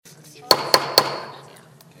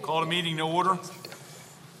Call the meeting to order. Ms.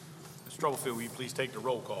 Stubblefield, will you please take the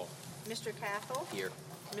roll call? Mr. Cathell? Here.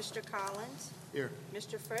 Mr. Collins? Here.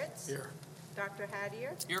 Mr. Fritz? Here. Dr.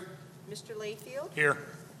 Hattier? Here. Mr. Layfield? Here.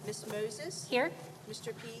 Ms. Moses? Here. Mr.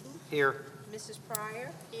 Peden? Here. Mrs.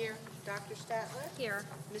 Pryor? Here. Dr. Statler? Here.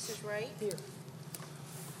 Mrs. Wright? Here.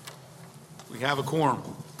 We have a quorum.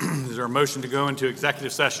 Is there a motion to go into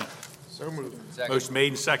executive session? So moved. Second. Motion made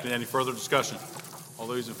and seconded. Any further discussion? All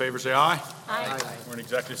those in favor say aye. Aye. We're in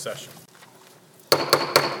executive session.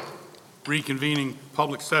 Reconvening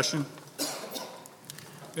public session.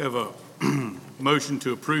 We have a motion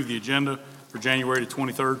to approve the agenda for January the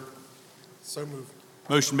 23rd. So moved.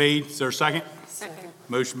 Motion made. Is there a second? Second.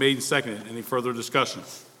 Motion made and seconded. Any further discussion?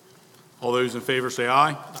 All those in favor say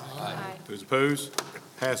aye. Aye. Those opposed?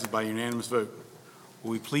 Passes by unanimous vote.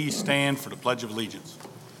 Will we please stand for the Pledge of Allegiance?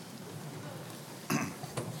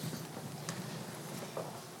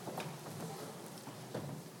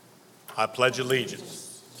 I pledge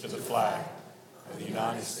allegiance to the flag of the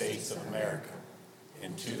United States of America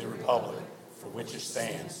and to the republic for which it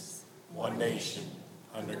stands, one nation,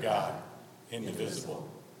 under God, indivisible,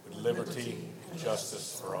 with liberty and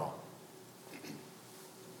justice for all.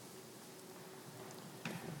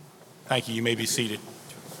 Thank you. You may be seated.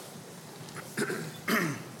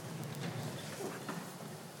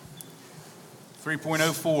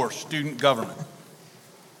 .04, student government.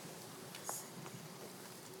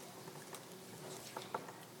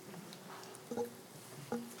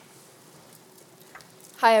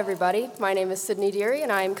 Hi, everybody. My name is Sydney Deary,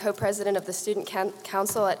 and I am co-president of the Student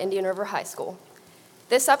Council at Indian River High School.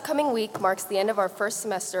 This upcoming week marks the end of our first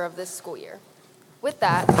semester of this school year. With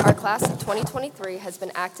that, our class of 2023 has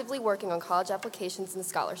been actively working on college applications and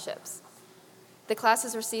scholarships. The class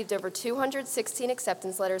has received over 216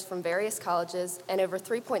 acceptance letters from various colleges and over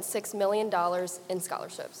 $3.6 million in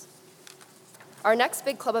scholarships. Our next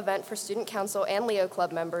big club event for Student Council and Leo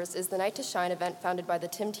Club members is the Night to Shine event founded by the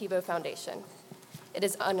Tim Tebow Foundation. It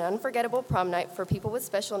is an unforgettable prom night for people with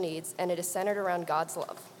special needs, and it is centered around God's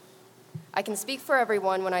love. I can speak for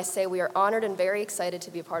everyone when I say we are honored and very excited to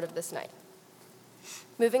be a part of this night.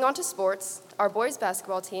 Moving on to sports, our boys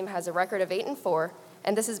basketball team has a record of 8-4,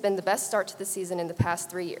 and this has been the best start to the season in the past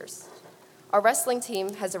 3 years. Our wrestling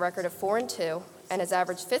team has a record of 4-2 and has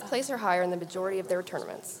averaged 5th place or higher in the majority of their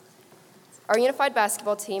tournaments. Our unified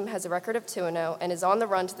basketball team has a record of 2-0 and is on the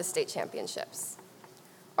run to the state championships.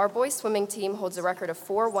 Our boys swimming team holds a record of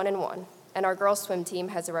 4-1-1, and our girls swim team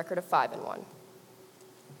has a record of 5-1.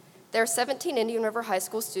 There are 17 Indian River High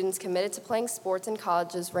School students committed to playing sports in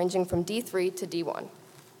colleges ranging from D3 to D1.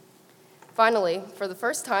 Finally, for the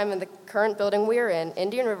first time in the current building we are in,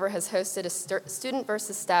 Indian River has hosted a student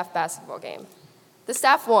versus staff basketball game. The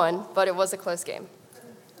staff won, but it was a close game.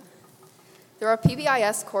 Through our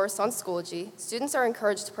PBIS course on Schoology, students are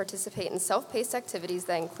encouraged to participate in self-paced activities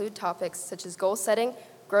that include topics such as goal setting,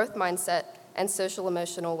 growth mindset, and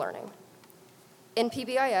social-emotional learning. In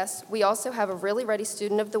PBIS, we also have a Really Ready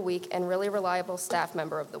Student of the Week and Really Reliable Staff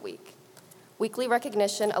Member of the Week. Weekly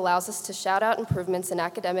recognition allows us to shout out improvements in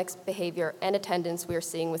academics, behavior, and attendance we are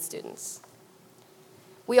seeing with students.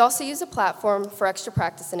 We also use a platform for extra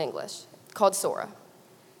practice in English called Sora.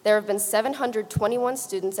 There have been 721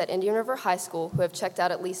 students at Indian River High School who have checked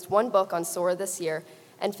out at least one book on Sora this year,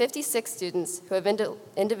 and 56 students who have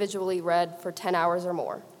individually read for 10 hours or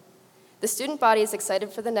more. The student body is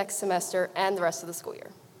excited for the next semester and the rest of the school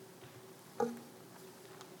year.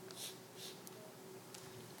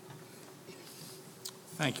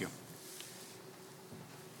 Thank you.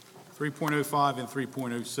 3.05 and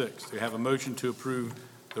 3.06. Do you have a motion to approve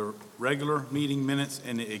the regular meeting minutes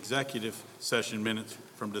and the executive session minutes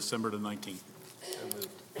from December the 19th?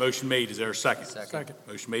 Motion made. Is there a second? Second.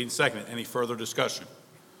 Motion made and seconded. Any further discussion?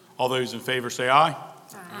 All those in favor say aye.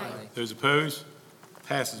 Aye. Those opposed?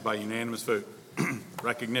 Passes by unanimous vote.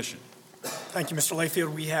 Recognition. Thank you, Mr.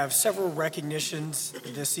 Layfield. We have several recognitions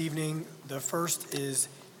this evening. The first is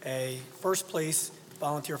a first place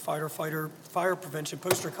volunteer fire prevention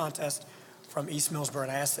poster contest from East Millsboro.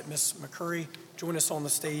 And I ask that Ms. McCurry join us on the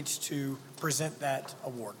stage to present that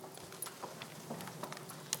award.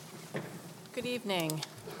 Good evening.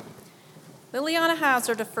 Liliana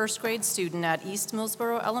Hazard, a first grade student at East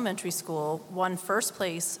Millsboro Elementary School, won first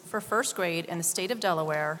place for first grade in the state of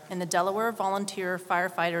Delaware in the Delaware Volunteer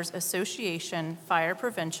Firefighters Association Fire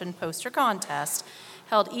Prevention Poster Contest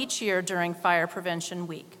held each year during Fire Prevention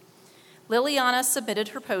Week. Liliana submitted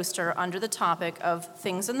her poster under the topic of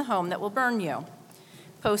Things in the Home That Will Burn You.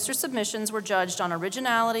 Poster submissions were judged on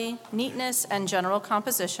originality, neatness, and general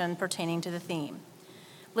composition pertaining to the theme.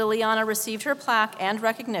 Liliana received her plaque and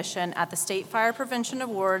recognition at the State Fire Prevention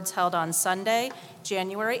Awards held on Sunday,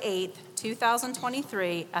 January 8,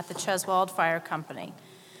 2023, at the Cheswold Fire Company.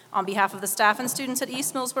 On behalf of the staff and students at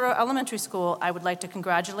East Millsboro Elementary School, I would like to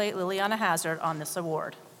congratulate Liliana Hazard on this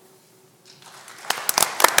award.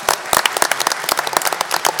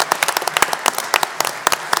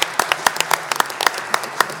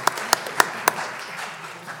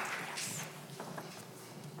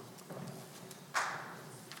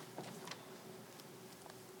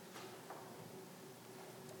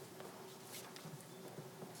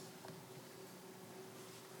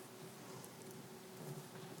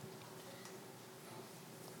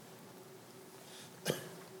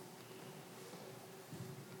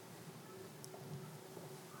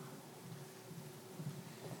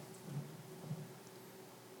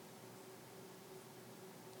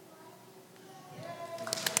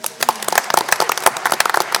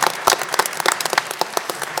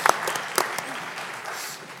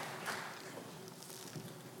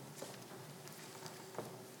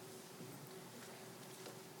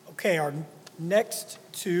 Okay, our next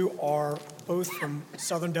two are both from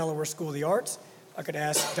Southern Delaware School of the Arts. I could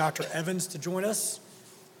ask Dr. Evans to join us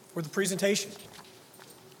for the presentation.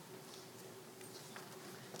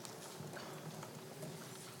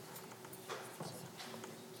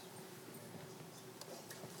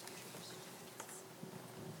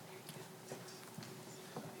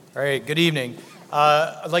 All right, good evening.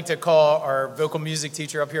 I'd like to call our vocal music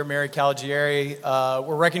teacher up here, Mary Caligieri.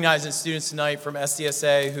 We're recognizing students tonight from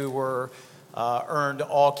SDSA who were earned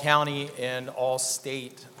all-county and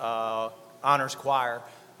all-state honors choir.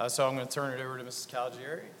 So I'm going to turn it over to Mrs.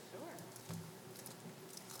 Caligieri.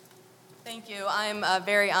 Thank you. I'm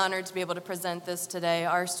very honored to be able to present this today.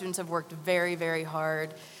 Our students have worked very, very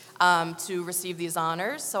hard to receive these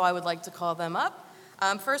honors, so I would like to call them up.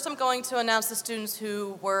 First, I'm going to announce the students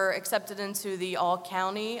who were accepted into the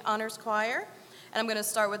All-County Honors Choir. And I'm going to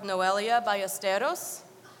start with Noelia Ballesteros.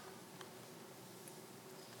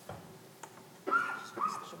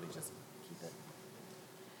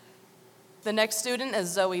 The next student is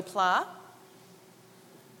Zoe Pla.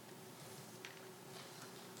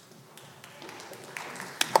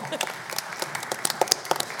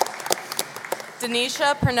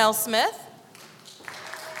 Denisha Purnell-Smith.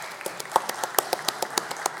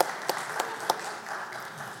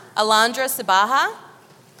 Alondra Sibaha.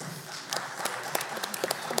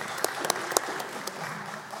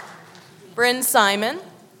 Bryn Simon.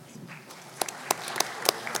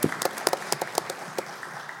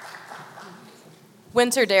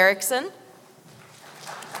 Winter Derrickson.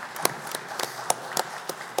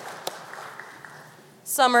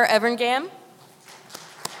 Summer Everngham.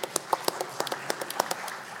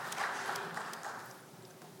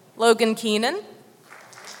 Logan Keenan.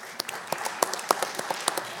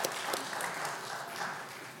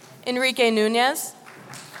 Enrique Nunez.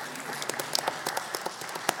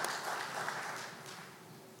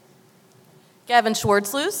 Gavin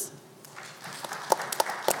Schwartzlus.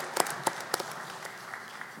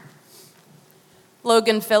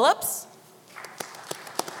 Logan Phillips.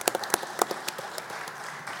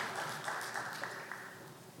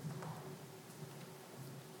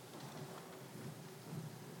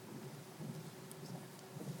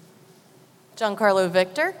 Giancarlo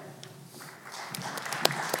Victor.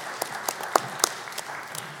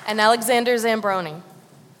 And Alexander Zambrano.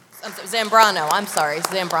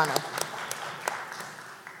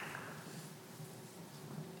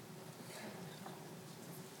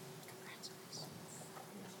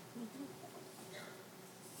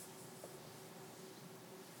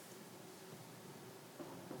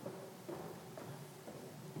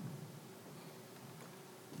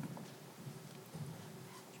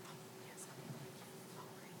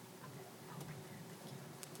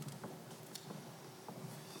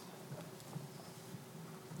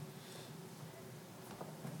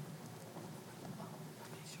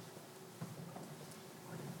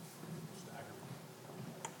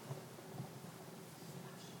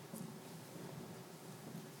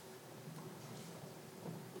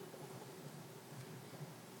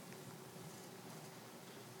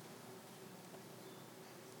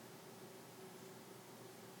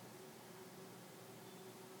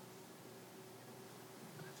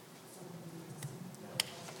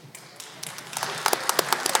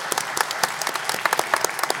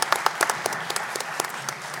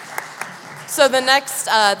 So the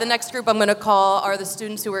next group I'm going to call are the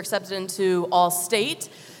students who were accepted into All-State.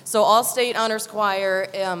 So All-State Honors Choir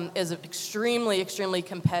is an extremely, extremely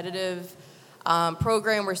competitive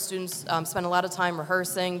program where students spend a lot of time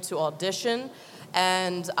rehearsing to audition.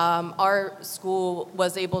 And our school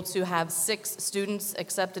was able to have 6 students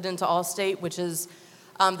accepted into All-State, which is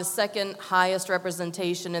the second highest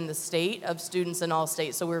representation in the state of students in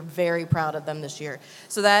All-State. So we're very proud of them this year.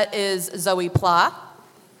 So that is Zoe Pla,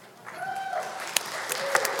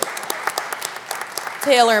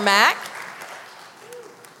 Taylor Mack,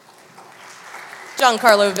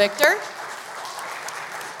 Giancarlo Victor,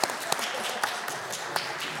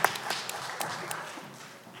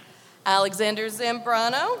 Alexander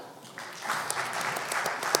Zambrano,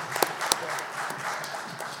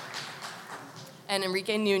 and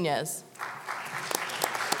Enrique Nunez.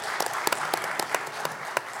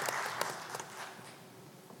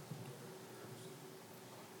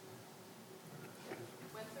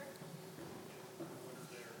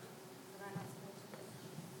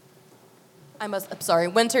 I'm sorry,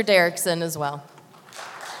 Winter Derrickson as well.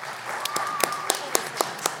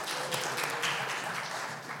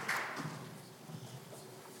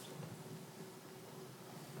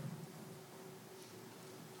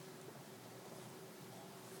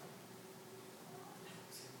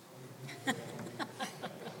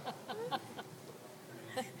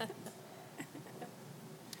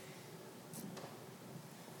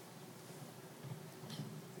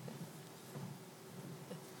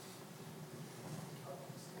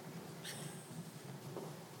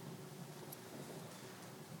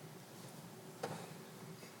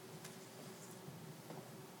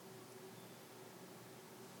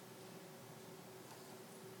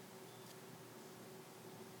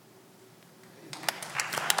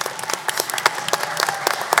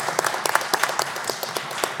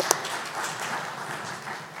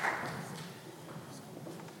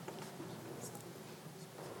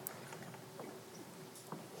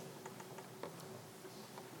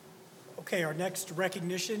 Okay, our next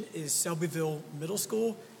recognition is Selbyville Middle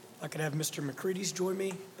School. I could have Mr. McCready's join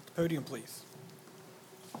me at the podium, please.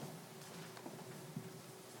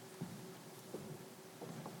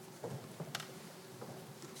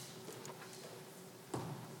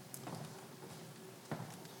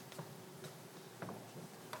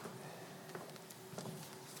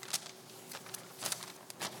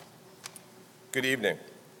 Good evening.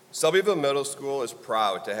 Selbyville Middle School is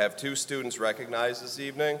proud to have 2 students recognized this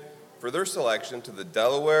evening for their selection to the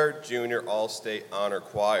Delaware Junior All-State Honor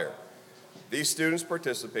Choir. These students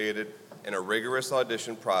participated in a rigorous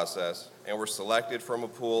audition process and were selected from a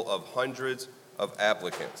pool of hundreds of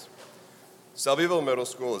applicants. Selbyville Middle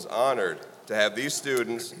School is honored to have these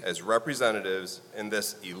students as representatives in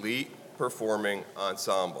this elite performing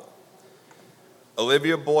ensemble.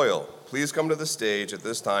 Olivia Boyle, please come to the stage at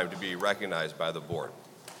this time to be recognized by the board.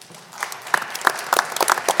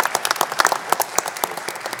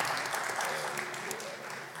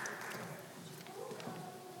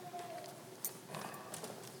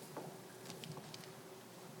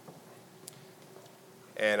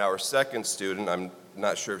 And our second student, I'm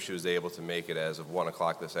not sure if she was able to make it as of 1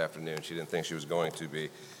 o'clock this afternoon. She didn't think she was going to be.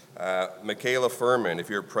 Michaela Furman, if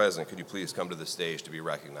you're present, could you please come to the stage to be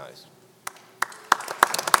recognized?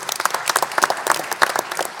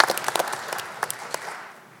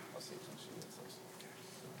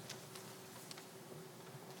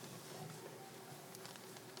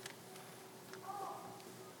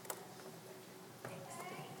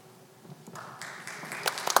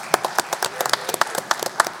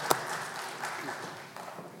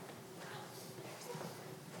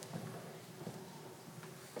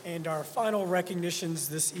 And our final recognitions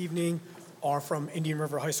this evening are from Indian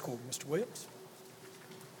River High School. Mr. Williams.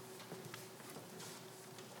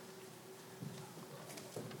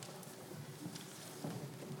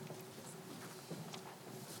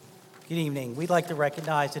 Good evening. We'd like to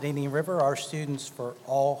recognize at Indian River our students for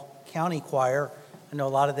all county choir. I know a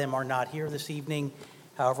lot of them are not here this evening.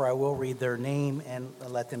 However, I will read their name and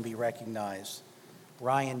let them be recognized.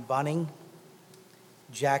 Ryan Bunning,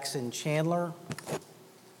 Jackson Chandler,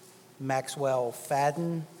 Maxwell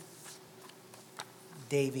Fadden,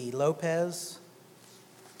 Davy Lopez,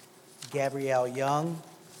 Gabrielle Young,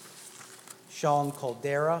 Sean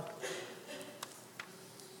Caldera,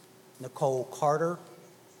 Nicole Carter.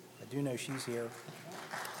 I do know she's here.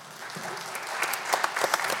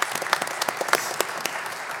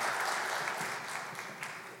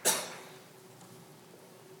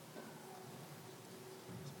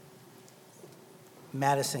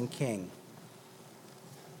 Madison King.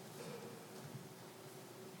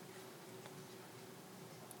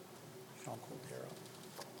 Sean Caldera.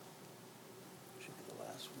 Should be the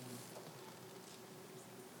last one.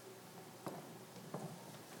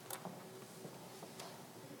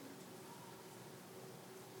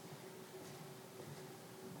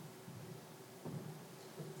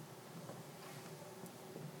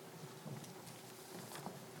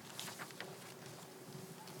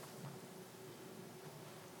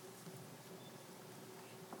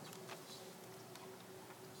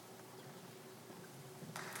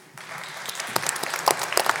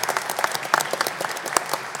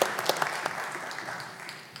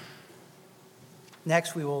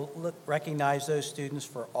 Next, we will recognize those students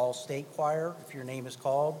for all-state choir. If your name is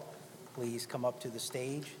called, please come up to the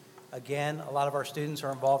stage. Again, a lot of our students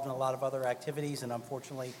are involved in a lot of other activities, and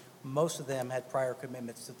unfortunately, most of them had prior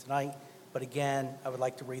commitments to tonight. But again, I would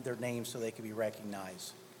like to read their names so they can be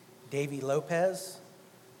recognized. Davy Lopez,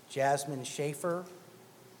 Jasmine Schaefer,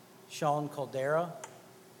 Sean Caldera,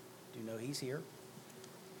 do you know he's here?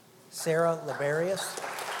 Sarah Labarius,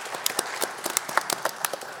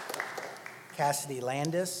 Cassidy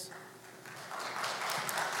Landis,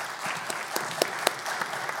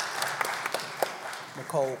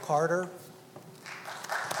 Nicole Carter,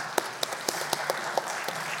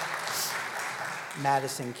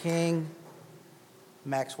 Madison King,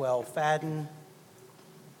 Maxwell Fadden,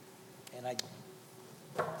 and I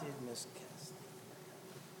did miss Cassidy.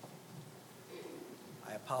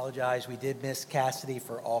 I apologize, we did miss Cassidy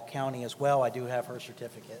for all county as well. I do have her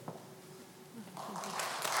certificate.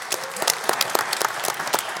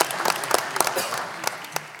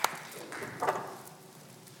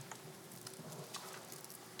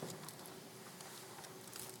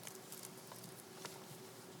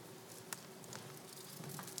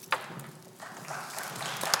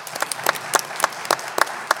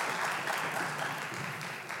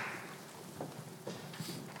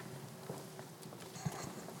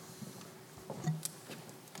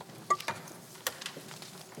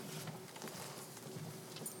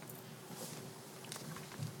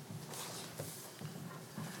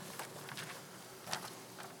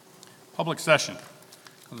 Public session.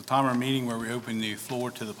 The time of our meeting where we open the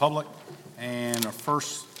floor to the public. And our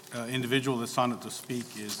first individual that's signed up to speak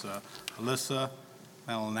is Alyssa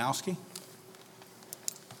Malinowski.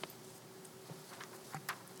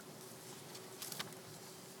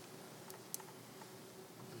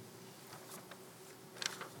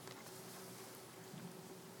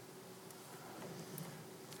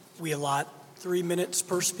 We allot 3 minutes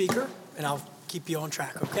per speaker, and I'll keep you on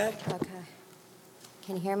track, okay? Okay.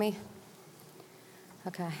 Can you hear me?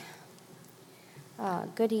 Okay.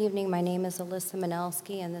 Good evening. My name is Alyssa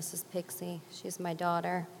Manelsky, and this is Pixie. She's my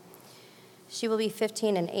daughter. She will be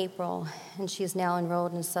 15 in April, and she's now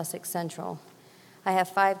enrolled in Sussex Central. I have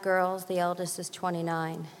 5 girls. The eldest is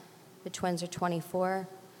 29. The twins are 24.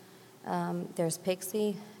 There's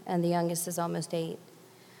Pixie, and the youngest is almost 8.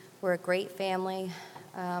 We're a great family.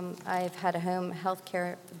 I've had a home health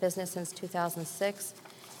care business since 2006.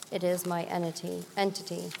 It is my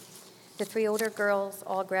entity. The 3 older girls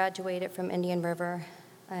all graduated from Indian River,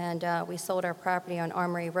 and we sold our property on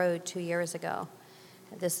Armory Road 2 years ago.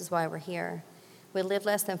 This is why we're here. We live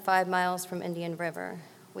less than 5 miles from Indian River.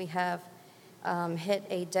 We have hit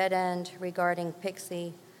a dead end regarding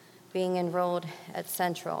Pixie being enrolled at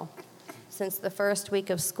Central. Since the first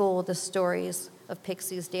week of school, the stories of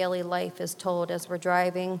Pixie's daily life is told as we're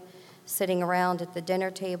driving, sitting around at the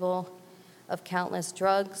dinner table, of countless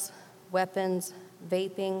drugs, weapons,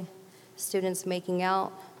 vaping, students making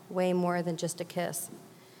out, way more than just a kiss.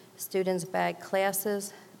 Students bag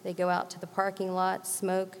classes, they go out to the parking lot,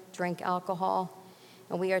 smoke, drink alcohol,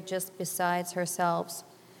 and we are just besides ourselves.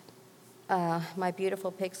 My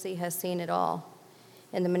beautiful Pixie has seen it all.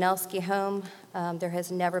 In the Manelsky home, there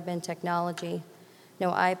has never been technology.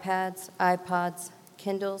 No iPads, iPods,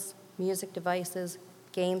 Kindles, music devices,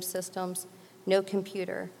 game systems, no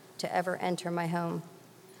computer to ever enter my home.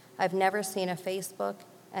 I've never seen a Facebook,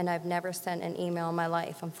 and I've never sent an email in my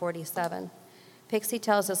life. I'm 47. Pixie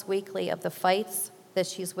tells us weekly of the fights that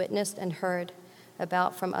she's witnessed and heard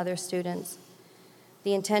about from other students.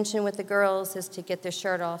 The intention with the girls is to get their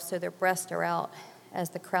shirt off so their breasts are out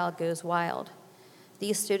as the crowd goes wild.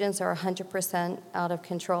 These students are 100% out of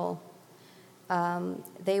control.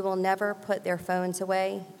 They will never put their phones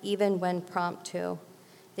away, even when prompted to.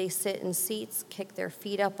 They sit in seats, kick their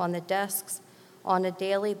feet up on the desks. On a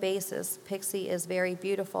daily basis, Pixie is very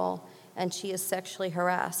beautiful, and she is sexually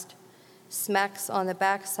harassed. Smacks on the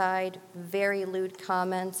backside, very lewd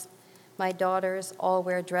comments. My daughters all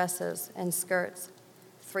wear dresses and skirts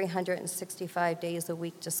 365 days a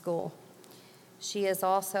week to school. She is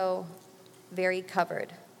also very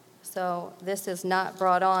covered. So this is not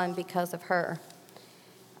brought on because of her.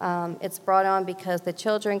 It's brought on because the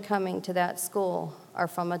children coming to that school are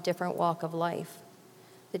from a different walk of life.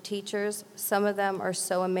 The teachers, some of them are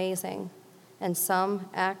so amazing, and some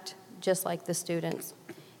act just like the students,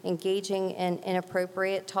 engaging in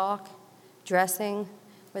inappropriate talk, dressing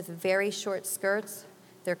with very short skirts,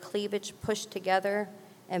 their cleavage pushed together,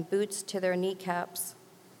 and boots to their kneecaps,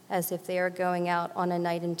 as if they are going out on a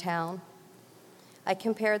night in town. I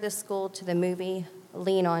compare this school to the movie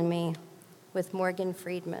Lean on Me with Morgan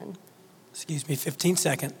Freeman. Excuse me, 15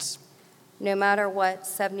 seconds. No matter what,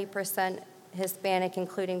 70% Hispanic,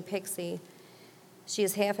 including Pixie. She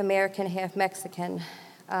is half American, half Mexican.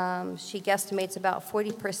 She guesstimates about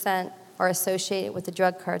 40% are associated with the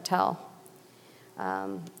drug cartel.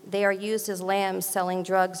 They are used as lambs selling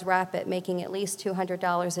drugs rapid, making at least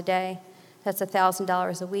 $200 a day. That's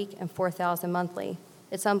 $1,000 a week and $4,000 monthly.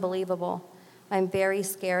 It's unbelievable. I'm very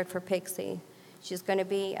scared for Pixie. She's going to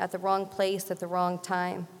be at the wrong place at the wrong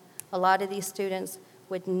time. A lot of these students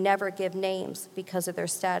would never give names because of their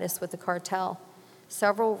status with the cartel.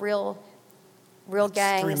 Several real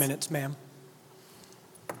gangs. 3 minutes, ma'am.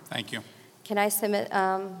 Thank you. Can I submit,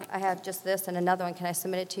 I have just this and another one. Can I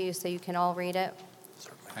submit it to you so you can all read it?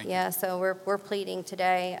 Thank you. Yeah, so we're pleading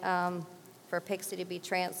today for Pixie to be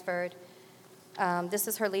transferred. This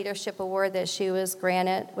is her leadership award that she was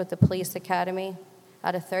granted with the police academy.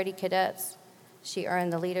 Out of 30 cadets, she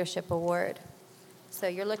earned the leadership award. So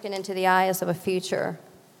you're looking into the eyes of a future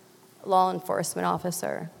law enforcement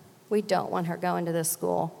officer. We don't want her going to this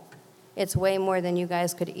school. It's way more than you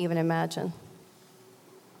guys could even imagine.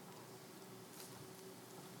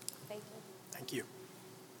 Thank you. Thank you.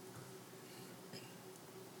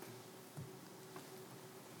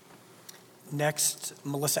 Next,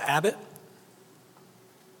 Melissa Abbott.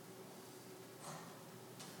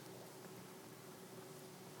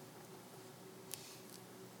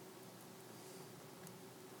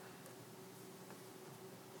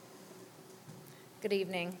 Good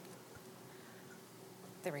evening.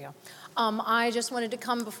 There we go. I just wanted to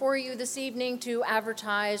come before you this evening to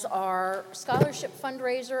advertise our scholarship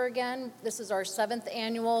fundraiser again. This is our 7th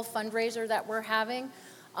annual fundraiser that we're having.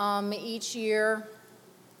 Each year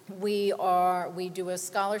we do a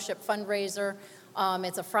scholarship fundraiser.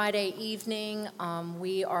 It's a Friday evening.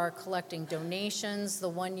 We are collecting donations. The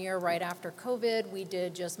one year right after COVID, we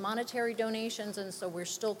did just monetary donations, and so we're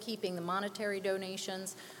still keeping the monetary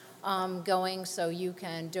donations going, so you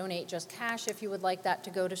can donate just cash if you would like that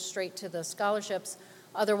to go straight to the scholarships.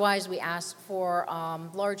 Otherwise, we ask for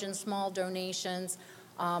large and small donations.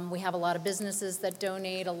 We have a lot of businesses that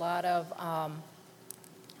donate, a lot of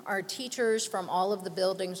our teachers from all of the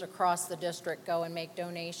buildings across the district go and make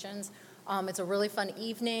donations. It's a really fun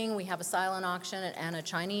evening. We have a silent auction and a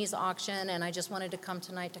Chinese auction, and I just wanted to come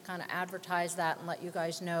tonight to kind of advertise that and let you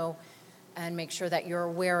guys know and make sure that you're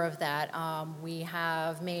aware of that. We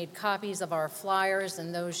have made copies of our flyers,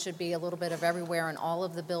 and those should be a little bit of everywhere in all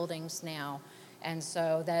of the buildings now. And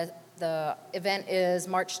so the event is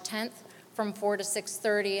March 10th from 4 to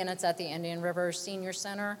 6:30, and it's at the Indian River Senior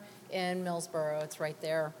Center in Millsboro. It's right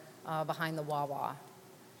there behind the Wawa.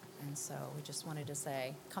 And so we just wanted to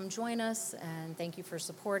say, come join us, and thank you for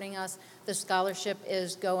supporting us. The scholarship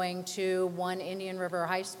is going to one Indian River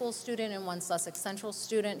High School student and one Sussex Central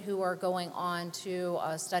student who are going on to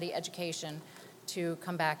study education to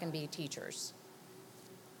come back and be teachers.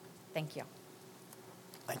 Thank you.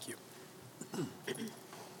 Thank you.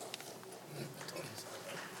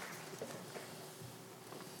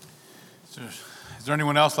 So, is there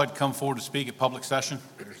anyone else like to come forward to speak at public session?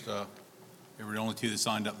 We were the only two that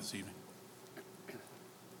signed up this evening.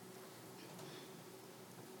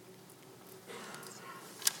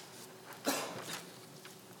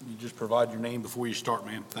 You just provide your name before you start,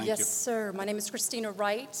 ma'am. Thank you. Yes, sir. My name is Christina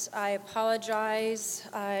Wright. I apologize.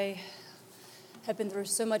 I have been through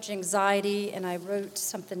so much anxiety, and I wrote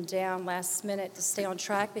something down last minute to stay on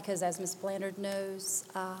track because, as Ms. Blandard knows,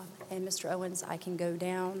 and Mr. Owens, I can go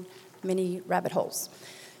down many rabbit holes.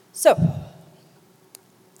 So,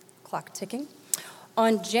 clock ticking.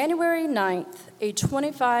 On January 9th, a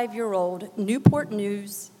 25-year-old Newport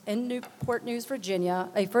News, Virginia,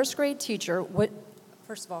 a first grade teacher would,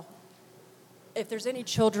 first of all, if there's any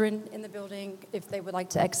children in the building, if they would like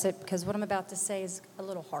to exit, because what I'm about to say is a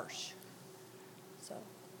little harsh. So,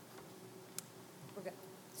 we're good.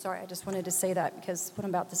 Sorry, I just wanted to say that because what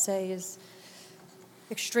I'm about to say is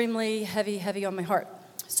extremely heavy on my heart.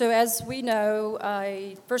 So as we know,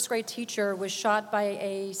 a first grade teacher was shot by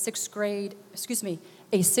a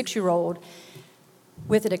 6-year-old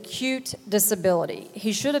with an acute disability.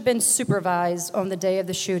 He should have been supervised on the day of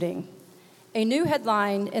the shooting. A new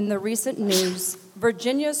headline in the recent news,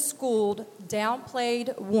 Virginia school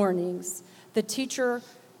downplayed warnings.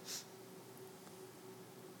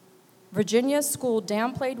 Virginia school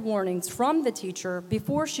downplayed warnings from the teacher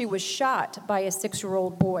before she was shot by a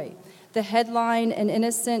 6-year-old boy. The headline,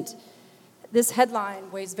 this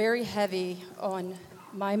headline weighs very heavy on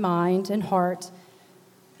my mind and heart.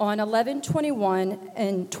 On 11/21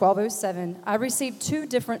 and 12:07, I received 2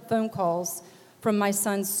 different phone calls from my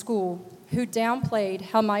son's school who downplayed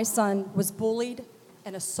how my son was bullied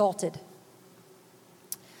and assaulted.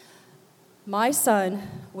 My son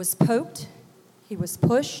was poked, he was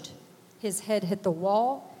pushed, His head hit the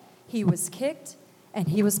wall, he was kicked, and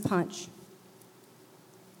he was punched.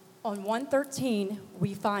 On 113,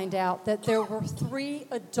 we find out that there were 3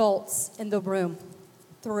 adults in the room.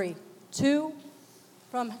 3. 2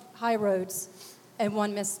 from High Roads and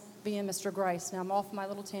 1 being Mr. Grice. Now, I'm off my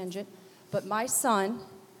little tangent, but my son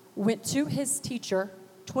went to his teacher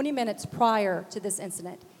 20 minutes prior to this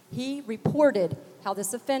incident. He reported how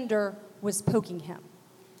this offender was poking him.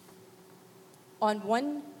 On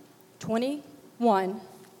 1/21,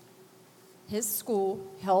 his school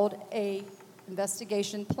held a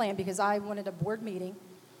investigation plan because I wanted a board meeting,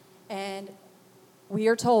 and we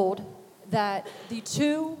are told that the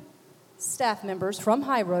 2 staff members from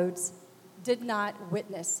High Roads did not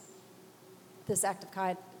witness this act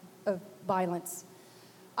of violence.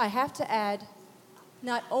 I have to add,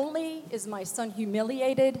 not only is my son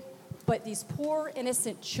humiliated, but these poor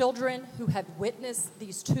innocent children who have witnessed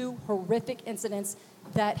these 2 horrific incidents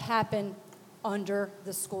that happen under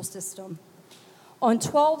the school system. On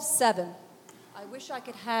 12/7, I wish I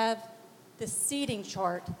could have the seating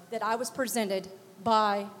chart that I was presented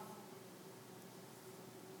by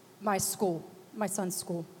my school, my son's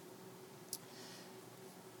school.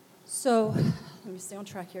 So, let me stay on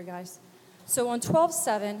track here, guys. So on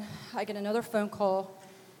 12/7, I get another phone call,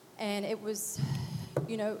 and it was,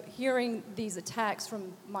 hearing these attacks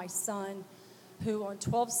from my son, who on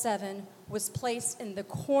 12/7 was placed in the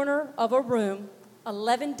corner of a room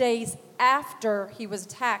 11 days after he was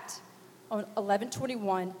attacked on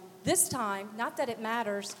 11/21. This time, not that it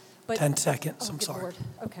matters, but 10 seconds, I'm good sorry. Lord.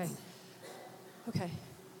 Okay.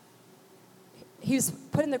 He was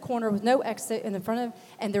put in the corner with no exit in the front of him,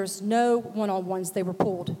 and there's no one-on-ones. They were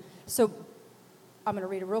pulled. So I'm going to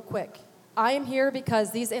read it real quick. I am here because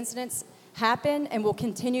these incidents happen and will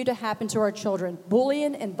continue to happen to our children.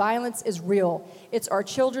 Bullying and violence is real. It's our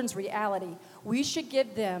children's reality. We should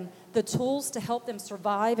give them the tools to help them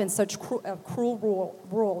survive in such a cruel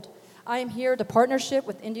world. I am here to partnership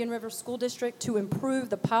with Indian River School District to improve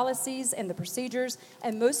the policies and the procedures,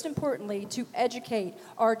 and most importantly, to educate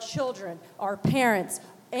our children, our parents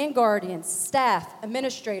and guardians, staff,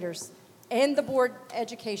 administrators, and the board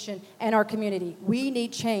education and our community. We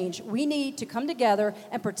need change. We need to come together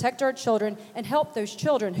and protect our children and help those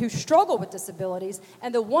children who struggle with disabilities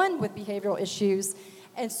and the one with behavioral issues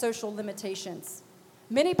and social limitations.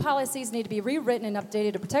 Many policies need to be rewritten and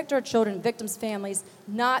updated to protect our children, victims' families,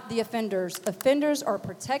 not the offenders. Offenders are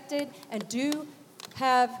protected and do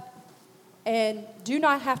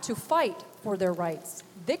not have to fight for their rights.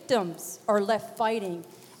 Victims are left fighting.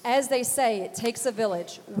 As they say, it takes a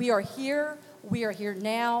village. We are here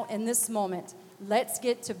now in this moment. Let's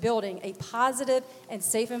get to building a positive and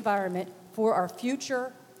safe environment for our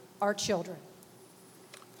future, our children.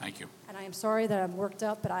 Thank you. And I am sorry that I'm worked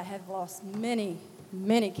up, but I have lost many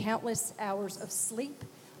countless hours of sleep.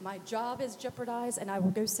 My job is jeopardized, and I will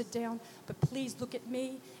go sit down. But please look at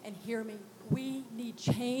me and hear me. We need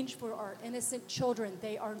change for our innocent children.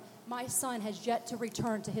 My son has yet to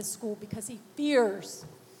return to his school because he fears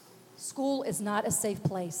school is not a safe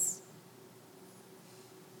place.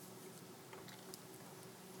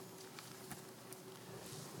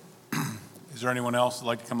 Is there anyone else that'd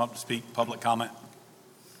like to come up to speak? Public comment?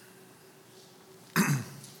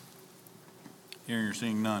 Hearing or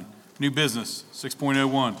seeing none. New business,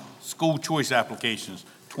 6.01, school choice applications,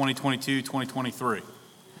 2022-2023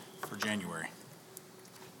 for January.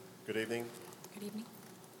 Good evening. Good evening.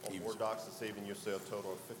 On board docs this evening, you'll see a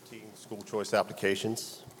total of 15 school choice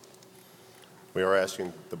applications. We are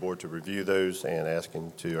asking the board to review those and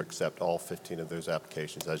asking to accept all 15 of those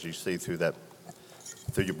applications. As you see through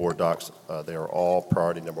your board docs, they are all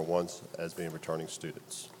priority number 1s as being returning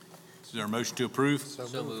students. Is there a motion to approve?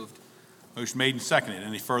 So moved. Motion made and seconded.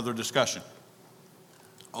 Any further discussion?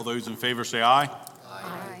 All those in favor say aye.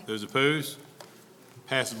 Aye. Those opposed?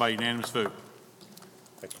 Passes by unanimous vote.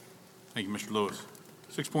 Thank you. Thank you, Mr. Lewis.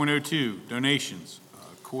 6.02, donations,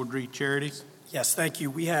 Cordry Charities. Yes, thank you.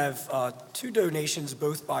 We have 2 donations,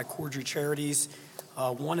 both by Cordry Charities,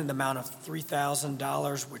 one in the amount of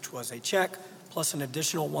 $3,000, which was a check, plus an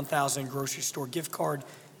additional $1,000 grocery store gift card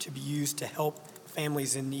to be used to help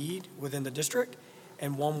families in need within the district.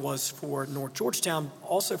 And one was for North Georgetown,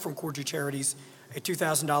 also from Cordry Charities, a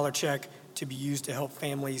 $2,000 check to be used to help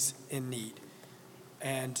families in need.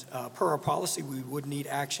 And per our policy, we would need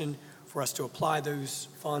action for us to apply those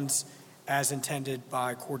funds as intended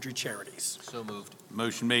by Cordry Charities. So moved.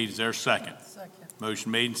 Motion made. Is there a second? Second.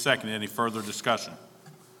 Motion made and seconded. Any further discussion?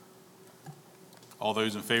 All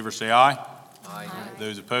those in favor say aye. Aye.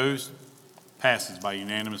 Those opposed? Passes by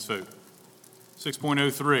unanimous vote.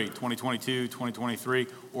 6.03, 2022-2023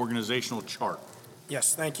 organizational chart.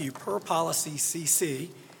 Yes, thank you. Per policy CC,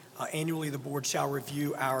 annually the board shall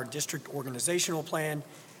review our district organizational plan.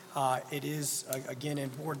 It is, again, in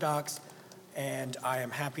board docs, and I am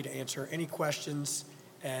happy to answer any questions.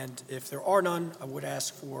 And if there are none, I would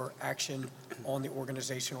ask for action on the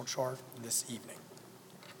organizational chart this evening.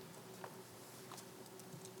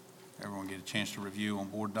 Everyone get a chance to review on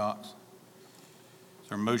board docs? Is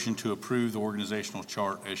there a motion to approve the organizational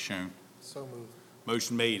chart as shown? So moved.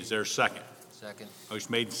 Motion made. Is there a second? Second.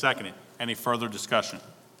 Motion made and seconded. Any further discussion?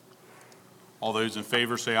 All those in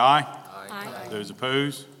favor say aye. Aye. Those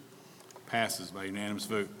opposed? Passes by unanimous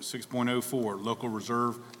vote. 6.04, local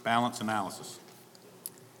reserve balance analysis.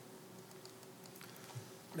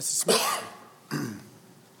 Mrs. Smith.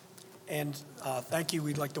 And thank you.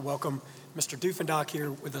 We'd like to welcome Mr. Dufendock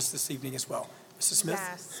here with us this evening as well. Mrs. Smith?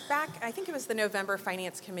 Yes. Back, I think it was the November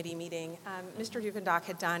Finance Committee meeting, Mr. Dufendock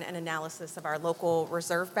had done an analysis of our local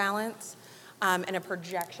reserve balance and a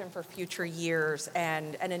projection for future years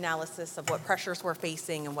and an analysis of what pressures we're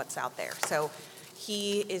facing and what's out there. So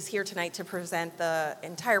he is here tonight to present the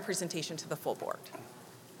entire presentation to the full board.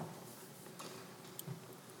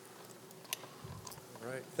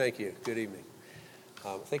 All right, thank you. Good evening.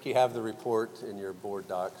 I think you have the report in your board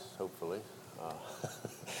docs, hopefully.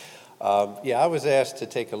 I was asked to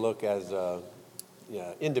take a look as an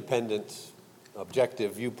independent,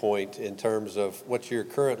 objective viewpoint in terms of what your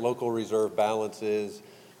current local reserve balance is,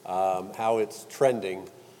 how it's trending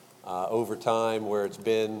over time, where it's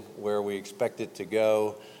been, where we expect it to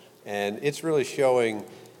go. And it's really showing,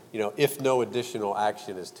 if no additional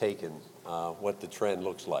action is taken, what the trend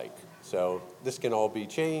looks like. So this can all be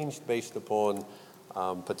changed based upon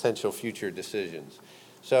potential future decisions.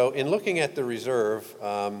 So in looking at the reserve,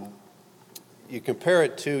 you compare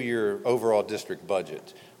it to your overall district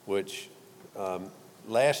budget, which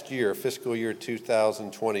last year, fiscal year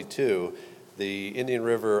 2022, the Indian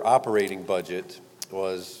River operating budget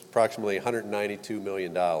was approximately $192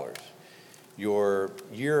 million. Your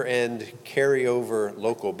year-end carryover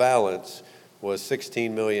local balance was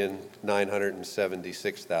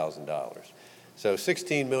 $16,976,000. So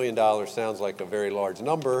 $16 million sounds like a very large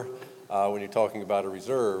number when you're talking about a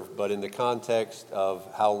reserve, but in the context of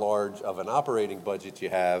how large of an operating budget you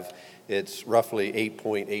have, it's roughly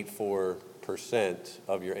 8.84%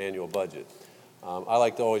 of your annual budget. I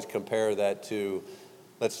like to always compare that to,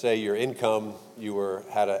 let's say your income, you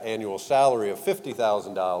had an annual salary of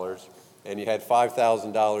 $50,000 and you had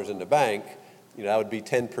 $5,000 in the bank, that would be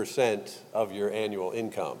 10% of your annual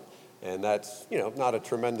income. And that's, not a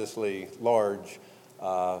tremendously large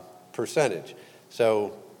percentage.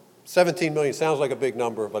 So 17 million sounds like a big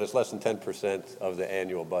number, but it's less than 10% of the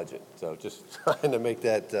annual budget. So just trying to make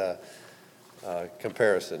that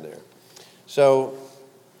comparison there. So,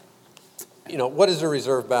 what is a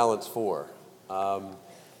reserve balance for?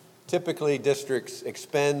 Typically, districts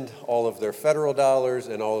expend all of their federal dollars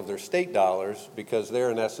and all of their state dollars because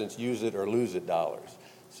they're, in essence, use it or lose it dollars.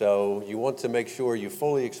 So you want to make sure you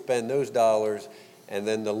fully expend those dollars, and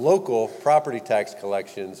then the local property tax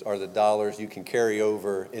collections are the dollars you can carry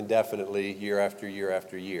over indefinitely year after year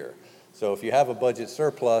after year. So if you have a budget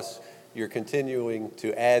surplus, you're continuing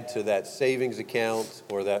to add to that savings account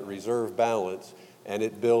or that reserve balance, and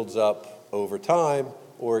it builds up over time,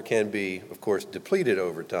 or it can be, of course, depleted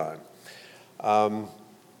over time.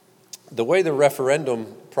 The way the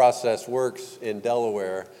referendum process works in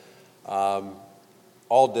Delaware,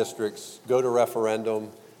 all districts go to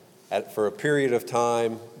referendum. For a period of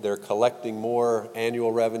time, they're collecting more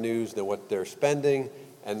annual revenues than what they're spending,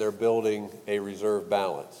 and they're building a reserve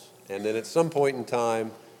balance. And then at some point in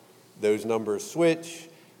time, those numbers switch,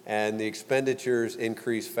 and the expenditures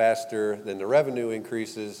increase faster than the revenue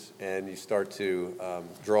increases, and you start to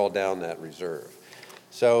draw down that reserve.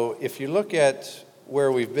 So if you look at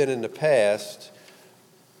where we've been in the past,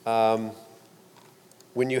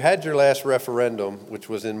 when you had your last referendum, which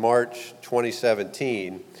was in March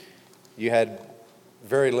 2017, you had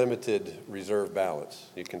very limited reserve balance.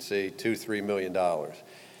 You can see $2-3 million.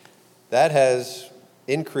 That has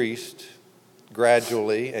increased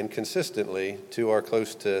gradually and consistently to our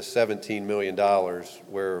close to $17 million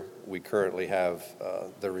where we currently have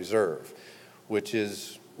the reserve, which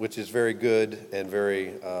is very good and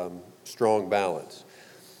very strong balance.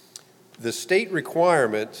 The state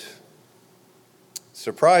requirement,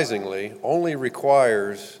 surprisingly, only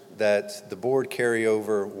requires that the board carry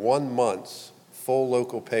over 1 month's full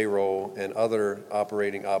local payroll and other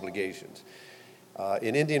operating obligations.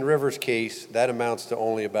 In Indian River's case, that amounts to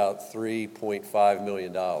only about $3.5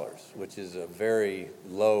 million, which is a very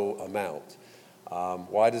low amount.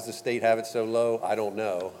 Why does the state have it so low? I don't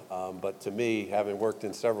know. But to me, having worked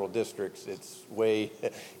in several districts, it's way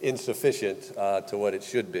insufficient to what it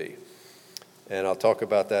should be. And I'll talk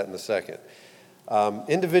about that in a second.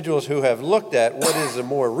 Individuals who have looked at what is a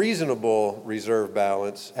more reasonable reserve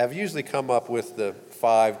balance have usually come up with the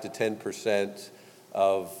 5 to 10%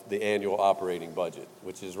 of the annual operating budget,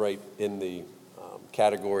 which is right in the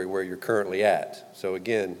category where you're currently at. So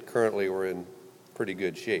again, currently we're in pretty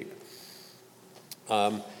good shape.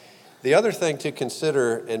 The other thing to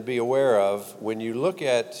consider and be aware of, when you look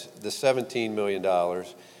at the $17 million,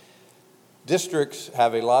 districts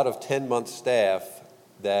have a lot of 10-month staff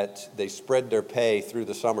that they spread their pay through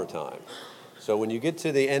the summertime. So when you get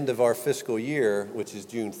to the end of our fiscal year, which is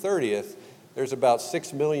June 30th, there's about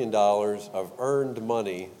 $6 million of earned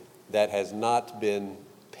money that has not been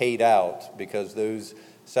paid out because those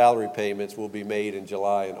salary payments will be made in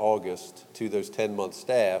July and August to those 10-month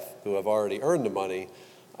staff who have already earned the money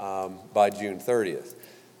by June 30th.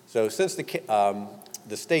 So since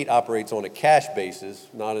the state operates on a cash basis,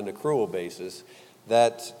 not an accrual basis,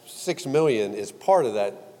 that $6 million is part of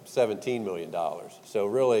that $17 million. So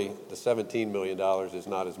really, the $17 million is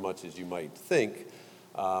not as much as you might think,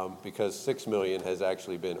 because $6 million has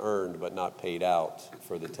actually been earned but not paid out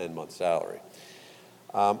for the 10-month salary.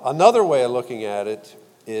 Another way of looking at it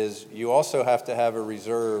is you also have to have a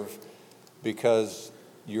reserve because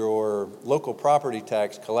your local property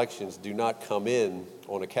tax collections do not come in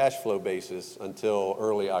on a cash flow basis until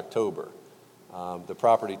early October. The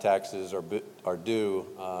property taxes are due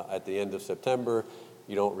at the end of September.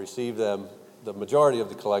 You don't receive them, the majority of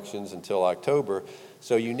the collections, until October.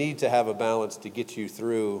 So you need to have a balance to get you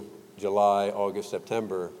through July, August,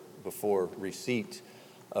 September before receipt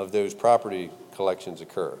of those property collections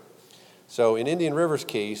occur. So in Indian River's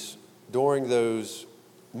case, during those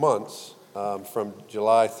months, from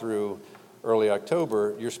July through early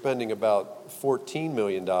October, you're spending about $14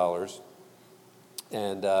 million,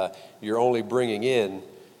 and you're only bringing in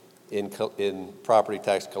property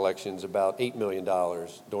tax collections about $8 million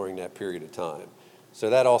during that period of time. So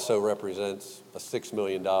that also represents a $6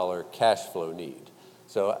 million cash flow need.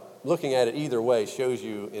 So looking at it either way shows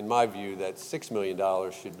you, in my view, that $6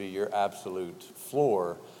 million should be your absolute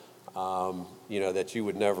floor, that you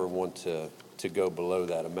would never want to go below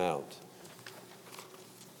that amount.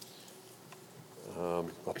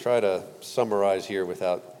 I'll try to summarize here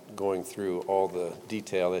without going through all the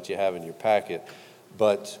detail that you have in your packet.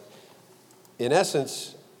 But in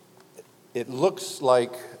essence, it looks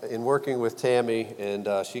like, in working with Tammy, and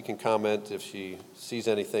she can comment if she sees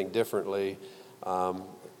anything differently, and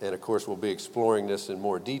of course we'll be exploring this in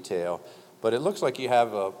more detail, but it looks like you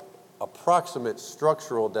have an approximate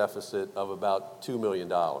structural deficit of about $2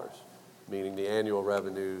 million, meaning the annual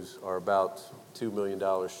revenues are about $2 million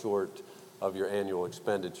short of your annual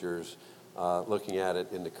expenditures, looking at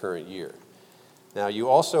it in the current year. Now, you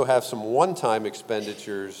also have some one-time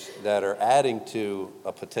expenditures that are adding to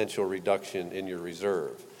a potential reduction in your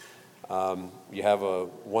reserve. You have a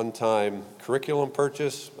one-time curriculum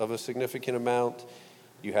purchase of a significant amount.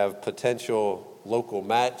 You have potential local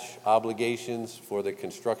match obligations for the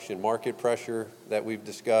construction market pressure that we've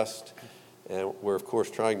discussed. And we're, of course,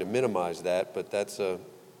 trying to minimize that, but that's a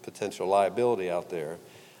potential liability out there.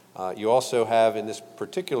 You also have, in this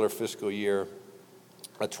particular fiscal year,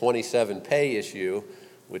 a 27 pay issue,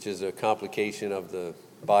 which is a complication of the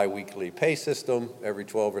biweekly pay system. Every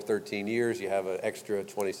 12 or 13 years, you have an extra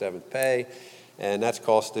 27th pay, and that's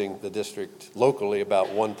costing the district locally about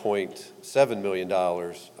 $1.7 million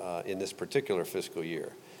in this particular fiscal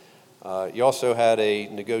year. You also had a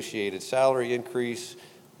negotiated salary increase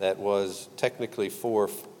that was technically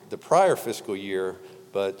for the prior fiscal year,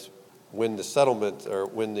 but when the settlement or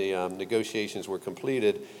when the negotiations were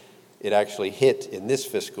completed, it actually hit in this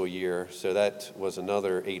fiscal year, so that was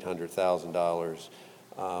another $800,000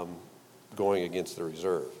 going against the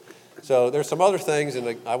reserve. So there's some other things,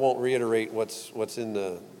 and I won't reiterate what's in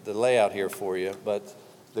the layout here for you, but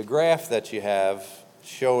the graph that you have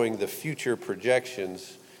showing the future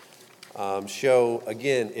projections show,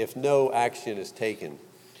 again, if no action is taken,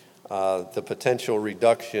 the potential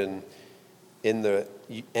reduction in the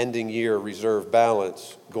ending year reserve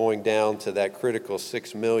balance going down to that critical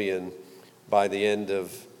 $6 million by the end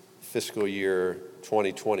of fiscal year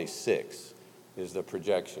 2026 is the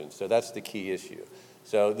projection. So that's the key issue.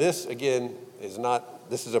 So this, again,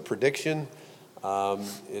 this is a prediction.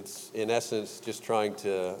 It's, in essence, just trying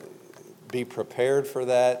to be prepared for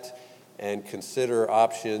that and consider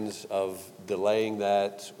options of delaying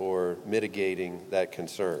that or mitigating that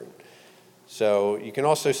concern. So you can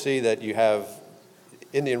also see that you have,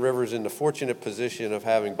 Indian River's in the fortunate position of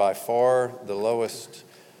having by far the lowest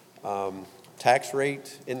tax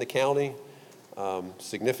rate in the county,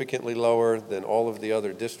 significantly lower than all of the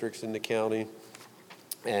other districts in the county.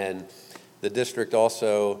 And the district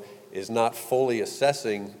also is not fully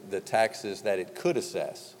assessing the taxes that it could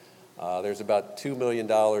assess. There's about $2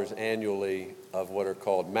 million annually of what are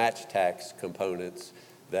called match tax components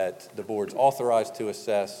that the board's authorized to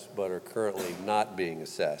assess but are currently not being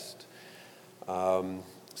assessed.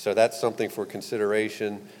 So that's something for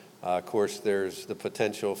consideration. Of course, there's the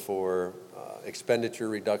potential for expenditure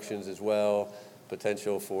reductions as well,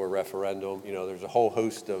 potential for referendum. You know, there's a whole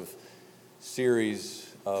host of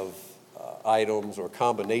series of items or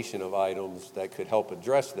combination of items that could help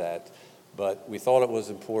address that. But we thought it was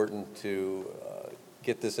important to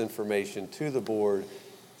get this information to the board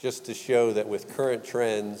just to show that with current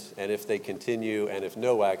trends, and if they continue and if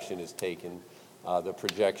no action is taken, the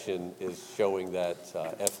projection is showing that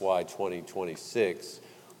FY 2026,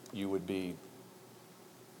 you would be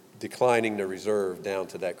declining the reserve down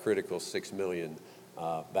to that critical $6 million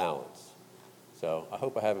balance. So I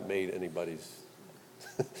hope I haven't made anybody's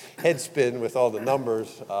head spin with all the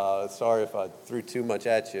numbers. Sorry if I threw too much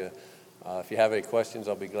at you. If you have any questions,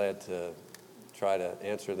 I'll be glad to try to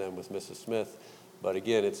answer them with Mrs. Smith. But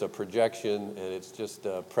again, it's a projection and it's just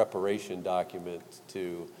a preparation document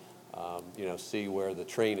to see where the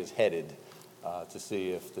train is headed to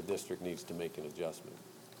see if the district needs to make an adjustment.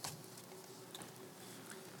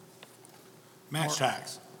 Match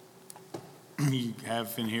tax. You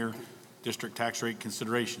have in here district tax rate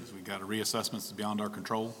considerations. We've got a reassessments that's beyond our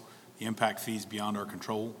control, the impact fees beyond our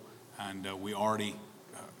control, and we already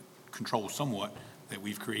control somewhat that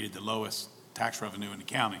we've created the lowest tax revenue in the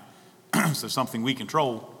county. So something we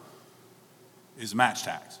control is match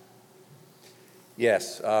tax.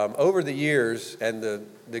 Yes, over the years, and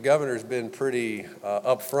the governor's been pretty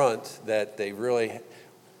upfront that they really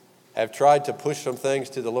have tried to push some things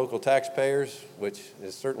to the local taxpayers, which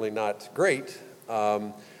is certainly not great.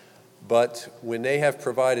 But when they have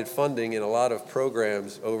provided funding in a lot of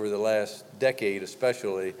programs over the last decade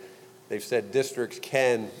especially, they've said districts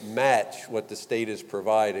can match what the state is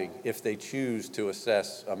providing if they choose to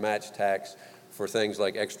assess a match tax for things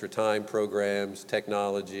like extra time programs,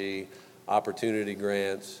 technology, opportunity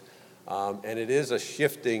grants. And it is a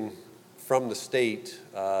shifting from the state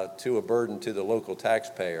to a burden to the local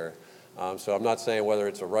taxpayer. So I'm not saying whether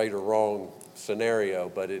it's a right or wrong scenario,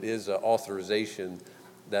 but it is an authorization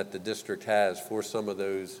that the district has for some of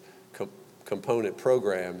those component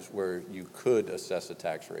programs where you could assess a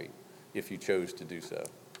tax rate if you chose to do so.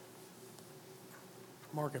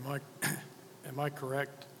 Mark, am I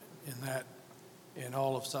correct in that in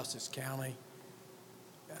all of Sussex County,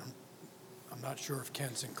 I'm not sure if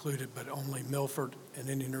Kent's included, but only Milford and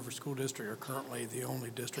Indian River School District are currently the only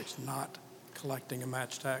districts not collecting a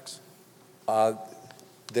match tax?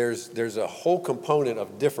 There's a whole component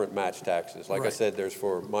of different match taxes. Like I Right. said, there's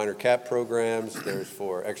for minor cap programs, there's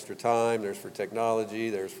for extra time, there's for technology,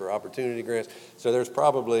 there's for opportunity grants. So there's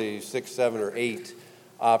probably 6, 7, or 8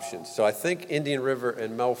 options. So I think Indian River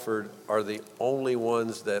and Melford are the only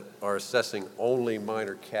ones that are assessing only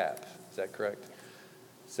minor cap. Is that correct?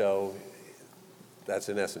 So that's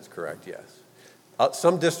in essence correct, yes.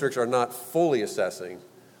 Some districts are not fully assessing,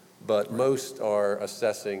 but most are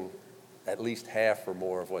assessing at least half or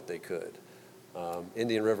more of what they could.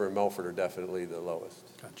 Indian River and Melford are definitely the lowest.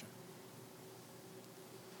 Gotcha.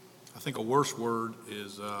 I think a worse word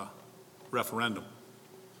is referendum.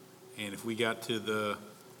 And if we got to the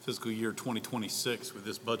fiscal year 2026 with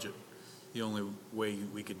this budget, the only way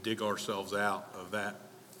we could dig ourselves out of that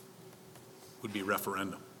would be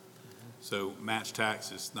referendum. So match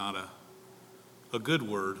tax is not a good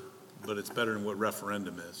word, but it's better than what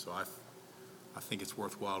referendum is. So I think it's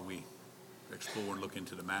worthwhile we explore and look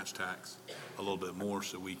into the match tax a little bit more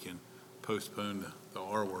so we can postpone the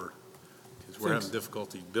R word. Because we're having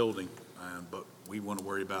difficulty building, but we want to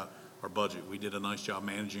worry about our budget. We did a nice job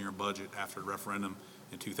managing our budget after the referendum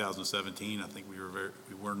in 2017. I think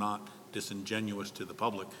we were not disingenuous to the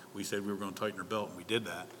public. We said we were going to tighten our belt, and we did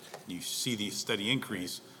that. You see the steady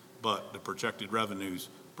increase, but the projected revenues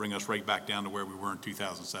bring us right back down to where we were in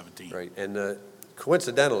 2017. Right, and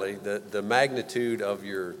coincidentally, the magnitude of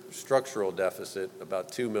your structural deficit,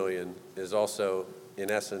 about $2 million, is also,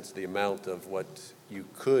 in essence, the amount of what you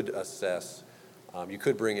could assess. You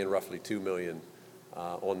could bring in roughly $2 million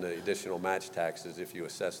on the additional match taxes if you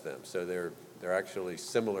assess them. So they're actually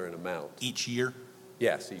similar in amount. Each year?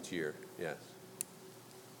 Yes, each year, yes.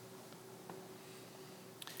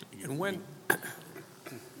 And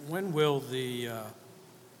when will the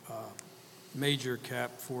major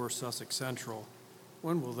cap for Sussex Central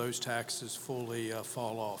when will those taxes fully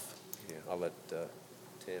fall off? Yeah, I'll let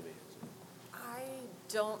Tammy. I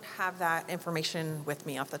don't have that information with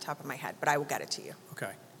me off the top of my head, but I will get it to you.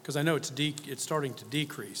 Okay, because I know it's starting to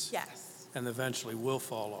decrease. Yes. And eventually will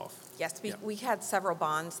fall off. Yes, Yeah. we had several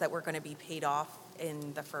bonds that were going to be paid off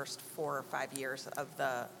in the first 4 or 5 years of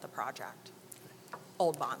the project.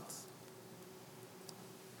 Old bonds.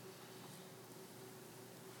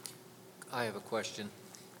 I have a question.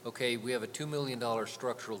 Okay, we have a $2 million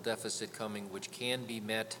structural deficit coming, which can be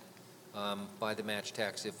met by the match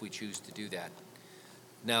tax if we choose to do that.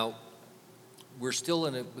 Now, we're still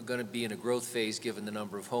going to be in a growth phase given the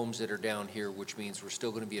number of homes that are down here, which means we're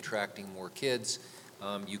still going to be attracting more kids.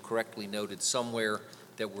 You correctly noted somewhere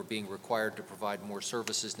that we're being required to provide more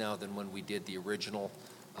services now than when we did the original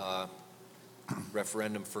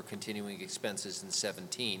referendum for continuing expenses in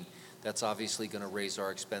 17. That's obviously going to raise our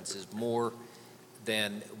expenses more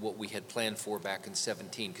than what we had planned for back in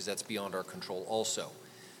 17, because that's beyond our control also.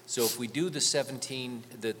 So if we do the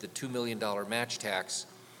 $2 million match tax,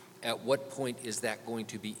 at what point is that going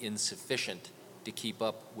to be insufficient to keep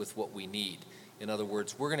up with what we need? In other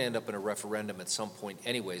words, we're going to end up in a referendum at some point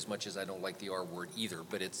anyway, as much as I don't like the R word either,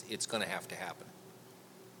 but it's going to have to happen.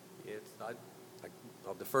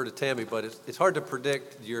 I'll defer to Tammy, but it's hard to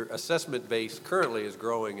predict. Your assessment base currently is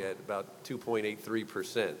growing at about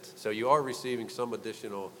 2.83%. So you are receiving some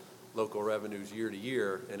additional local revenues year to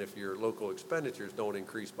year, and if your local expenditures don't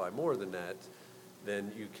increase by more than that,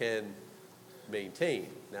 then you can maintain.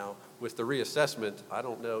 Now, with the reassessment, I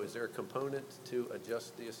don't know, is there a component to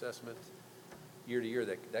adjust the assessment year to year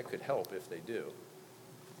that could help if they do?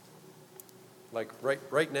 Like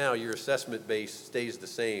right now, your assessment base stays the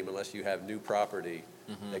same unless you have new property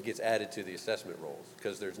that gets added to the assessment rolls,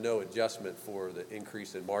 because there's no adjustment for the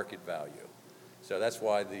increase in market value. So that's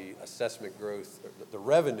why the assessment growth, the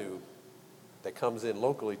revenue that comes in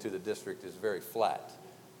locally to the district is very flat.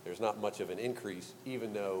 There's not much of an increase,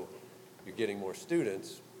 even though you're getting more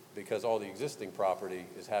students, because all the existing property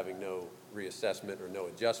is having no reassessment or no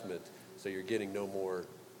adjustment, so you're getting no more,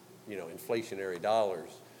 inflationary dollars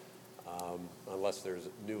unless there's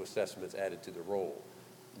new assessments added to the roll.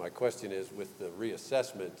 My question is, with the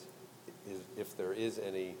reassessment, if there is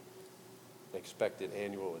any expected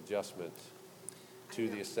annual adjustment to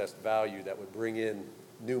the assessed value that would bring in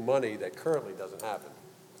new money that currently doesn't happen.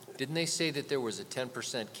 Didn't they say that there was a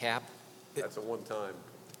 10% cap? That's a one-time.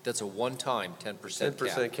 That's a one-time 10% cap.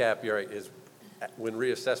 10% cap, you're right, is when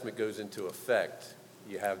reassessment goes into effect,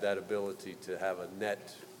 you have that ability to have a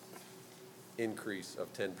net increase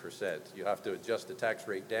of 10%. You have to adjust the tax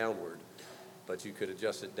rate downward, but you could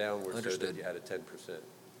adjust it downward so that you had a 10%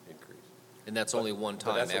 increase. And that's only one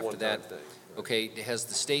time. That's a After one-time that, thing. okay, has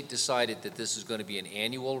the state decided that this is going to be an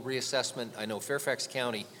annual reassessment? I know Fairfax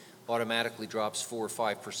County automatically drops 4 or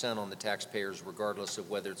 5% on the taxpayers regardless of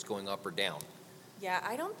whether it's going up or down. Yeah,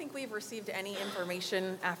 I don't think we've received any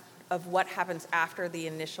information of what happens after the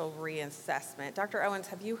initial reassessment. Dr. Owens,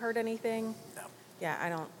 have you heard anything? No. Yeah, I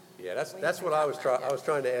don't. Yeah, that's what I was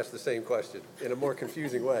trying to ask the same question in a more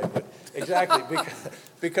confusing way. But exactly,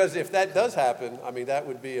 because if that does happen, I mean, that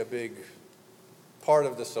would be a big part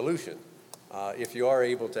of the solution if you are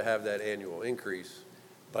able to have that annual increase.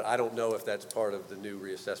 But I don't know if that's part of the new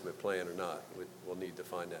reassessment plan or not. We'll need to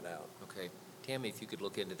find that out. Okay. Tammy, if you could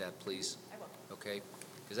look into that, please. I will. Okay?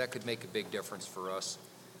 Because that could make a big difference for us.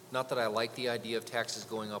 Not that I like the idea of taxes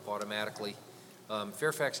going up automatically.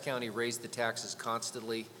 Fairfax County raised the taxes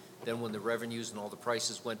constantly. Then when the revenues and all the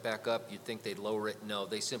prices went back up, you'd think they'd lower it. No,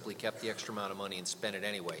 they simply kept the extra amount of money and spent it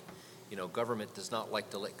anyway. Government does not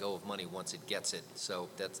like to let go of money once it gets it. So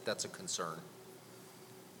that's a concern.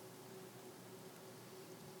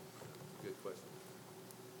 Good question.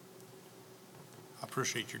 I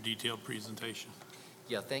appreciate your detailed presentation.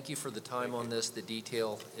 Yeah, thank you for the time on this, the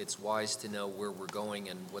detail. It's wise to know where we're going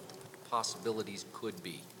and what the possibilities could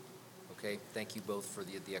be. Okay, thank you both for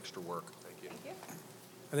the extra work. Thank you. Thank you.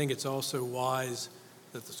 I think it's also wise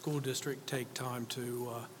that the school district take time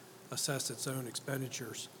to assess its own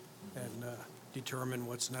expenditures and determine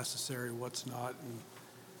what's necessary, what's not, and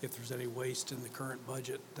if there's any waste in the current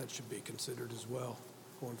budget, that should be considered as well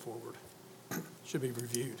going forward. Should be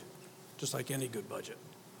reviewed, just like any good budget.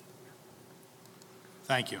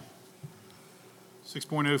 Thank you.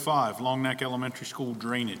 6.05, Long Neck Elementary School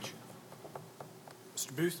drainage.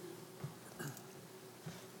 Mr. Booth?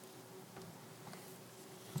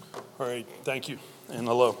 All right, thank you, and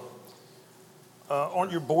hello. On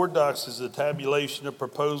your board docs is a tabulation of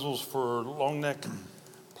proposals for Long Neck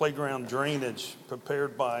Playground drainage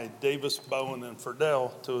prepared by Davis, Bowen, and Friedel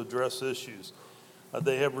to address issues.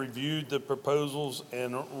 They have reviewed the proposals,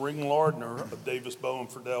 and Ring Lardner of Davis Bowen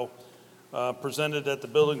Ferdell presented at the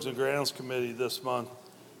Buildings and Grounds Committee this month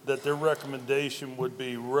that their recommendation would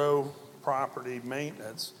be row property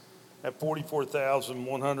maintenance at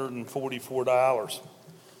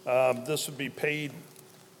 $44,144. This would be paid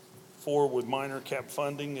for with minor cap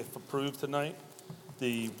funding if approved tonight.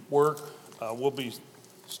 The work will be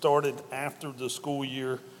started after the school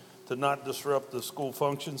year to not disrupt the school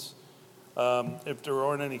functions. If there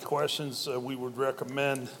aren't any questions, we would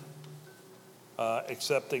recommend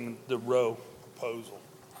accepting the row proposal.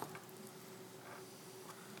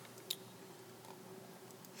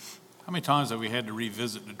 How many times have we had to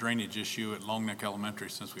revisit the drainage issue at Long Neck Elementary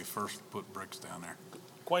since we first put bricks down there?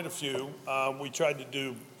 Quite a few. We tried to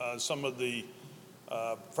do some of the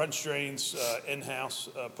French drains in-house,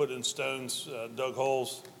 put in stones, dug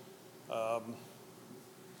holes.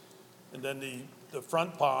 And then the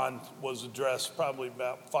front pond was addressed probably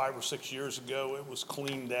about 5 or 6 years ago. It was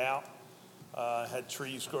cleaned out, had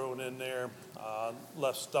trees growing in there,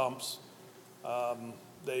 left stumps.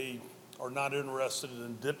 They are not interested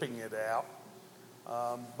in dipping it out,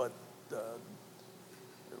 but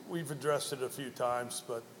we've addressed it a few times,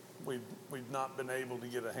 but we've not been able to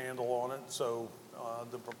get a handle on it. So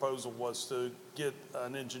the proposal was to get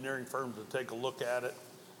an engineering firm to take a look at it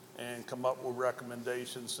and come up with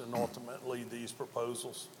recommendations and ultimately these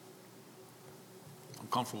proposals. I'm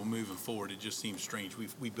comfortable moving forward. It just seems strange.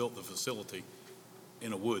 We built the facility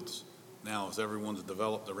in a woods. Now, as everyone's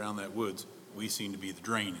developed around that woods, we seem to be the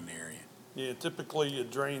drain in the area. Yeah, typically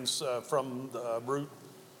it drains from the route.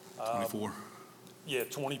 24? Yeah,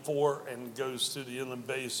 24, and goes to the inland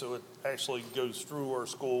bay, so it actually goes through our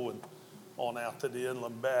school and on out to the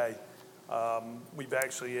inland bay. We've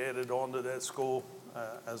actually added on to that school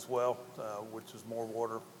as well, which is more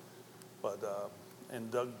water, but and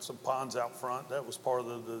dug some ponds out front. That was part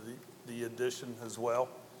of the addition as well,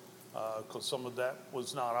 because some of that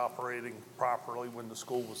was not operating properly when the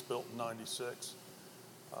school was built in '96.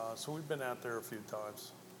 So we've been out there a few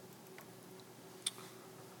times.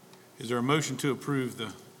 Is there a motion to approve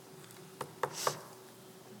the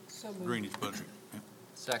drainage budget? Yeah.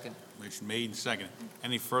 Second. Motion made and seconded.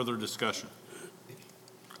 Any further discussion?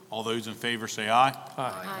 All those in favor say aye.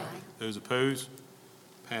 Aye. Those opposed?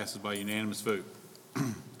 Passes by unanimous vote. Thank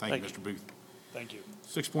you, Thank Mr. Booth. Thank you.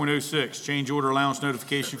 6.06, change order allowance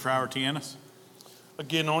notification for Howard T. Ennis.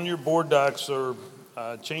 Again, on your board docs are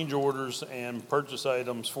change orders and purchase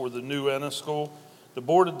items for the new Ennis School. The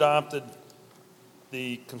board adopted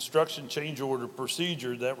the construction change order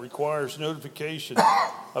procedure that requires notification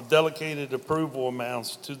of delegated approval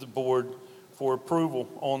amounts to the board for approval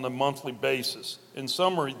on a monthly basis. In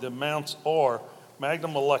summary, the amounts are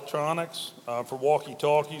Magnum Electronics for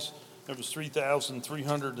walkie-talkies, it was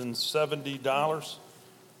 $3,370.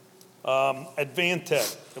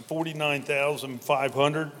 Advantech,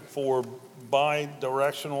 $49,500 for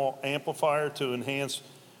bi-directional amplifier to enhance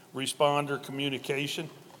responder communication.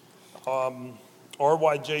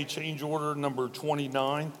 RYJ change order number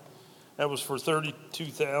 29, that was for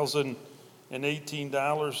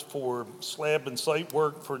 $32,018 for slab and site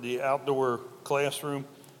work for the outdoor classroom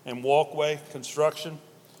and walkway construction.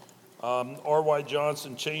 R.Y.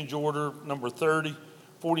 Johnson change order number 30,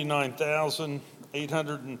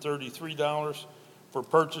 $49,833 for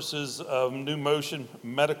purchases of new motion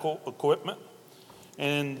medical equipment.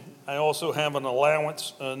 And I also have an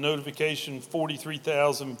allowance notification,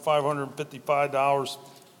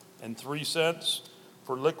 $43,555.03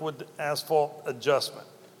 for liquid asphalt adjustment.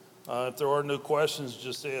 If there are no questions,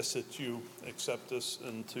 just ask that you accept this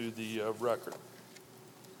into the record.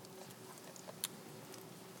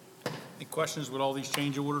 Any questions with all these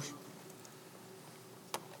change orders?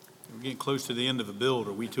 We're getting close to the end of a build.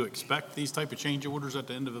 Are we to expect these type of change orders at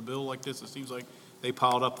the end of a bill like this? It seems like they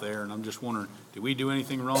piled up there, and I'm just wondering, did we do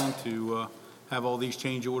anything wrong to have all these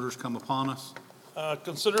change orders come upon us?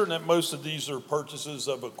 Considering that most of these are purchases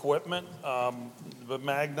of equipment, the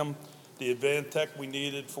Magnum, the Advantech we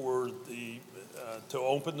needed for the to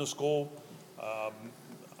open the school,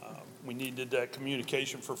 we needed that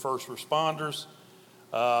communication for first responders.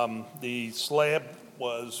 The slab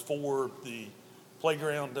was for the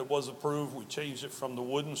playground that was approved. We changed it from the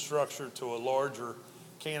wooden structure to a larger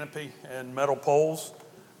canopy and metal poles.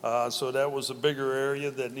 So that was a bigger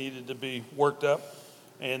area that needed to be worked up.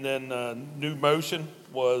 And then new motion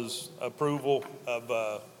was approval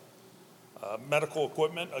of medical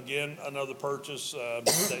equipment. Again, another purchase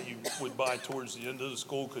that you would buy towards the end of the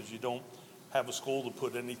school because you don't have a school to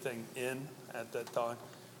put anything in at that time.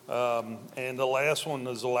 And the last one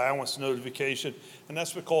is allowance notification, and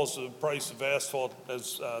that's because the price of asphalt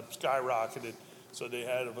has skyrocketed. So they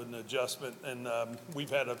had an adjustment, and we've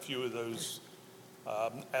had a few of those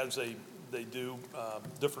as they do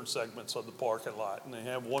different segments of the parking lot. And they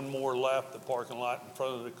have one more left, the parking lot in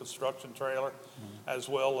front of the construction trailer, as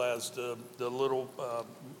well as the little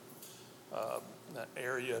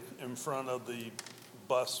area in front of the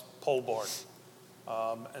bus pole barn.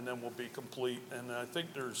 And then we'll be complete. And I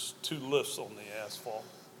think there's 2 lifts on the asphalt.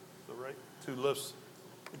 Is that right? 2 lifts.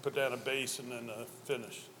 You put down a base and then a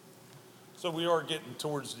finish. So we are getting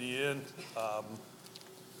towards the end.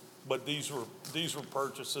 But these were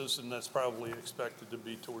purchases, and that's probably expected to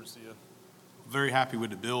be towards the end. Very happy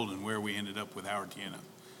with the build and where we ended up with Howard Tiana.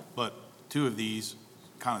 But 2 of these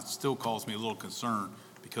kind of still cause me a little concern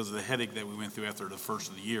because of the headache that we went through after the first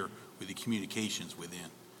of the year with the communications within.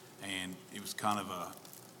 And it was kind of a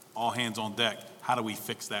all hands on deck. How do we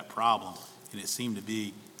fix that problem? And it seemed to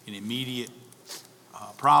be an immediate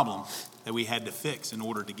problem that we had to fix in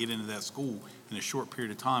order to get into that school in a short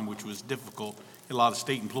period of time, which was difficult. A lot of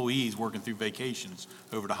state employees working through vacations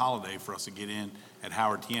over the holiday for us to get in at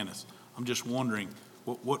Howard Tiana. I'm just wondering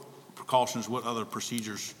what precautions, what other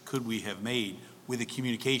procedures could we have made with a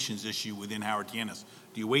communications issue within Howard Tiana?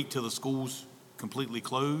 Do you wait till the school's completely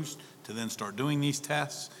closed to then start doing these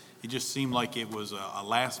tests? It just seemed like it was a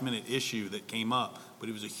last minute issue that came up, but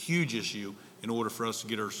it was a huge issue in order for us to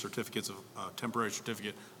get our certificates of temporary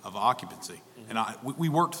certificate of occupancy. And we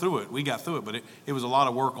worked through it, we got through it, but it was a lot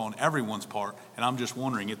of work on everyone's part. And I'm just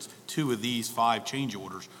wondering, it's 2 of these 5 change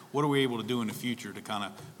orders. What are we able to do in the future to kind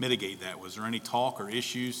of mitigate that? Was there any talk or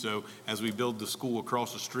issues? So as we build the school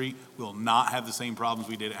across the street, we'll not have the same problems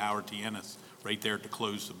we did at Howard Tiana right there to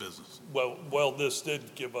close the business. Well, this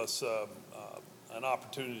did give us an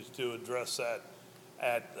opportunity to address that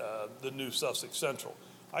at the new Sussex Central.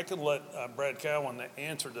 I could let Brad Cowan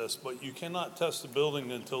answer this, but you cannot test the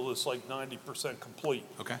building until it's like 90% complete.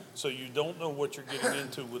 Okay. So you don't know what you're getting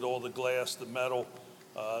into with all the glass, the metal,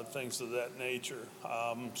 things of that nature.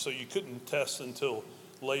 So you couldn't test until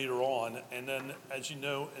later on. And then, as you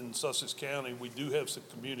know, in Sussex County, we do have some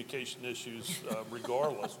communication issues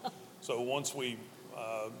regardless. So once we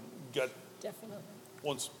got Definitely.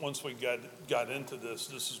 once we got into this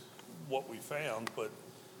is what we found. But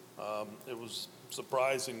it was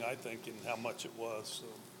surprising, I think, in how much it was. So,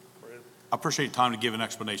 Brad. I appreciate time to give an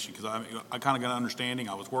explanation because I kind of got an understanding.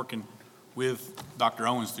 I was working with Dr.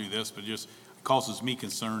 Owens through this, but just it causes me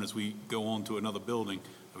concern as we go on to another building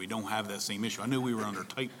that we don't have that same issue. I knew we were under a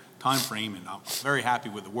tight time frame, and I'm very happy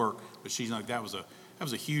with the work, but she's like, that was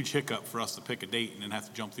a huge hiccup for us to pick a date and then have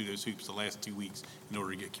to jump through those hoops the last 2 weeks in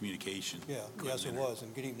order to get communication. Yeah, yes, it was,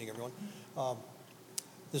 and good evening, everyone.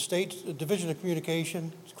 The state's Division of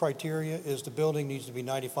Communication criteria is the building needs to be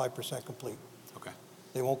 95% complete. Okay.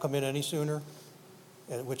 They won't come in any sooner,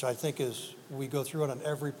 which I think is, we go through it on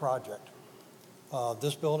every project.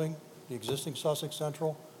 This building, the existing Sussex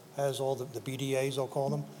Central, has all the BDAs, I'll call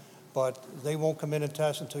them, but they won't come in and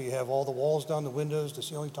test until you have all the walls done, the windows, the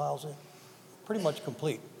ceiling tiles in, pretty much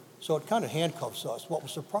complete. So it kind of handcuffs us. What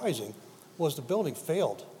was surprising was the building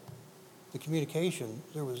failed. The communication,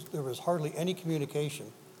 there was hardly any communication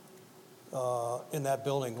in that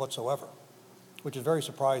building whatsoever, which is very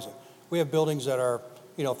surprising. We have buildings that are,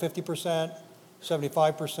 50%,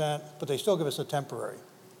 75%, but they still give us a temporary.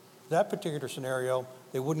 That particular scenario,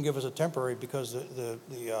 they wouldn't give us a temporary because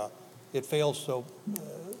it failed so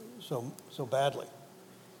badly.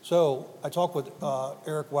 So I talked with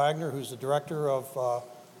Eric Wagner, who's the director of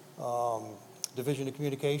Division of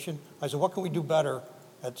Communication. I said, what can we do better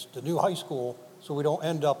at the new high school so we don't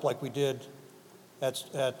end up like we did at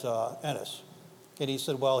Ennis? And he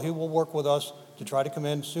said, well, he will work with us to try to come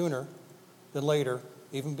in sooner than later,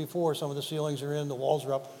 even before some of the ceilings are in, the walls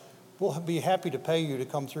are up. We'll be happy to pay you to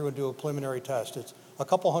come through and do a preliminary test. It's a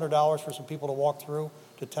couple $100 for some people to walk through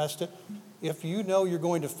to test it. If you know you're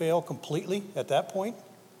going to fail completely at that point,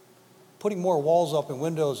 putting more walls up and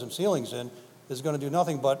windows and ceilings in is going to do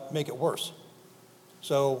nothing but make it worse.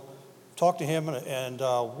 So talk to him, and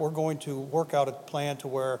we're going to work out a plan to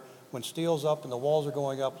where when steel's up and the walls are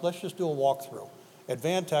going up, let's just do a walkthrough.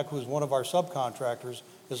 Advantech, who's one of our subcontractors,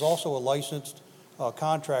 is also a licensed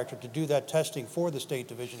contractor to do that testing for the State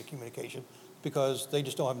Division of Communication because they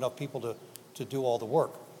just don't have enough people to do all the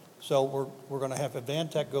work. So we're going to have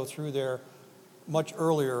Advantech go through there much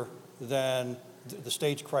earlier than the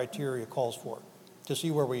state's criteria calls for to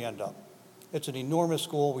see where we end up. It's an enormous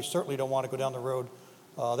school. We certainly don't want to go down the road.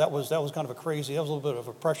 That was kind of a little bit of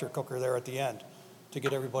a pressure cooker there at the end to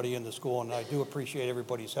get everybody in the school, and I do appreciate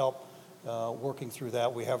everybody's help working through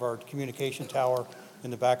that. We have our communication tower in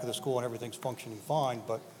the back of the school, and everything's functioning fine,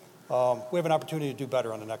 but we have an opportunity to do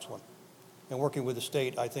better on the next one. And working with the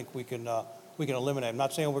state, I think we can we can eliminate. I'm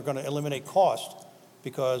not saying we're going to eliminate cost,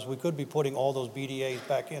 because we could be putting all those BDAs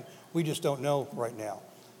back in. We just don't know right now.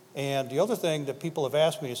 And the other thing that people have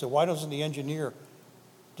asked me is, why doesn't the engineer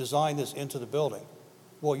design this into the building?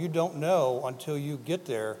 Well, you don't know until you get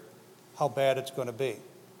there how bad it's going to be.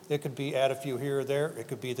 It could be add a few here or there. It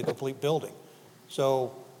could be the complete building.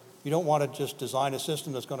 So you don't want to just design a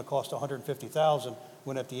system that's going to cost $150,000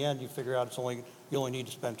 when at the end you figure out you only need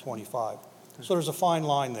to spend $25,000. So there's a fine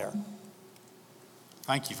line there.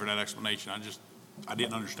 Thank you for that explanation. I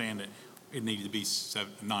didn't understand that it needed to be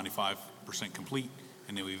 95% complete,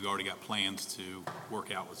 and then we've already got plans to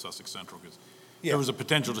work out with Sussex Central, because there was a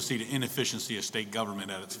potential to see the inefficiency of state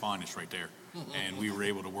government at its finest right there, and we were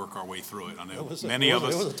able to work our way through it. I know many of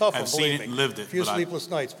us have seen it and lived it. A few sleepless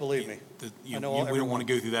nights, believe me. We don't want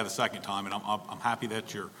to go through that a second time, and I'm happy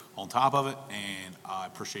that you're on top of it, and I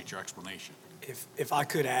appreciate your explanation. If I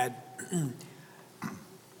could add,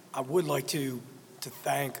 I would like to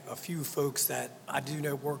thank a few folks that I do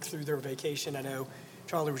know work through their vacation. I know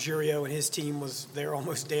Charlie Ruggiero and his team was there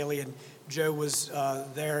almost daily, and Joe was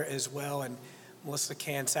there as well, and Melissa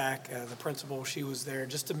Kansak, the principal, she was there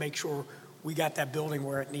just to make sure we got that building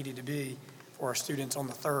where it needed to be for our students on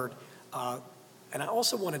the 3rd. And I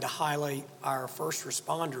also wanted to highlight our first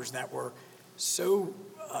responders that were so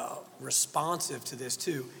responsive to this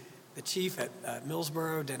too. The chief at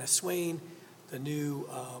Millsboro, Dennis Swain, the new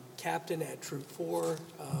captain at Troop 4,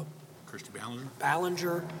 Christy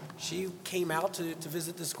Ballinger. She came out to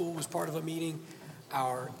visit the school, was part of a meeting.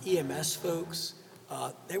 Our EMS folks,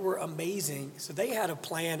 they were amazing. So they had a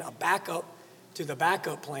plan, a backup to the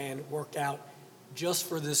backup plan worked out just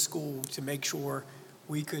for this school to make sure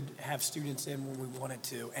we could have students in when we wanted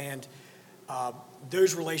to. And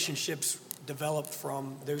those relationships developed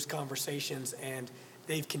from those conversations, and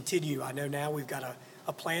they've continued. I know now we've got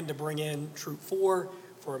a plan to bring in Troop 4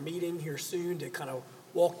 for a meeting here soon to kind of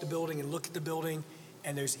walk the building and look at the building.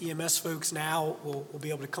 And those EMS folks now will be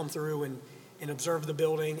able to come through and observe the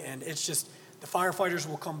building. And it's just, the firefighters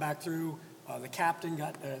will come back through. The captain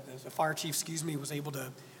the fire chief, was able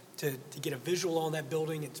to get a visual on that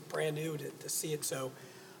building. It's brand new to see it. So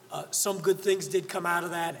some good things did come out of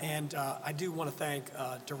that. And I do want to thank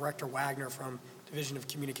Director Wagner from Division of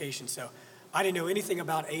Communications. So I didn't know anything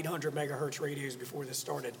about 800 megahertz radios before this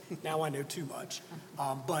started. Now I know too much.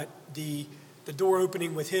 But the door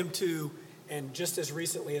opening with him too, and just as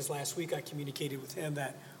recently as last week, I communicated with him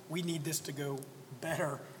that we need this to go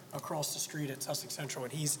better across the street at Sussex Central,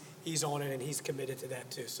 and he's on it and he's committed to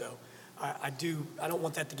that too. So I don't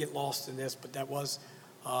want that to get lost in this, but that was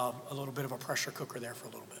a little bit of a pressure cooker there for a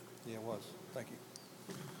little bit. Yeah, it was. Thank you.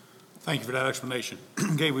 Thank you for that explanation.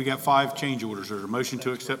 Okay, we got 5 change orders. Is there a motion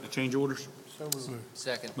to accept the change orders? So moved.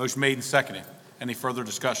 Second. Motion made and seconded. Any further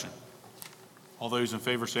discussion? All those in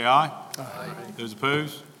favor say aye. Aye. Those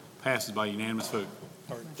opposed? Passes by unanimous vote.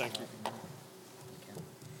 All right, thank you.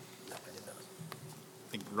 I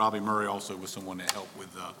think Robbie Murray also was someone that helped with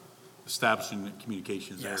establishing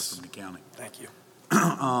communications there from the county. Thank you.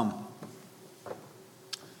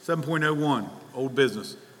 7.01, old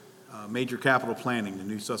business, major capital planning, the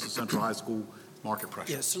new Sussex Central High School market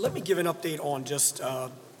pressure. Yeah, so let me give an update on just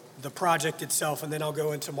the project itself, and then I'll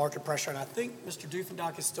go into market pressure. And I think Mr.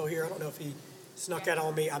 Doofendock is still here. I don't know if he snuck that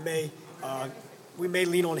on me. We may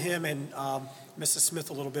lean on him and Mrs. Smith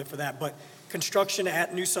a little bit for that. But construction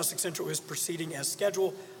at New Sussex Central is proceeding as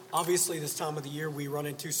scheduled. Obviously, this time of the year, we run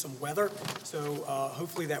into some weather. So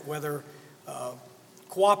hopefully that weather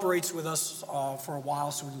cooperates with us for a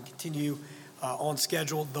while so we can continue on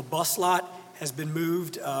schedule. The bus lot has been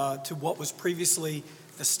moved to what was previously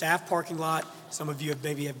the staff parking lot. Some of you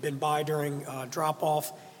maybe have been by during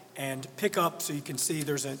drop-off and pickup, so you can see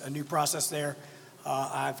there's a new process there.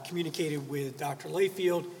 I've communicated with Dr.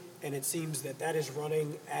 Layfield, and it seems that is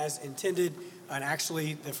running as intended. And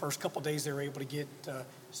actually, the first couple days, they were able to get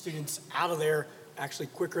students out of there actually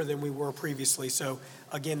quicker than we were previously. So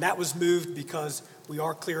again, that was moved because we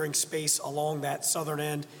are clearing space along that southern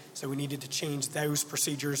end, so we needed to change those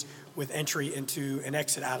procedures with entry into and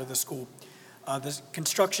exit out of the school. The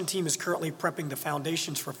construction team is currently prepping the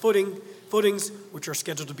foundations for footings, which are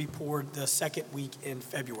scheduled to be poured the second week in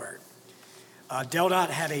February. DelDOT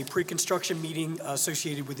had a pre-construction meeting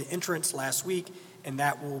associated with the entrance last week, and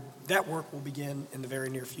that work will begin in the very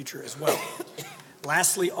near future as well.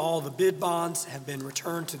 Lastly, all the bid bonds have been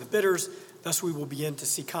returned to the bidders. Thus, we will begin to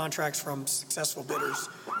see contracts from successful bidders,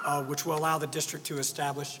 which will allow the district to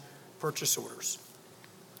establish purchase orders.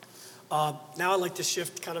 Now I'd like to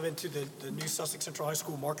shift kind of into the new Sussex Central High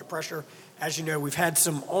School market pressure. As you know, we've had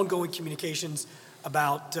some ongoing communications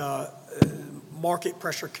about market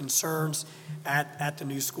pressure concerns at the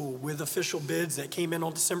new school. With official bids that came in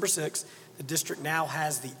on December 6th, the district now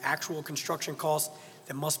has the actual construction costs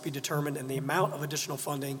that must be determined and the amount of additional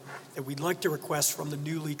funding that we'd like to request from the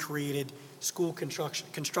newly created School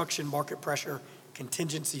Construction Market Pressure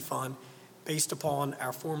Contingency Fund based upon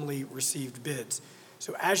our formally received bids.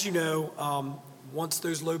 So as you know, once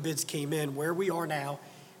those low bids came in, where we are now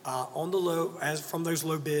on the low, as from those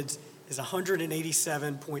low bids, is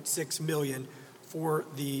 $187.6 million for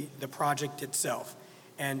the project itself.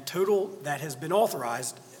 And total that has been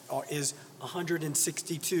authorized is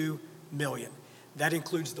 $162 million. That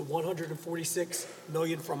includes the $146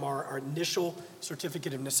 million from our initial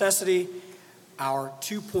certificate of necessity, our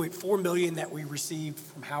 $2.4 million that we received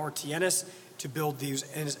from Howard T. Ennis to build these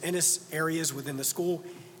Ennis areas within the school,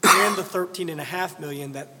 and the $13.5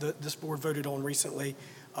 million that this board voted on recently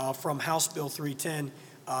from House Bill 310,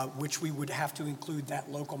 which we would have to include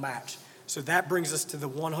that local match. So that brings us to the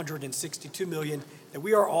 $162 million that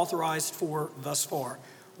we are authorized for thus far,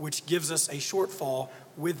 which gives us a shortfall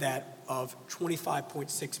with that of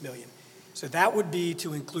 $25.6 million. So that would be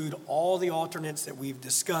to include all the alternates that we've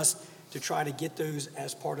discussed to try to get those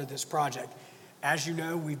as part of this project. As you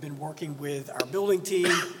know, we've been working with our building team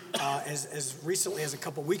as recently as a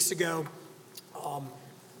couple weeks ago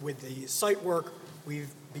with the site work. We've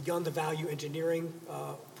begun the value engineering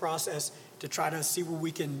process to try to see where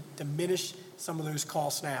we can diminish some of those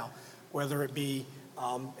costs now, whether it be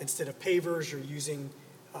instead of pavers, you're using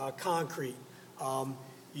concrete.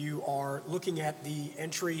 You are looking at the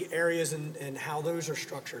entry areas and how those are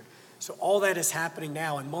structured. So all that is happening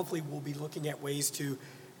now, and monthly we'll be looking at ways to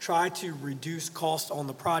try to reduce cost on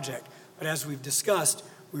the project. But as we've discussed,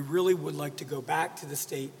 we really would like to go back to the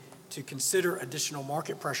state to consider additional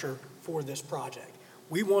market pressure for this project.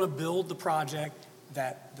 We want to build the project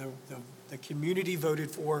that the community voted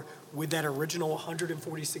for with that original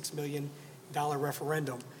 $146 million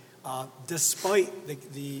referendum, despite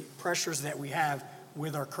the pressures that we have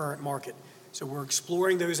with our current market. So we're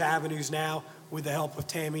exploring those avenues now with the help of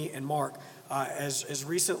Tammy and Mark. As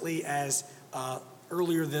recently as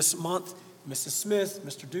earlier this month, Mrs. Smith,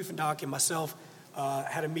 Mr. Dufendock, and myself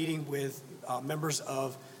had a meeting with members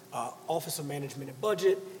of Office of Management and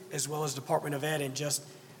Budget, as well as Department of Ed, and just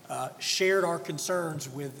shared our concerns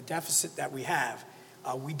with the deficit that we have.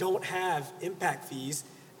 We don't have impact fees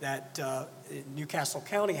that Newcastle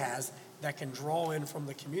County has that can draw in from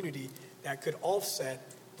the community that could offset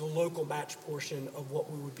the local match portion of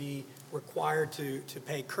what we would be required to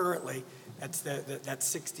pay currently. That's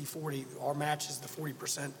 60-40. Our match is the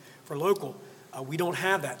 40% for local. We don't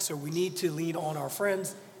have that, so we need to lean on our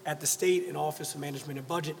friends at the state and Office of Management and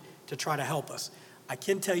Budget to try to help us. I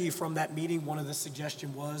can tell you from that meeting, one of the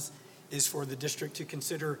suggestions is for the district to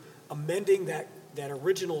consider amending that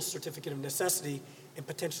original certificate of necessity and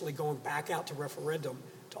potentially going back out to referendum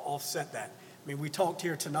to offset that. I mean, we talked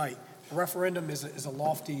here tonight. A referendum is a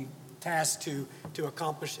lofty task to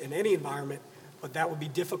accomplish in any environment, but that would be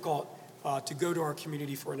difficult to go to our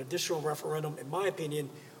community for an additional referendum, in my opinion,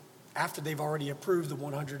 after they've already approved the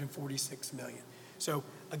 $146 million. So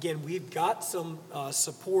again, we've got some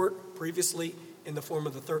support previously in the form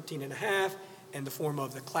of the 13.5 and the form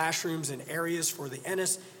of the classrooms and areas for the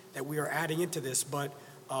Ennis that we are adding into this, but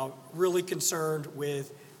really concerned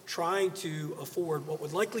with trying to afford what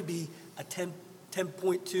would likely be a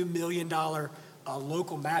 $10.2 million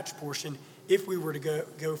local match portion if we were to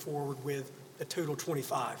go forward with the total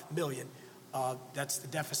 $25 million. That's the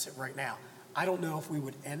deficit right now. I don't know if we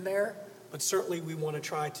would end there, but certainly we want to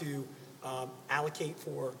try to allocate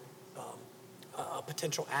for a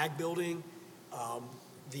potential ag building,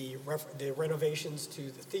 the renovations to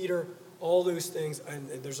the theater, all those things, and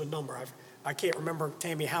there's a number. I can't remember,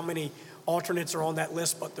 Tammy, how many alternates are on that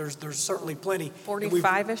list, but there's certainly plenty.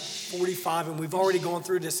 45-ish? 45, and we've already gone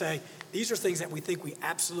through to say, these are things that we think we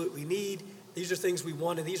absolutely need, these are things we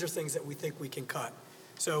want, and these are things that we think we can cut.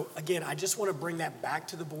 So again, I just want to bring that back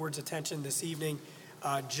to the board's attention this evening,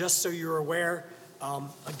 just so you're aware.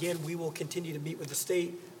 Again, we will continue to meet with the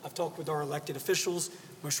state. I've talked with our elected officials,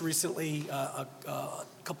 most recently a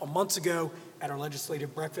couple months ago at our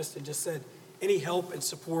legislative breakfast, and just said any help and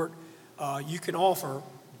support you can offer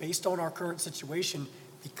based on our current situation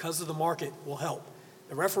because of the market will help.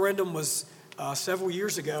 The referendum was several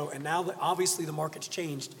years ago, and now that obviously the market's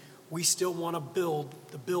changed, we still want to build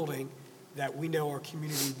the building that we know our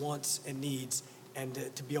community wants and needs, and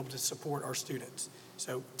to be able to support our students.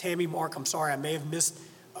 So Tammy, Mark, I'm sorry, I may have missed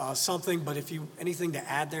something, but if you, anything to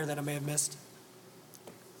add there that I may have missed?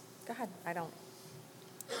 Go ahead, I don't.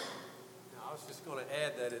 I was just going to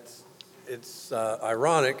add that It's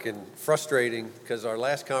ironic and frustrating because our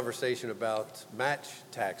last conversation about match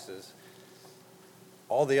taxes,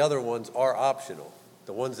 all the other ones are optional.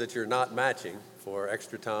 The ones that you're not matching for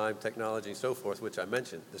extra time, technology, and so forth, which I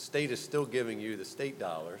mentioned, the state is still giving you the state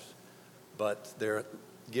dollars, but they're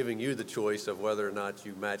giving you the choice of whether or not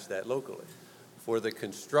you match that locally. For the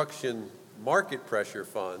construction market pressure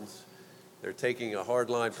funds, they're taking a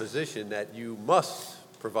hardline position that you must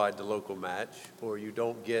provide the local match or you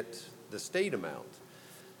don't get the state amount.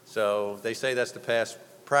 So they say that's the past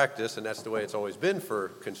practice and that's the way it's always been for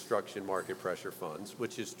construction market pressure funds,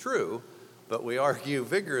 which is true, but we argue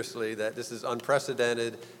vigorously that this is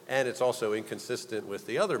unprecedented and it's also inconsistent with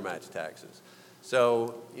the other match taxes.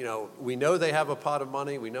 So, you know, we know they have a pot of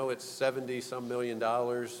money. We know it's $70-some million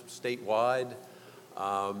statewide.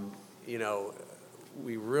 You know,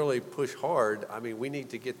 we really push hard. I mean, we need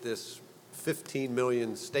to get this 15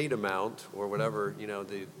 million state amount or whatever, you know,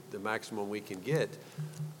 the maximum we can get,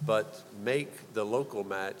 but make the local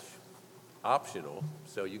match optional.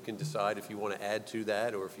 So you can decide if you want to add to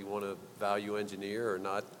that or if you want to value engineer or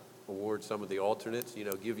not award some of the alternates, you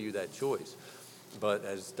know, give you that choice. But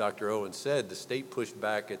as Dr. Owen said, the state pushed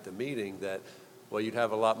back at the meeting that, well, you'd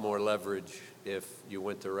have a lot more leverage if you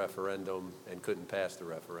went to referendum and couldn't pass the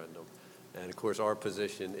referendum. And of course, our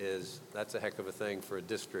position is that's a heck of a thing for a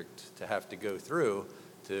district to have to go through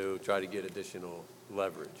to try to get additional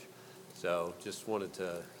leverage. So just wanted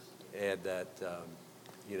to add that,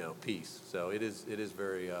 you know, piece. So it is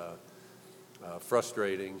very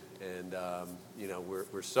frustrating, and you know,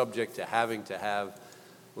 we're subject to having to have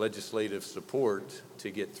legislative support to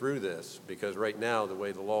get through this, because right now, the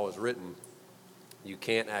way the law is written, you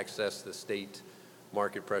can't access the state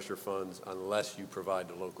market pressure funds unless you provide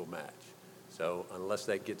the local match. So unless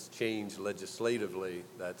that gets changed legislatively,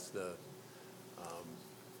 that's the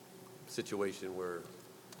situation we're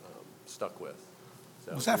stuck with.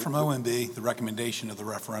 So Was that from OMB, the recommendation of the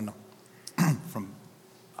referendum?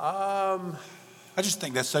 I just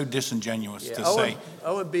think that's so disingenuous to say.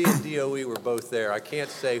 OMB and DOE were both there. I can't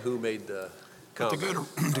say who made the But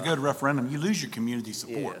comment. to go to referendum, you lose your community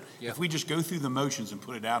support. Yeah. If we just go through the motions and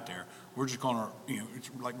put it out there, we're just going to, you know,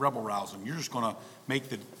 it's like rebel rousing. You're just going to make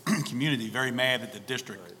the community very mad at the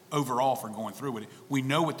district overall for going through with it. We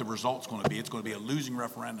know what the result's going to be. It's going to be a losing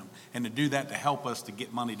referendum. And to do that to help us to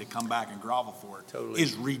get money to come back and grovel for it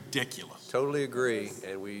is ridiculous. Totally agree,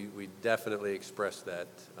 and we definitely expressed that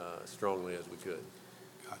strongly as we could.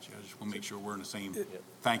 Gotcha. I just want to make sure we're in the same.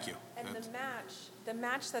 Thank you. And the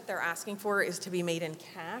match that they're asking for is to be made in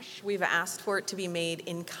cash. We've asked for it to be made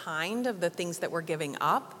in kind of the things that we're giving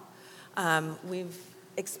up. We've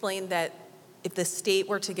explained that if the state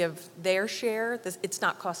were to give their share, it's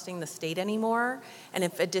not costing the state anymore. And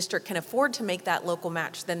if a district can afford to make that local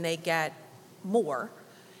match, then they get more.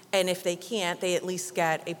 And if they can't, they at least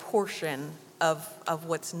get a portion of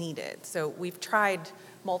what's needed. So we've tried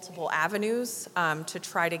multiple avenues to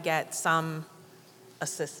try to get some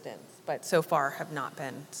assistance, but so far have not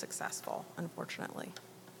been successful, unfortunately.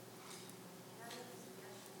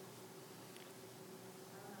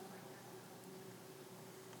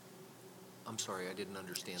 I'm sorry, I didn't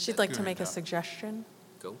understand that. She'd like to make a suggestion.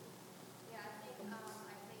 Go.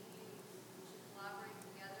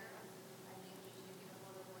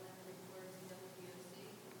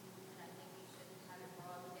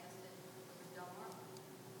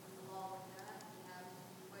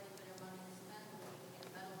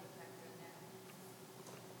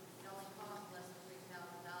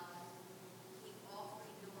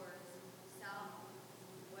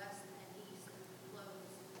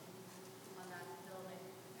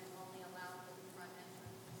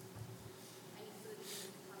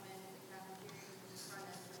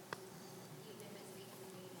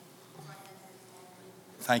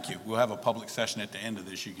 Thank you. We'll have a public session at the end of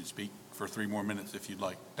this. You can speak for 3 more minutes if you'd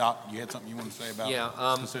like. Doc, you had something you want to say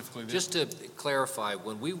about specifically this? Just to clarify,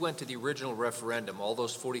 when we went to the original referendum, all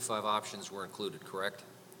those 45 options were included, correct?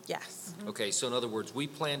 Yes. Okay, so in other words, we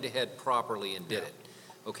planned ahead properly and did it.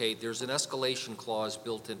 Okay, there's an escalation clause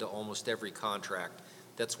built into almost every contract.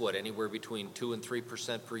 That's what, anywhere between 2% and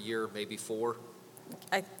 3% per year, maybe 4%?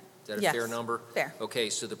 Is that a fair number? Fair.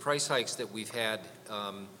 Okay, so the price hikes that we've had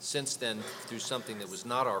since then through something that was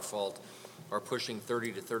not our fault are pushing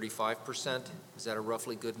 30 to 35%. Is that a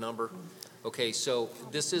roughly good number? Okay, so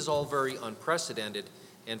this is all very unprecedented,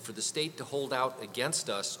 and for the state to hold out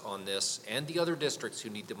against us on this, and the other districts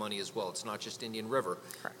who need the money as well, it's not just Indian River,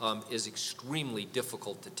 is extremely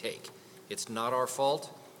difficult to take. It's not our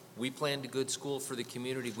fault. We planned a good school for the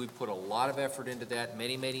community. We put a lot of effort into that,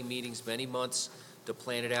 many, many meetings, many months to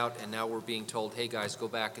plan it out, and now we're being told, hey guys, go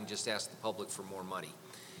back and just ask the public for more money.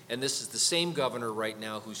 And this is the same governor right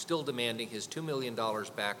now who's still demanding his $2 million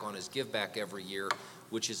back on his give back every year,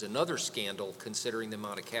 which is another scandal considering the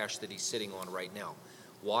amount of cash that he's sitting on right now.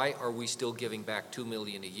 Why are we still giving back $2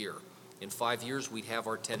 million a year? In 5 years, we'd have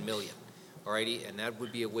our $10 million. All righty, and that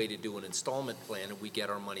would be a way to do an installment plan, and we get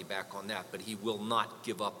our money back on that. But he will not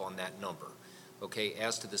give up on that number. Okay,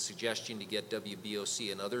 as to the suggestion to get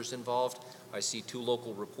WBOC and others involved, I see 2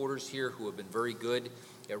 local reporters here who have been very good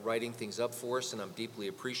at writing things up for us, and I'm deeply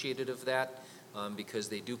appreciative of that because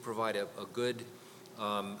they do provide a good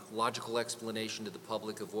logical explanation to the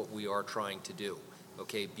public of what we are trying to do.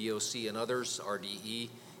 Okay, BOC and others, RDE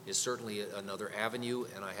is certainly another avenue,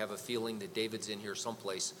 and I have a feeling that David's in here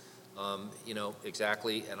someplace.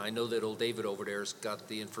 Exactly, and I know that old David over there's got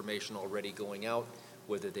the information already going out.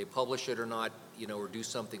 Whether they publish it or not, or do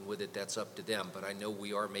something with it, that's up to them. But I know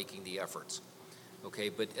we are making the efforts. Okay,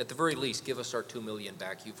 but at the very least, give us our $2 million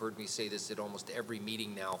back. You've heard me say this at almost every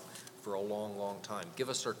meeting now for a long, long time. Give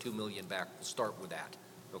us our $2 million back. We'll start with that.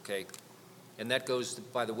 Okay, and that goes,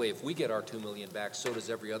 by the way, if we get our $2 million back, so does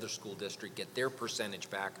every other school district get their percentage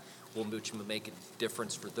back, which will make a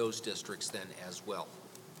difference for those districts then as well.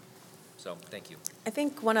 So, thank you. I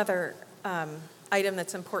think one other item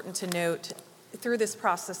that's important to note, through this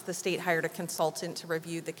process, the state hired a consultant to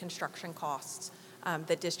review the construction costs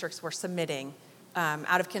that districts were submitting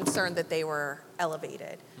out of concern that they were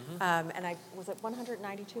elevated. Was it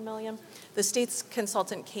 $192 million? The state's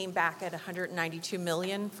consultant came back at $192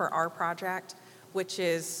 million for our project, which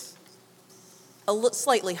is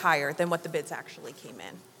slightly higher than what the bids actually came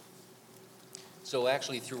in. So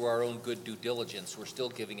actually, through our own good due diligence, we're still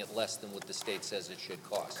giving it less than what the state says it should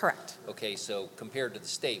cost. Correct. Okay, so compared to the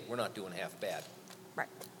state, we're not doing half bad. Right.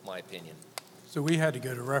 My opinion. So we had to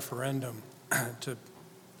go to referendum to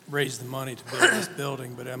raise the money to build this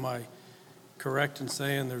building, but am I correct in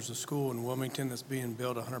saying there's a school in Wilmington that's being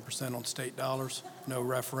built 100% on state dollars, no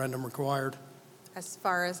referendum required? As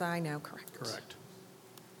far as I know, correct. Correct.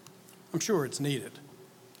 I'm sure it's needed,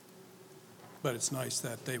 but it's nice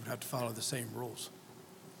that they would have to follow the same rules.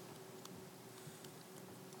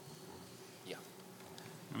 Yeah.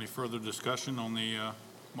 Any further discussion on the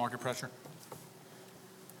market pressure?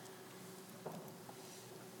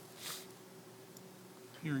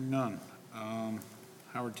 Hearing none.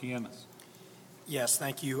 Howard T. Ennis. Yes,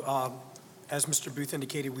 thank you. As Mr. Booth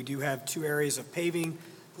indicated, we do have 2 areas of paving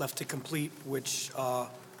left to complete, which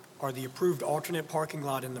are the approved alternate parking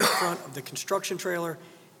lot in the front of the construction trailer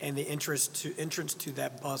and the entrance to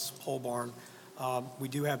that bus pole barn. We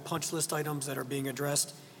do have punch list items that are being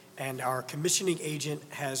addressed, and our commissioning agent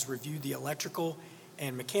has reviewed the electrical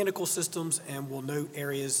and mechanical systems and will note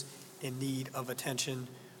areas in need of attention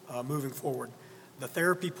moving forward. The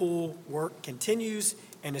therapy pool work continues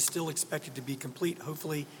and is still expected to be complete,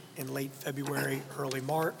 hopefully in late February, early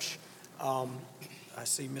March. I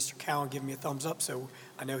see Mr. Cowan giving me a thumbs up, so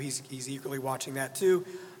I know he's eagerly watching that too.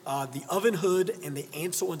 The oven hood and the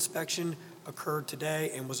Ansel inspection occurred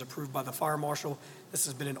today and was approved by the fire marshal. This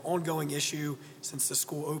has been an ongoing issue since the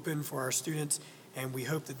school opened for our students, and we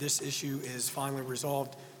hope that this issue is finally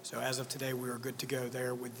resolved. So as of today, we are good to go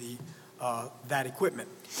there with that equipment.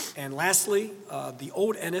 And lastly, the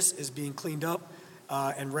old Ennis is being cleaned up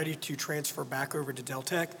and ready to transfer back over to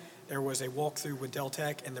Deltec. There was a walkthrough with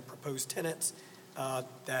Deltec and the proposed tenants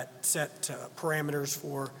that set parameters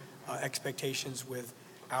for expectations with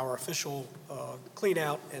our official clean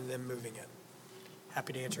out and then moving it.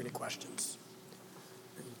 Happy to answer any questions.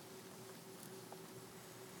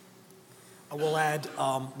 I will add,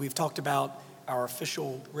 we've talked about our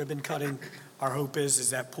official ribbon cutting. Our hope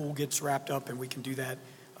is that pool gets wrapped up and we can do that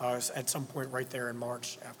at some point right there in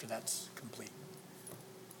March after that's complete.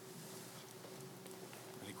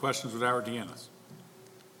 Any questions with Howard T. Ennis?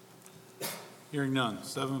 Hearing none.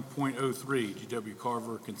 7.03, GW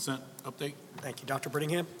Carver consent update. Thank you. Dr.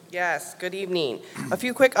 Brittingham? Yes, good evening. A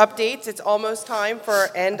few quick updates. It's almost time for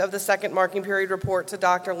end of the second marking period report to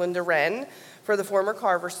Dr. Linda Wren for the former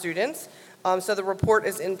Carver students. So the report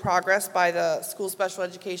is in progress by the school special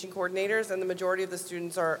education coordinators, and the majority of the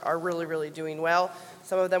students are really, really doing well.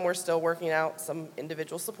 Some of them we're still working out some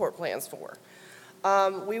individual support plans for.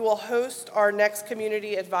 We will host our next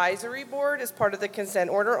community advisory board as part of the consent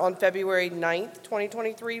order on February 9th,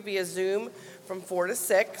 2023 via Zoom from 4 to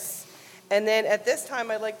 6. And then at this time,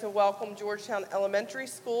 I'd like to welcome Georgetown Elementary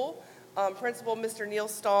School Principal Mr. Neil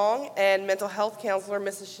Stong and Mental Health Counselor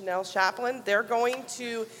Mrs. Chanel Chaplin. They're going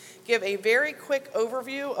to give a very quick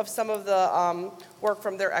overview of some of the work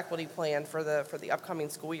from their equity plan for the upcoming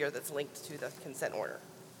school year that's linked to the consent order.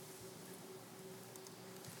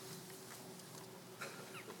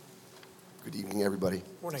 Good evening, everybody.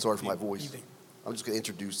 Morning. Sorry for my voice. Evening. I'm just going to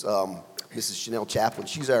introduce Mrs. Chanel Chaplin.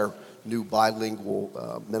 She's our new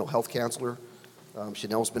bilingual mental health counselor.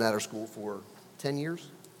 Chanel's been at our school for 10 years.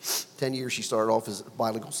 10 years. She started off as a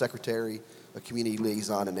bilingual secretary, a community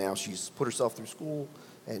liaison, and now she's put herself through school,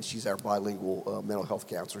 and she's our bilingual mental health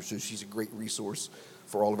counselor. So she's a great resource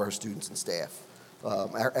for all of our students and staff.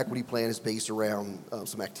 Our equity plan is based around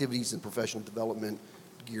some activities and professional development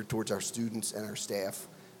geared towards our students and our staff,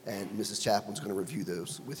 and Mrs. Chaplin's going to review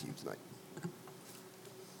those with you tonight.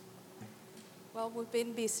 Well, we've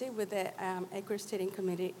been busy with the Equity Steering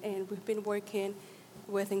Committee, and we've been working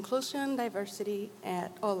with inclusion, diversity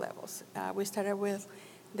at all levels. We started with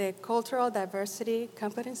the Cultural Diversity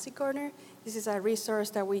Competency Corner. This is a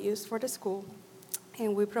resource that we use for the school,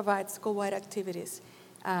 and we provide school-wide activities.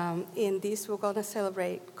 In this, we're going to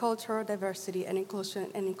celebrate cultural diversity and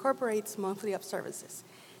inclusion and incorporates monthly observances.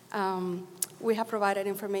 We have provided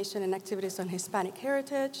information and activities on Hispanic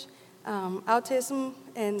heritage, autism,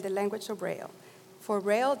 and the language of Braille. For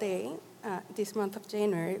Braille Day, this month of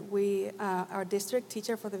January, our district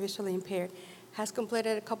teacher for the visually impaired has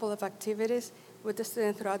completed a couple of activities with the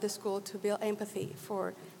students throughout the school to build empathy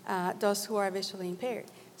for those who are visually impaired.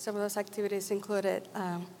 Some of those activities included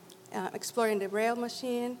exploring the Braille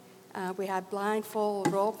machine. We had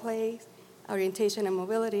blindfold role plays, orientation and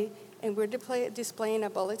mobility, and we're displaying a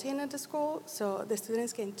bulletin at the school so the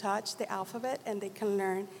students can touch the alphabet and they can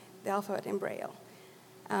learn the alphabet in Braille.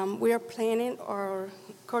 We are planning our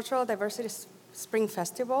Cultural Diversity Spring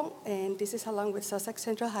Festival, and this is along with Sussex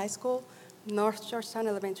Central High School, North Georgetown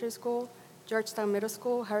Elementary School, Georgetown Middle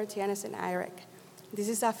School, Haritianis, and IREC. This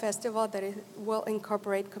is a festival that will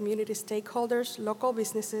incorporate community stakeholders, local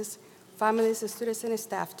businesses, families, students, and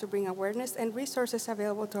staff to bring awareness and resources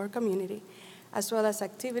available to our community, as well as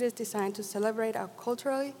activities designed to celebrate our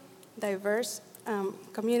culturally diverse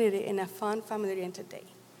community in a fun, family-oriented day.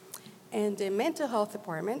 And the mental health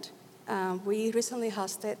department, we recently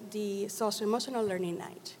hosted the social emotional learning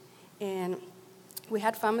night. And we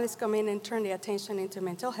had families come in and turn their attention into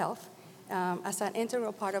mental health as an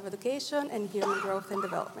integral part of education and human growth and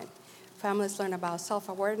development. Families learn about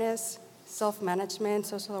self-awareness, self-management,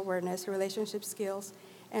 social awareness, relationship skills,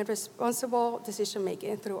 and responsible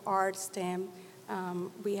decision-making through art, STEM.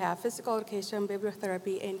 We have physical education,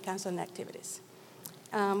 bibliotherapy, and counseling activities.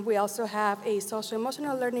 We also have a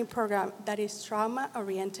social-emotional learning program that is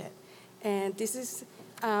trauma-oriented. And this is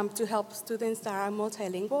to help students that are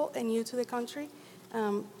multilingual and new to the country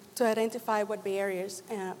to identify what barriers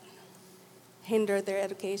hinder their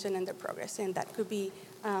education and their progress. And that could be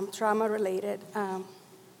trauma-related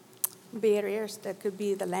barriers, that could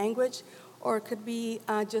be the language, or it could be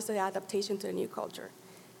just the adaptation to a new culture.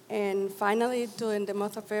 And finally, during the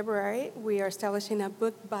month of February, we are establishing a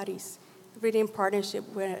book buddies reading partnership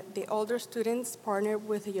where the older students partner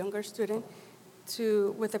with the younger student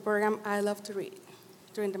with the program I Love to Read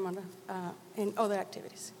during the month of, and other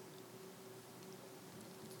activities.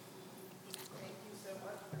 Thank you so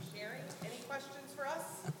much for sharing. Any questions for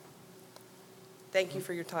us? Thank you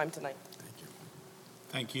for your time tonight.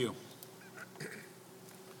 Thank you.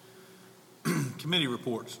 Committee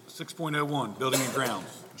reports, 6.01, Building and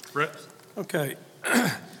Grounds. Mr. Brett? Okay.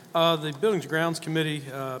 The Buildings and Grounds Committee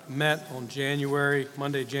met on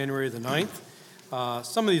Monday, January the 9th.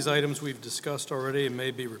 Some of these items we've discussed already and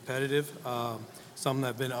may be repetitive. Some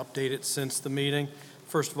have been updated since the meeting.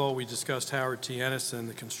 First of all, we discussed Howard T. Ennis and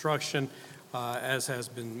the construction. As has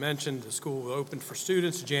been mentioned, the school will open for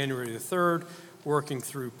students January the 3rd, working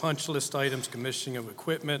through punch list items, commissioning of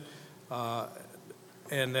equipment,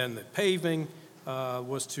 and then the paving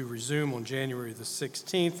was to resume on January the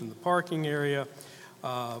 16th in the parking area.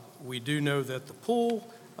 We do know that the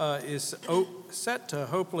pool is set to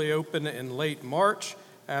hopefully open in late March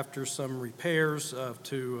after some repairs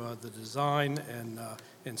to the design and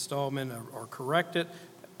installment are corrected.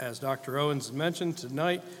 As Dr. Owens mentioned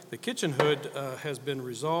tonight, the kitchen hood has been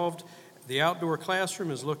resolved. The outdoor classroom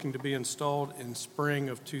is looking to be installed in spring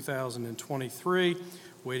of 2023,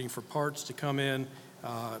 waiting for parts to come in,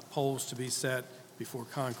 poles to be set before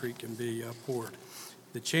concrete can be poured.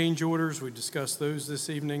 The change orders, we discussed those this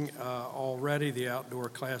evening already, the outdoor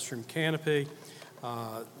classroom canopy,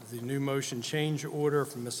 the new motion change order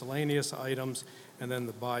for miscellaneous items, and then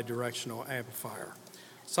the bi-directional amplifier.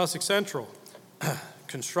 Sussex Central,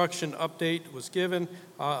 construction update was given.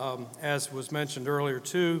 As was mentioned earlier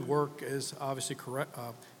too, work is obviously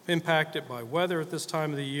impacted by weather at this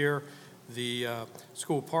time of the year. The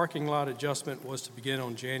school parking lot adjustment was to begin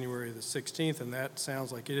on January the 16th, and that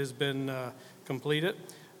sounds like it has been completed.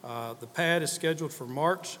 The pad is scheduled for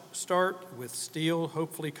March start, with steel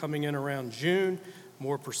hopefully coming in around June.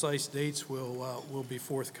 More precise dates will be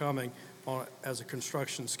forthcoming as a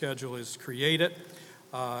construction schedule is created.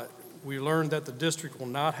 We learned that the district will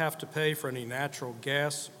not have to pay for any natural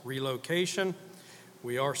gas relocation.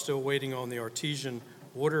 We are still waiting on the artesian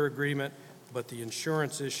water agreement, but the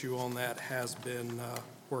insurance issue on that has been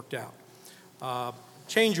worked out.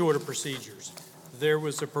 Change order procedures. There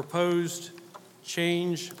was a proposal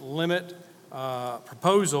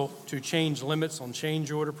to change limits on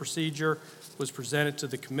change order procedure was presented to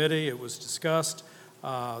the committee. It was discussed.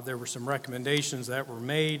 There were some recommendations that were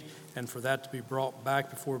made, and for that to be brought back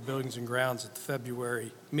before Buildings and Grounds at the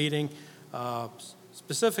February meeting,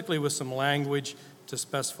 specifically with some language to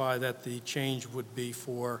specify that the change would be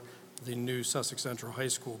for the new Sussex Central High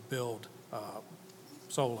School build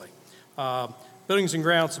solely. Buildings and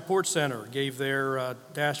Grounds Support Center gave their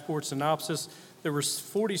dashboard synopsis. There were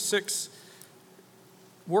 46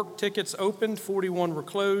 work tickets opened, 41 were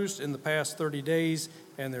closed in the past 30 days,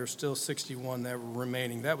 and there are still 61 that were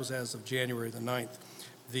remaining. That was as of January the 9th.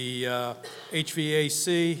 The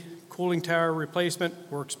HVAC cooling tower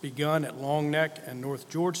replacement works begun at Long Neck and North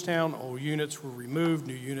Georgetown. Old units were removed,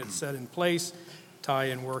 new units set in place.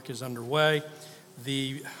 Tie-in work is underway.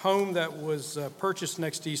 The home that was purchased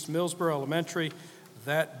next to East Millsboro Elementary,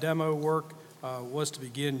 that demo work was to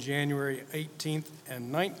begin January 18th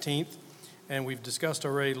and 19th. And we've discussed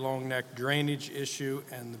already Long Neck drainage issue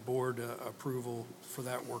and the board approval for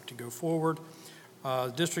that work to go forward.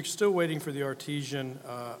 The district's still waiting for the artesian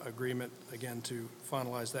agreement, again, to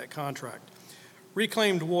finalize that contract.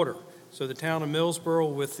 Reclaimed water. So the town of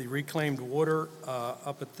Millsboro with the reclaimed water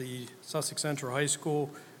up at the Sussex Central High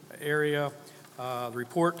School area. The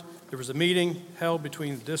report, there was a meeting held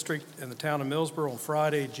between the district and the town of Millsboro on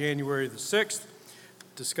Friday, January the 6th.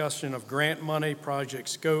 Discussion of grant money, project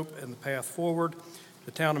scope, and the path forward.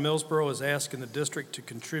 The town of Millsboro is asking the district to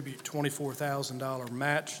contribute $24,000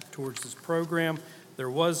 match towards this program. There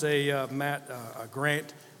was a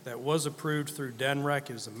grant that was approved through DENREC.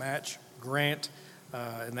 It was a match grant,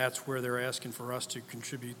 and that's where they're asking for us to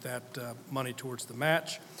contribute that money towards the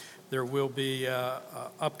match. There will be an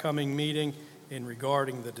upcoming meeting in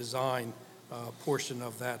regarding the design portion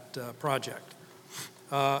of that project.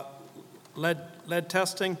 Lead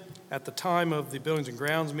testing. At the time of the Buildings and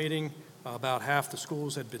Grounds meeting, about half the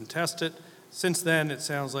schools had been tested. Since then, it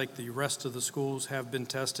sounds like the rest of the schools have been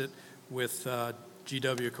tested with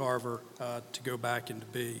G.W. Carver to go back and to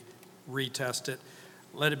be retested.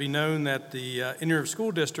 Let it be known that the Indian River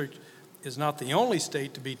School District is not the only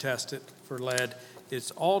state to be tested for lead.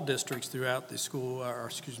 It's all districts throughout the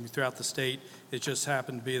throughout the state. It just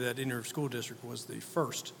happened to be that Indian River School District was the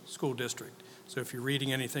first school district. So if you're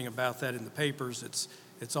reading anything about that in the papers,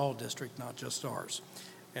 it's all district, not just ours.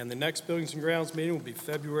 And the next Buildings and Grounds meeting will be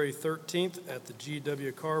February 13th at the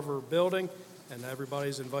G.W. Carver building, and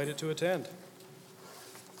everybody's invited to attend.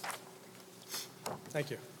 Thank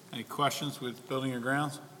you. Any questions with Building and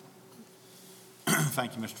Grounds?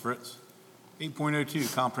 Thank you, Mr. Fritz.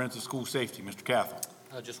 8.02, Comprehensive School Safety. Mr. Cathell.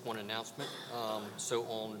 Just one announcement. So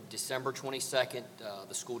on December 22nd,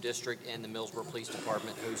 the school district and the Millsboro Police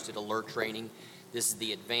Department hosted alert training. This is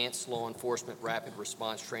the Advanced Law Enforcement Rapid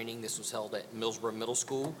Response Training. This was held at Millsboro Middle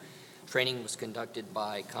School. Training was conducted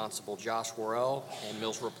by Constable Josh Worrell and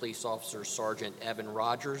Millsboro Police Officer Sergeant Evan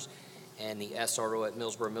Rogers and the SRO at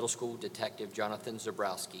Millsboro Middle School, Detective Jonathan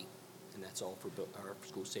Zabrowski. And that's all for our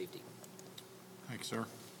school safety. Thank you, sir.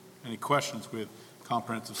 Any questions with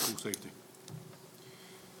Comprehensive School Safety?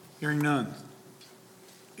 Hearing none.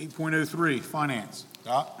 8.03, Finance.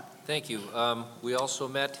 Doc? Thank you. We also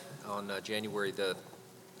met on January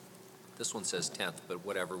this one says 10th, but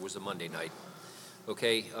whatever, it was a Monday night.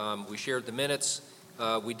 Okay, we shared the minutes.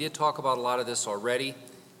 We did talk about a lot of this already,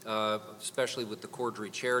 especially with the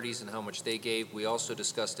Cordery Charities and how much they gave. We also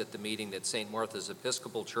discussed at the meeting that St. Martha's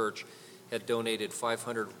Episcopal Church had donated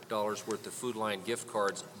 $500 worth of Food Lion gift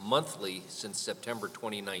cards monthly since September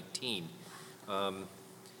 2019.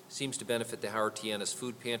 Seems to benefit the Howard T. Ennis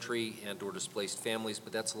Food Pantry and or displaced families,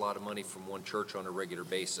 but that's a lot of money from one church on a regular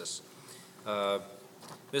basis.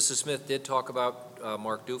 Mrs. Smith did talk about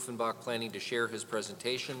Mark Doofenbach planning to share his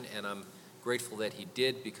presentation, and I'm grateful that he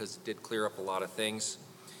did because it did clear up a lot of things.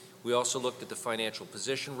 We also looked at the financial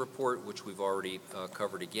position report, which we've already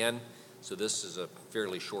covered again, so this is a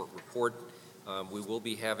fairly short report. We will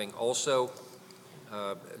be having also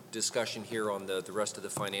discussion here on the rest of the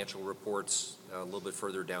financial reports a little bit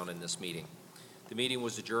further down in this meeting. The meeting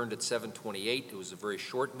was adjourned at 7:28. It was a very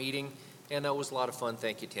short meeting, and that was a lot of fun.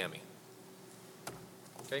 Thank you, Tammy.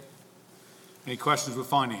 Okay. Any questions with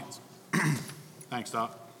Finance? Thanks,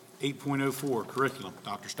 Doc. 8.04, Curriculum.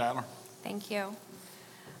 Dr. Statler. Thank you.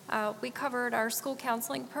 We covered our school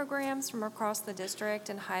counseling programs from across the district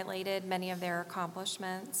and highlighted many of their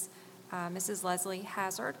accomplishments. Mrs. Leslie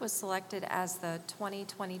Hazard was selected as the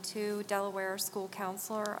 2022 Delaware School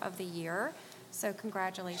Counselor of the Year, so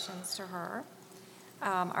congratulations to her.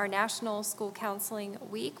 Our National School Counseling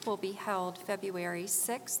Week will be held February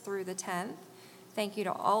 6th through the 10th. Thank you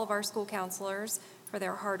to all of our school counselors for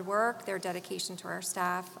their hard work, their dedication to our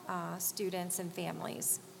staff, students, and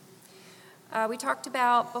families. We talked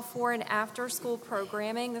about before and after school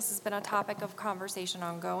programming. This has been a topic of conversation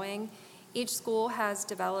ongoing. Each school has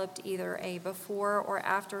developed either a before or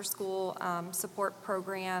after school support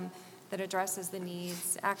program that addresses the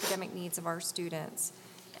needs, academic needs of our students.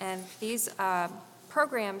 And these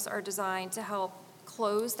programs are designed to help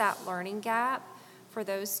close that learning gap for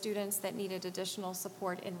those students that needed additional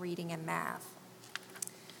support in reading and math.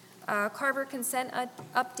 Carver consent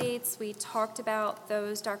updates, we talked about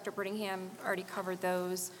those. Dr. Brittingham already covered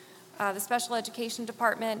those. The special education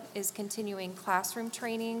department is continuing classroom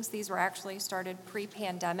trainings. These were actually started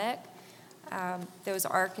pre-pandemic. Those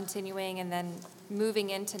are continuing, and then moving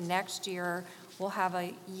into next year, we'll have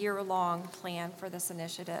a year-long plan for this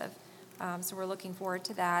initiative. So we're looking forward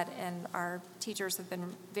to that, and our teachers have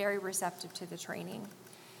been very receptive to the training.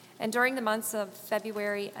 And during the months of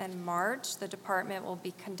February and March, the department will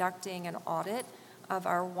be conducting an audit of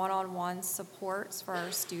our one-on-one supports for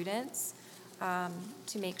our students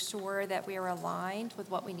to make sure that we are aligned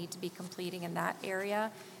with what we need to be completing in that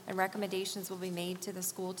area, and recommendations will be made to the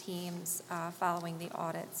school teams following the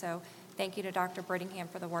audit. So thank you to Dr. Brittingham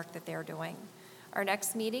for the work that they're doing. Our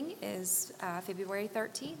next meeting is February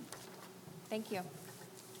 13th. Thank you.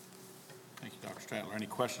 Thank you, Dr. Statler. Any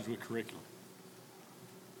questions with curriculum?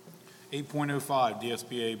 8.05,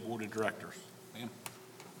 DSBA Board of Directors. Ma'am?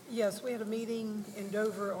 Yes, we had a meeting in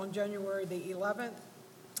Dover on January the 11th.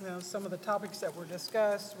 Some of the topics that were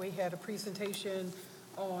discussed, we had a presentation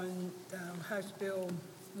on House Bill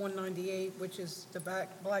 198, which is the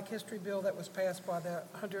Black History Bill that was passed by the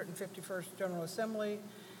 151st General Assembly.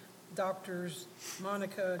 Doctors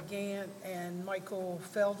Monica Gant and Michael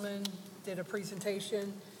Feldman did a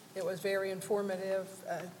presentation. It was very informative.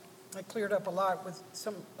 I cleared up a lot with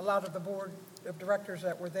a lot of the board of directors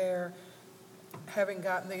that were there, having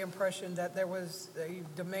gotten the impression that there was a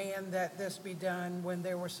demand that this be done when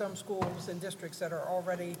there were some schools and districts that are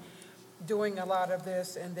already doing a lot of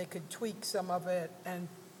this, and they could tweak some of it and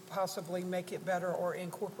possibly make it better or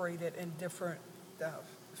incorporate it in different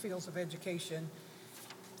fields of education.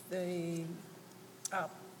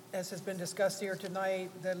 As has been discussed here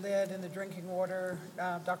tonight, the lead in the drinking water,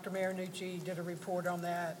 Dr. Marinucci did a report on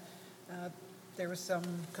that. There was some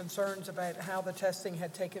concerns about how the testing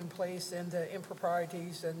had taken place and the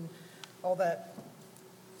improprieties and all that.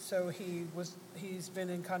 So he's been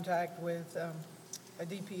in contact with a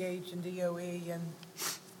DPH and DOE, and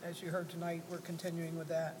as you heard tonight, we're continuing with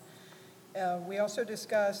that. We also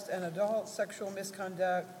discussed an adult sexual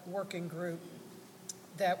misconduct working group.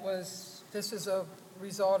 This is a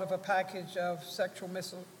result of a package of sexual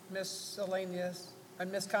miscellaneous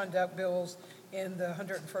and misconduct bills in the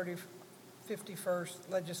 151st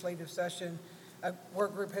legislative session. A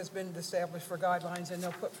work group has been established for guidelines, and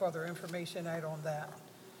they'll put further information out on that.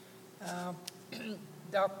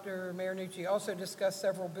 Dr. Marinucci also discussed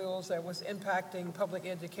several bills that was impacting public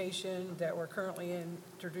education that were currently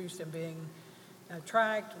introduced and being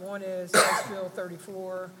tracked. One is House Bill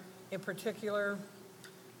 34, in particular,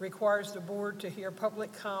 requires the board to hear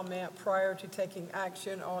public comment prior to taking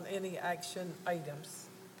action on any action items.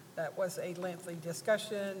 That was a lengthy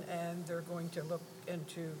discussion, and they're going to look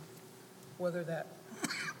into whether that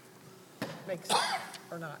makes sense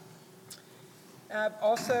or not.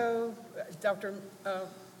 Also, Dr.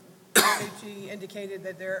 Marinucci indicated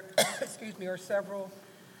that there are several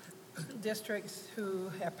districts who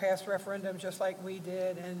have passed referendums just like we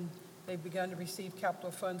did, and they've begun to receive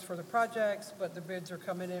capital funds for the projects, but the bids are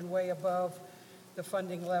coming in way above the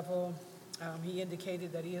funding level. He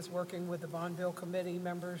indicated that he is working with the Bond Bill Committee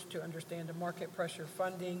members to understand the market pressure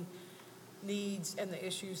funding needs and the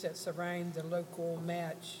issues that surround the local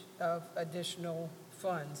match of additional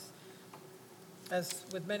funds. As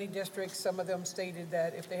with many districts, some of them stated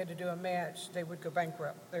that if they had to do a match, they would go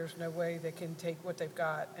bankrupt. There's no way they can take what they've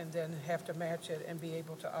got and then have to match it and be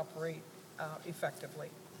able to operate effectively.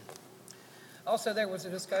 Also, there was a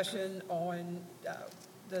discussion on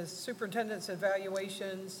the superintendent's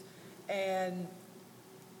evaluations, and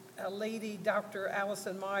a lady, Dr.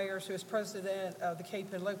 Allison Myers, who is president of the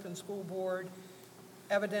Cape and Lopin School Board,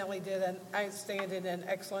 evidently did an outstanding and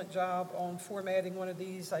excellent job on formatting one of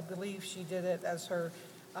these. I believe she did it as her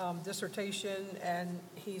dissertation, and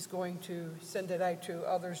he's going to send it out to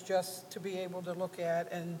others just to be able to look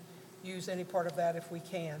at and use any part of that if we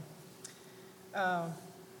can.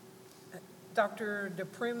 Dr.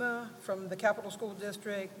 DePrima from the Capital School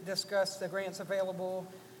District discussed the grants available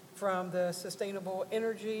from the sustainable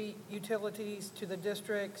energy utilities to the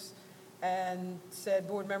districts, and said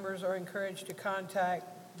board members are encouraged to contact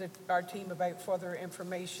our team about further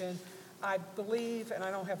information. I believe, and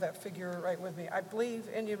I don't have that figure right with me, I believe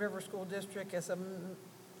Indian River School District is $1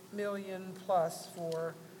 million plus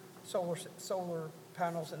for solar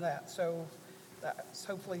panels and that. So that's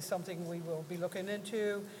hopefully something we will be looking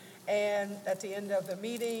into. And at the end of the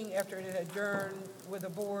meeting, after it had adjourned with the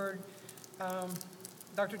board,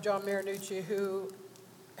 Dr. John Marinucci, who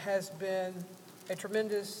has been a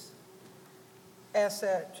tremendous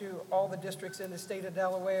asset to all the districts in the state of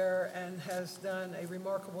Delaware and has done a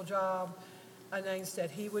remarkable job, announced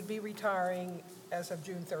that he would be retiring as of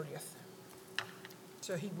June 30th.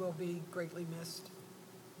 So he will be greatly missed.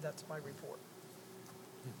 That's my report.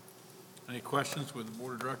 Any questions with the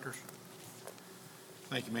board of directors?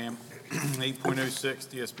 Thank you, ma'am. 8.06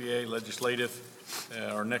 DSBA legislative.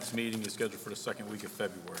 Our next meeting is scheduled for the second week of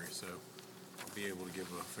February, so I'll be able to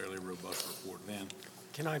give a fairly robust report then.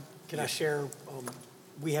 Can I share,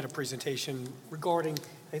 we had a presentation regarding,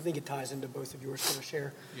 I think it ties into both of yours, can I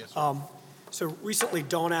share? Yes, sir. So recently,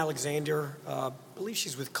 Dawn Alexander, I believe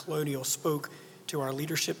she's with Colonial, spoke to our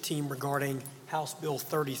leadership team regarding House Bill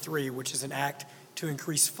 33, which is an act to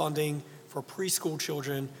increase funding for preschool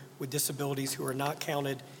children with disabilities who are not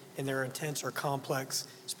counted in their intense or complex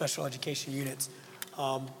special education units.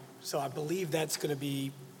 So I believe that's going to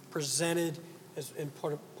be presented as in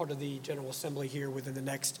part of the General Assembly here within the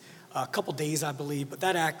next couple days, I believe. But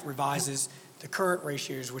that act revises the current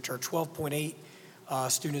ratios, which are 12.8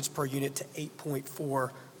 students per unit to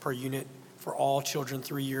 8.4 per unit for all children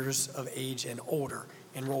 3 years of age and older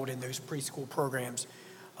enrolled in those preschool programs.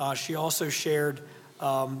 She also shared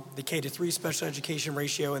the K-3 special education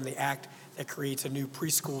ratio and the act that creates a new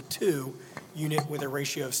preschool 2 unit with a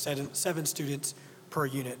ratio of 7 students per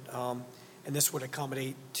unit. And this would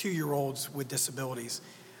accommodate 2-year-olds with disabilities.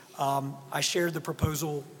 I shared the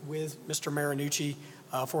proposal with Mr. Marinucci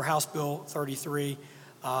for House Bill 33,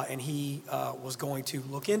 and he was going to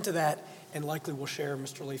look into that and likely will share,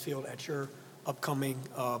 Mr. Layfield, at your upcoming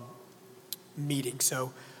meeting.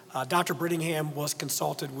 So Dr. Brittingham was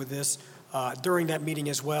consulted with this during that meeting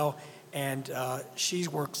as well, and she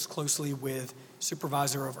works closely with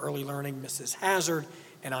Supervisor of Early Learning, Mrs. Hazard,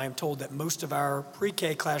 and I am told that most of our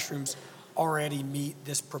pre-K classrooms already meet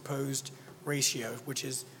this proposed ratio, which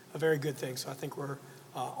is a very good thing. So I think we're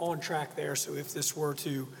on track there. So if this were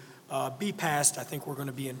to be passed, I think we're going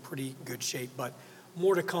to be in pretty good shape. But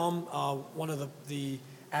more to come. One of the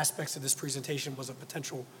aspects of this presentation was a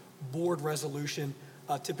potential board resolution.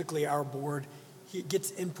 Typically, our board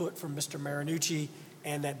gets input from Mr. Marinucci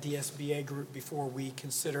and that DSBA group before we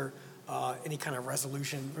consider any kind of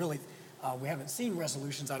resolution. Really, we haven't seen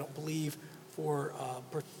resolutions, I don't believe, for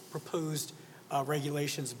proposed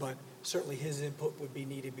regulations, but certainly his input would be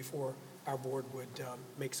needed before our board would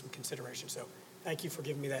make some consideration. So thank you for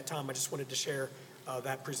giving me that time. I just wanted to share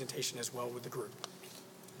that presentation as well with the group.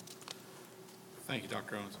 Thank you,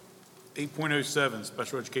 Dr. Owens. 8.07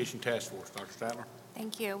 Special Education Task Force. Dr. Statler.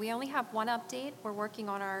 Thank you. We only have one update. We're working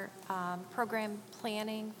on our program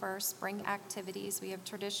planning for spring activities. We have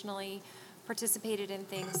traditionally participated in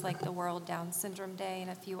things like the World Down Syndrome Day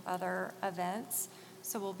and a few other events.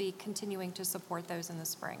 So we'll be continuing to support those in the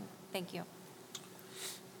spring. Thank you.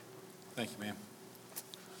 Thank you, ma'am.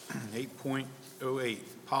 8.08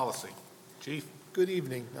 Policy. Chief. Good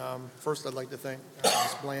evening. First, I'd like to thank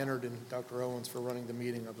Ms. Blanchard and Dr. Owens for running the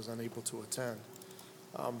meeting. I was unable to attend.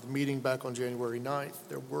 The meeting back on January 9th,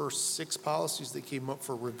 there were 6 policies that came up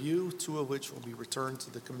for review, 2 of which will be returned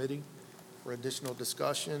to the committee for additional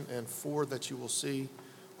discussion, and 4 that you will see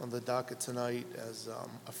on the docket tonight as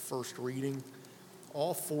a first reading.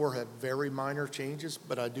 All 4 have very minor changes,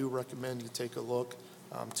 but I do recommend you take a look.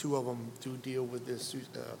 2 of them do deal with this,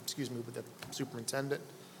 with the superintendent.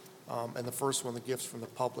 And the first one, the gifts from the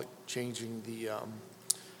public, changing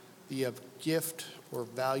the gift or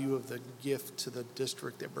value of the gift to the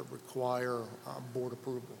district that would require board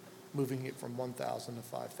approval, moving it from $1,000 to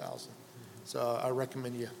 $5,000. So I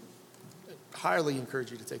recommend you, highly encourage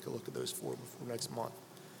you to take a look at those 4 before next month.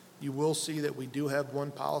 You will see that we do have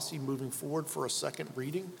one policy moving forward for a second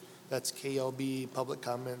reading. That's KLB public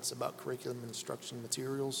comments about curriculum and instruction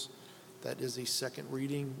materials. That is a second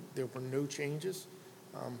reading. There were no changes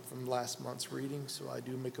from last month's reading, so I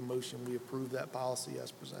do make a motion we approve that policy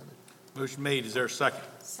as presented. Motion made. Is there a second?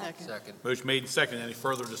 Second. Motion made and seconded. Any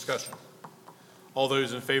further discussion? All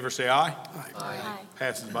those in favor say aye. Aye.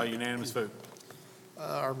 Passes by unanimous vote.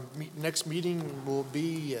 Our next meeting will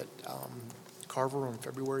be at Carver on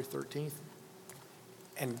February 13th.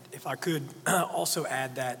 And if I could also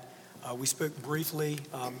add that we spoke briefly,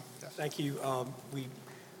 thank you,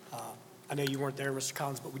 I know you weren't there, Mr.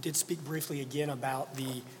 Collins, but we did speak briefly again about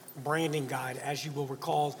the branding guide. As you will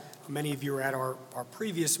recall, many of you were at our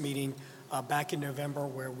previous meeting back in November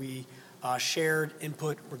where we shared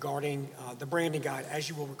input regarding the branding guide. As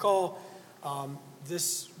you will recall,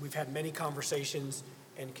 we've had many conversations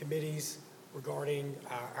and committees regarding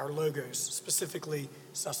our logos, specifically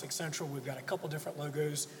Sussex Central. We've got a couple different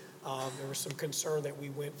logos. There was some concern that we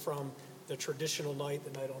went from the traditional knight,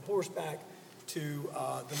 the knight on horseback, to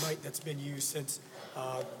the knight that's been used since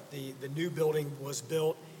the new building was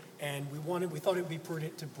built. And we thought it would be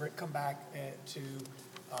prudent to come back to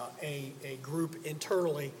a group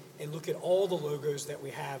internally and look at all the logos that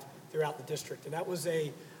we have throughout the district. And that was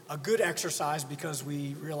a good exercise because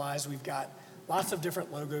we realized we've got lots of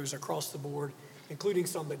different logos across the board, including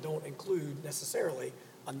some that don't include necessarily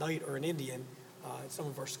a knight or an Indian in some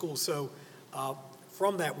of our schools. So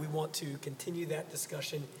from that, we want to continue that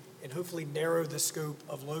discussion and hopefully narrow the scope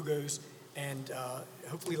of logos and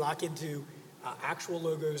hopefully lock into actual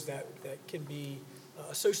logos that can be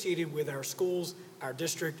associated with our schools, our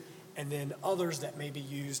district, and then others that may be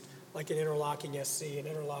used, like an interlocking SC, an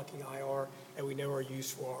interlocking IR, and we know are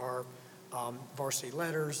used for our varsity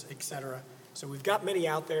letters, et cetera. So we've got many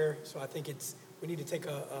out there, so I think we need to take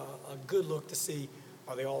a good look to see,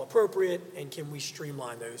 are they all appropriate, and can we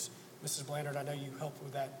streamline those? Mrs. Blandard, I know you helped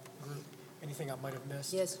with that group. Anything I might have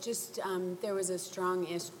missed? Yes, just there was a strong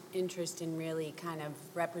interest in really kind of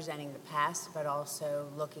representing the past, but also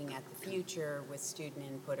looking at the future with student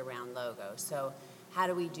input around logos. So how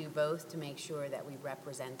do we do both to make sure that we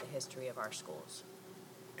represent the history of our schools?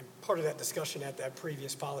 And part of that discussion at that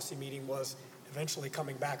previous policy meeting was eventually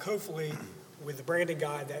coming back, hopefully, with the branding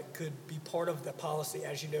guide that could be part of the policy.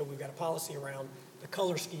 As you know, we've got a policy around the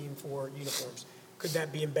color scheme for uniforms. Could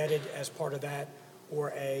that be embedded as part of that,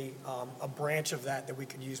 or a branch of that we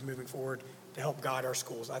could use moving forward to help guide our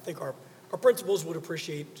schools? I think our principals would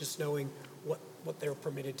appreciate just knowing what they're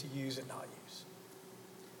permitted to use and not use.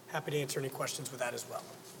 Happy to answer any questions with that as well.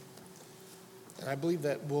 And I believe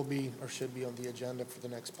that will be or should be on the agenda for the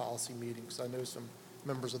next policy meeting, because I know some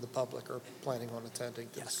members of the public are planning on attending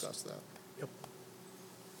to discuss that. Yep.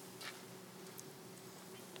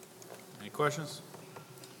 Any questions?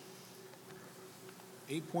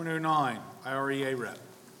 8.09, IREA rep.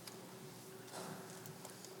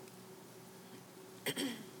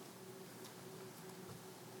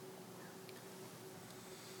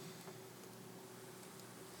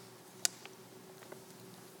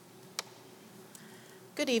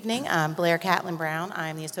 Good evening. I'm Blair Catlin Brown.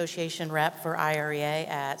 I'm the association rep for IREA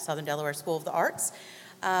at Southern Delaware School of the Arts.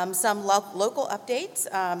 Some local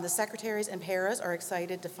updates. The secretaries and paras are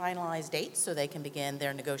excited to finalize dates so they can begin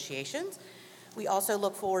their negotiations. We also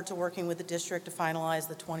look forward to working with the district to finalize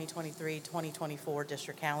the 2023-2024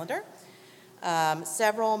 district calendar.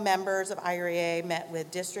 Several members of IREA met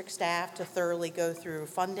with district staff to thoroughly go through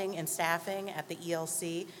funding and staffing at the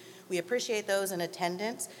ELC. We appreciate those in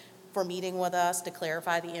attendance for meeting with us to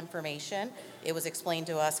clarify the information. It was explained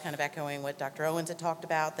to us, kind of echoing what Dr. Owens had talked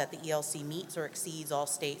about, that the ELC meets or exceeds all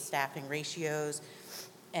state staffing ratios,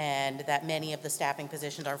 and that many of the staffing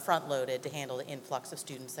positions are front-loaded to handle the influx of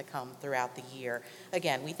students that come throughout the year.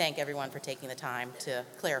 Again, we thank everyone for taking the time to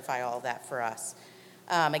clarify all of that for us.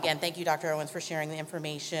 Again, thank you, Dr. Owens, for sharing the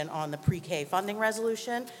information on the pre-K funding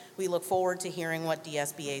resolution. We look forward to hearing what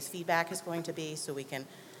DSBA's feedback is going to be so we can,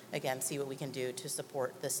 again, see what we can do to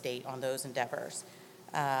support the state on those endeavors.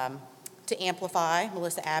 To amplify,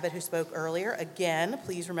 Melissa Abbott, who spoke earlier, again,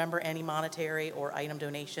 please remember any monetary or item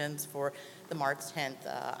donations for the March 10th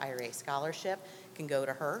IRA scholarship can go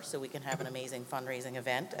to her so we can have an amazing fundraising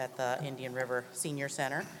event at the Indian River Senior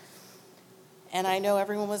Center. And I know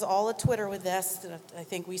everyone was all at Twitter with this. I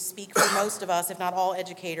think we speak for most of us, if not all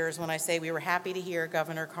educators, when I say we were happy to hear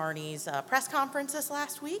Governor Carney's press conference this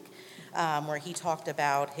last week, where he talked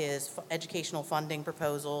about his educational funding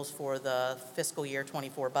proposals for the fiscal year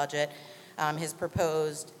 24 budget. His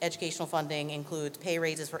proposed educational funding includes pay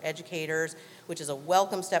raises for educators, which is a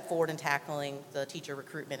welcome step forward in tackling the teacher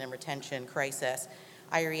recruitment and retention crisis.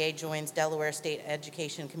 IREA joins Delaware State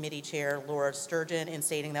Education Committee Chair Laura Sturgeon in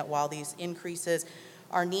stating that while these increases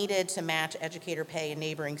are needed to match educator pay in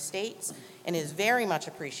neighboring states and is very much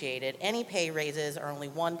appreciated, any pay raises are only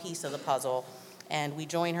one piece of the puzzle, and we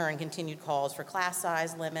join her in continued calls for class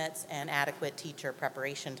size limits and adequate teacher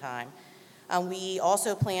preparation time. We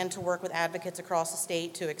also plan to work with advocates across the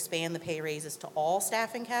state to expand the pay raises to all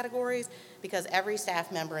staffing categories, because every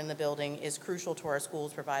staff member in the building is crucial to our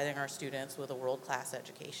schools, providing our students with a world-class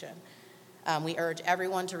education. We urge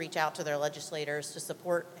everyone to reach out to their legislators to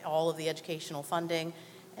support all of the educational funding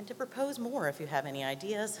and to propose more if you have any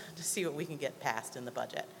ideas to see what we can get passed in the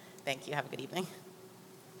budget. Thank you. Have a good evening.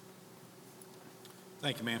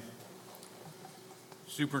 Thank you, ma'am.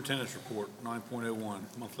 Superintendent's report, 9.01,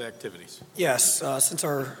 monthly activities. Yes, since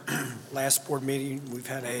our last board meeting, we've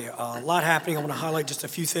had a lot happening. I want to highlight just a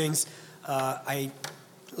few things.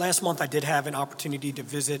 Last month, I did have an opportunity to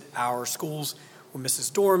visit our schools with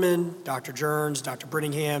Mrs. Dorman, Dr. Jerns, Dr.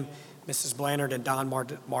 Brittingham, Mrs. Blannard, and Don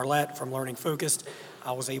Marlette from Learning Focused.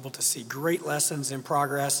 I was able to see great lessons in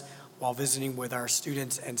progress while visiting with our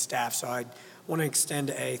students and staff. So I want to extend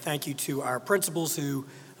a thank you to our principals who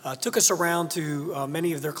took us around to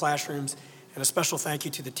many of their classrooms, and a special thank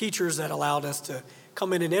you to the teachers that allowed us to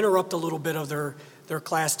come in and interrupt a little bit of their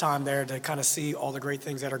class time there to kind of see all the great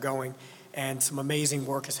things that are going, and some amazing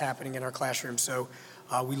work is happening in our classrooms. So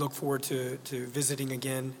we look forward to visiting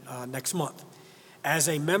again next month. As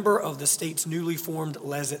a member of the state's newly formed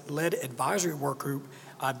lead advisory work group,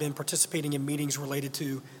 I've been participating in meetings related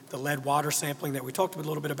to the lead water sampling that we talked a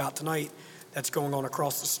little bit about tonight that's going on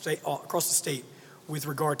across the state. With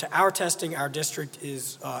regard to our testing, our district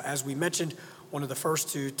is, as we mentioned, one of the first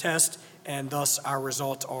to test, and thus our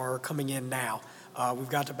results are coming in now. We've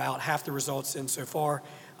got about half the results in so far,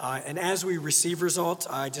 and as we receive results,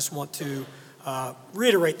 I just want to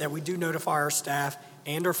reiterate that we do notify our staff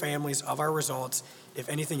and our families of our results. If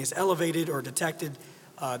anything is elevated or detected,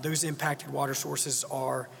 those impacted water sources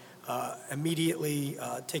are immediately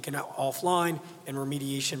taken out offline, and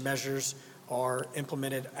remediation measures are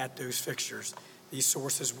implemented at those fixtures. These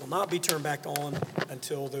sources will not be turned back on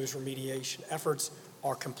until those remediation efforts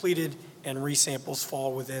are completed and resamples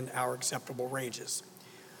fall within our acceptable ranges.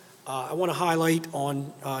 I want to highlight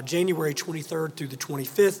on January 23rd through the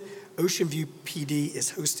 25th, Ocean View PD is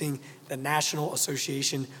hosting the National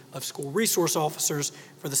Association of School Resource Officers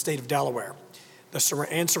for the state of Delaware.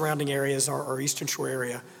 And surrounding areas are our Eastern Shore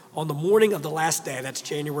area. On the morning of the last day, that's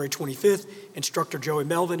January 25th, Instructor Joey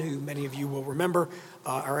Melvin, who many of you will remember,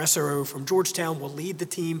 our SRO from Georgetown, will lead the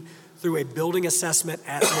team through a building assessment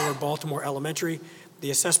at Lower Baltimore Elementary.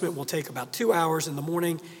 The assessment will take about 2 hours in the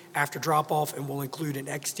morning after drop-off and will include an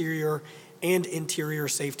exterior and interior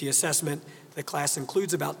safety assessment. The class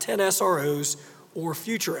includes about 10 SROs or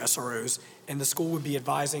future SROs, and the school would be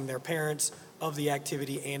advising their parents of the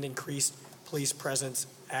activity and increased police presence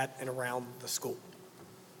at and around the school.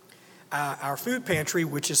 Our food pantry,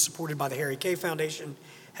 which is supported by the Harry K. Foundation,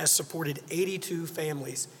 has supported 82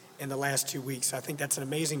 families in the last 2 weeks. I think that's an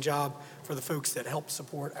amazing job for the folks that help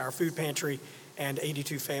support our food pantry, and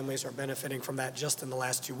 82 families are benefiting from that just in the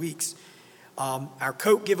last 2 weeks. Our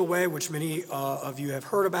coat giveaway, which many of you have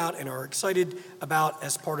heard about and are excited about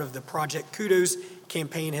as part of the Project Kudos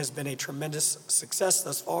campaign, has been a tremendous success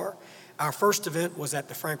thus far. Our first event was at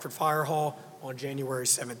the Frankfurt Fire Hall on January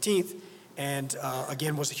 17th, and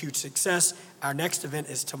again was a huge success. Our next event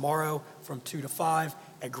is tomorrow from 2 to 5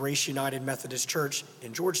 at Grace United Methodist Church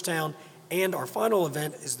in Georgetown, and our final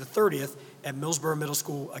event is the 30th at Millsboro Middle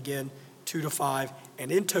School, again 2 to 5,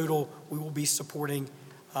 and in total we will be supporting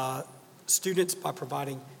students by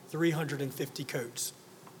providing 350 coats.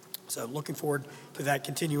 So looking forward to that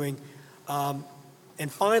continuing.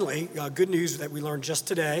 And finally, good news that we learned just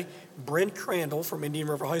today, Brent Crandall from Indian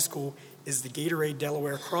River High School is the Gatorade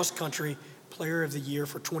Delaware Cross Country Player of the Year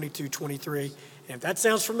for 22-23. And if that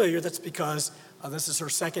sounds familiar, that's because this is her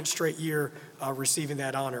second straight year receiving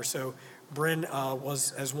that honor. So Bryn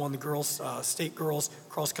has won the girls, state girls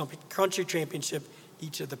cross country championship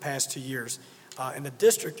each of the past 2 years. And the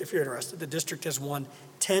district, if you're interested, the district has won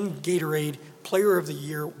 10 Gatorade Player of the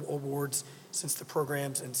Year awards since the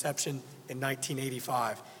program's inception in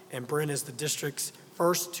 1985. And Bryn is the district's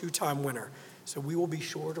first two-time winner. So we will be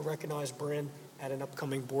sure to recognize Bryn at an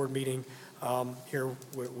upcoming board meeting here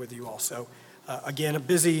with you all. So again, a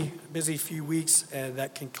busy few weeks, and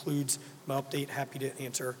that concludes my update. Happy to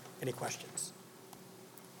answer any questions.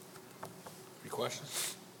 Any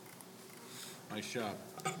questions? Nice job.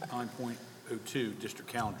 9.02,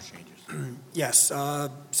 district calendar changes. Yes,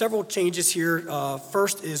 several changes here.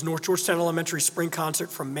 First is North Georgetown Elementary Spring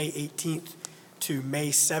Concert from May 18th to May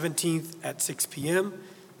 17th at 6 p.m.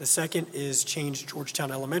 The second is change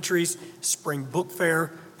Georgetown Elementary's Spring Book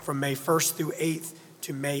Fair from May 1st through 8th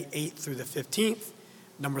to May 8th through the 15th.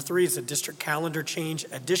 Number 3 is a district calendar change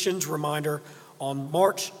additions reminder on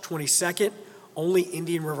March 22nd only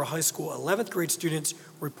Indian River High School 11th grade students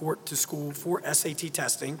report to school for SAT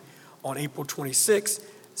testing. On April 26th,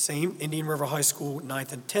 same Indian River High School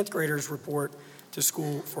 9th and 10th graders report to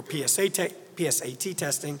school for PSAT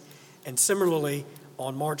testing. And similarly,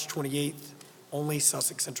 on March 28th, only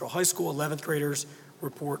Sussex Central High School 11th graders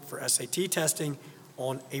report for SAT testing.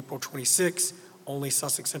 On April 26th, only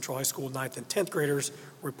Sussex Central High School 9th and 10th graders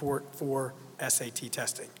report for SAT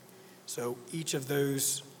testing. So each of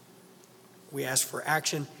those, we ask for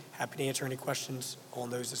action. Happy to answer any questions on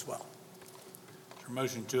those as well. Is there a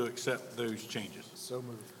motion to accept those changes? So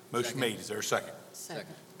moved. Motion made. Is there a second?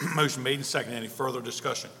 Second. Motion made and second. Any further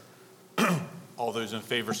discussion? All those in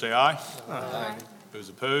favor say aye. Aye. Those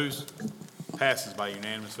opposed? Passes by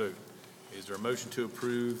unanimous vote. Is there a motion to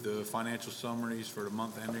approve the financial summaries for the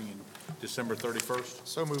month ending in December 31st?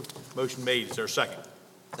 So moved. Motion made. Is there a second?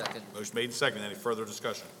 Second. Motion made and second. Any further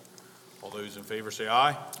discussion? All those in favor say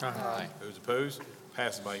aye. Aye. Those opposed?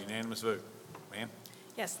 Passes by unanimous vote. Ma'am?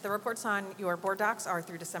 Yes, the reports on your board docs are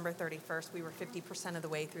through December 31st. We were 50% of the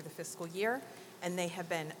way through the fiscal year, and they have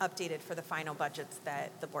been updated for the final budgets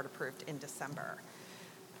that the board approved in December.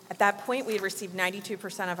 At that point, we had received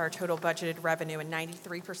 92% of our total budgeted revenue and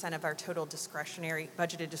 93% of our total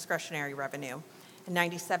budgeted discretionary revenue, and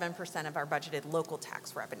 97% of our budgeted local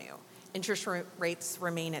tax revenue. Interest rates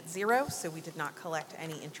remain at zero, so we did not collect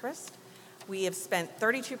any interest. We have spent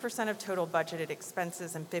 32% of total budgeted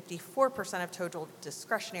expenses and 54% of total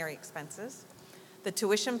discretionary expenses. The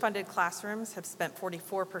tuition-funded classrooms have spent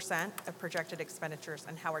 44% of projected expenditures,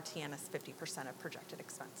 and Howard Tiannis 50% of projected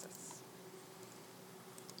expenses.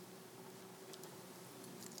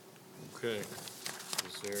 Okay.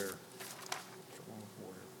 Is there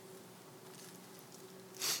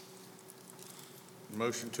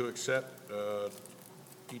motion to accept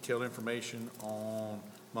detailed information on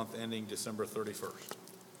month ending December 31st?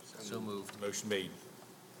 So moved. Motion made.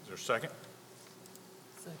 Is there a second?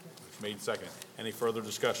 Second. Motion made and second. Any further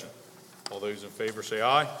discussion? All those in favor say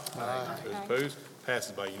aye. Aye. Those opposed?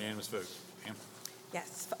 Passes by unanimous vote. Ma'am?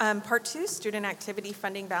 Yes. Part 2, student activity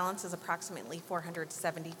funding balance is approximately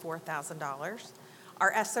 $474,000.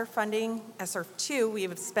 Our ESSER funding, ESSER 2, we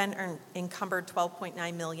have spent or encumbered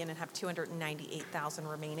 $12.9 million and have $298,000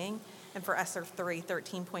 remaining. And for ESSER 3,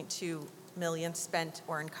 $13.2 million spent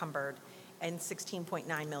or encumbered and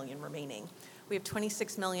 $16.9 million remaining. We have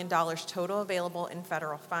 $26 million total available in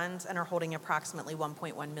federal funds and are holding approximately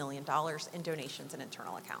 $1.1 million in donations and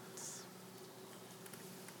internal accounts.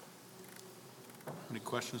 Any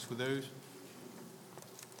questions for those?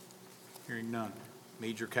 Hearing none.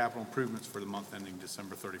 Major capital improvements for the month ending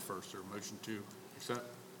December 31st. Is there a motion to accept?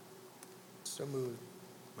 So moved.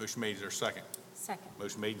 Motion made. Is there a second? Second.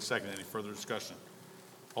 Motion made and second. Any further discussion?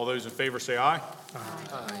 All those in favor say aye.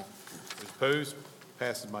 Aye. Those opposed?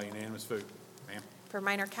 Passes by unanimous vote. Ma'am? For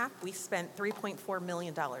minor cap, we spent $3.4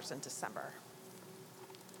 million in December.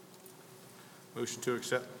 Motion to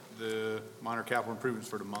accept the minor capital improvements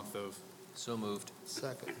for the month of. So moved.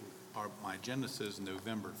 Second. My agenda says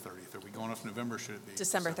November 30th. Are we going off November or should it be?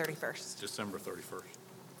 December 31st. December 31st.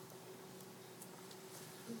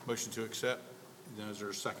 Motion to accept. Then is there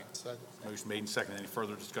a second? Second. Motion made and second. Any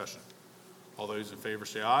further discussion? All those in favor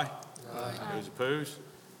say aye. Aye. Those opposed?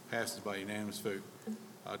 Passes by unanimous vote.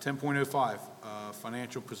 10.05,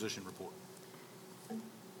 financial position report.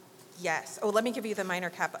 Yes. Oh, let me give you the minor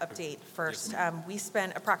cap update first. We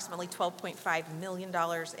spent approximately $12.5 million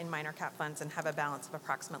in minor cap funds and have a balance of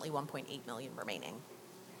approximately $1.8 million remaining.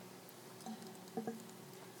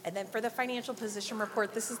 And then for the financial position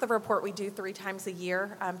report, this is the report we do 3 times a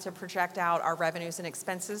year to project out our revenues and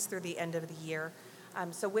expenses through the end of the year.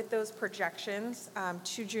 So with those projections,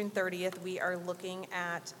 to June 30th, we are looking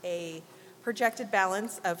at a projected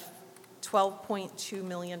balance of $12.2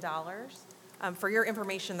 million. For your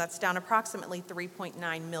information, that's down approximately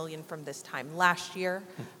 $3.9 million from this time last year,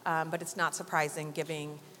 but it's not surprising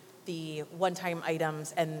given the one-time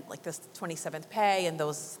items and like this 27th pay and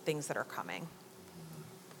those things that are coming.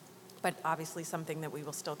 But obviously something that we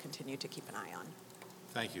will still continue to keep an eye on.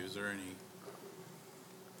 Thank you. Is there any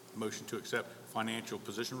motion to accept financial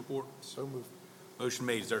position report? So moved. Motion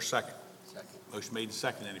made. Is there a second? Second. Motion made and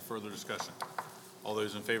second. Any further discussion? All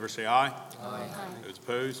those in favor say aye. Aye. Those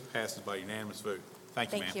opposed? Passes by unanimous vote.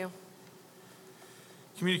 Thank you, ma'am. Thank you.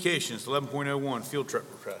 Communications, 11.01, field trip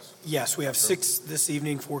request. Yes, we have 6 this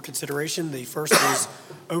evening for consideration. The first is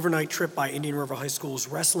overnight trip by Indian River High School's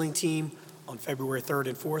wrestling team on February 3rd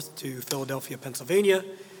and 4th to Philadelphia, Pennsylvania.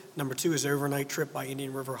 Number 2 is overnight trip by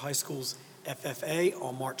Indian River High School's FFA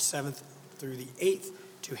on March 7th through the 8th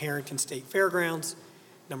to Harrington State Fairgrounds.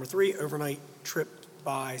 Number 3, overnight trip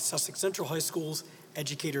by Sussex Central High School's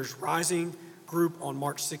Educators Rising group on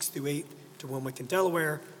March 6th through 8th to Wilmington,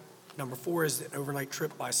 Delaware. Number 4 is an overnight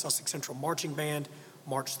trip by Sussex Central Marching Band,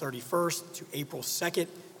 March 31st to April 2nd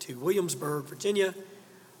to Williamsburg, Virginia.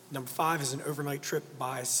 Number 5 is an overnight trip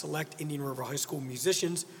by select Indian River High School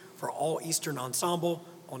musicians for All Eastern Ensemble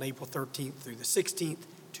on April 13th through the 16th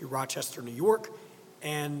to Rochester, New York.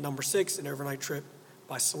 And number 6, an overnight trip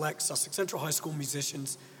by select Sussex Central High School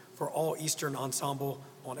musicians for All Eastern Ensemble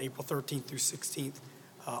on April 13th through 16th,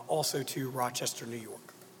 also to Rochester, New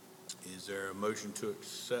York. Is there a motion to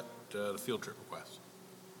accept the field trip request?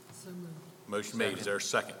 So moved. Motion made. Is there a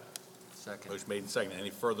second? Second. Motion made and seconded. Any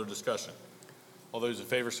further discussion? All those in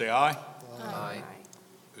favor say aye. Aye.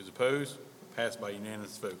 Those opposed? Passed by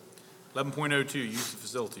unanimous vote. 11.02, use of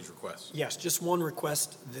facilities request. Yes, just one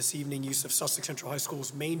request this evening, use of Sussex Central High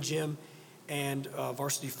School's main gym and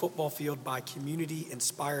varsity football field by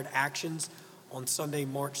community-inspired actions on Sunday,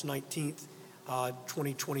 March 19th,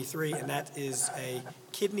 2023, and that is a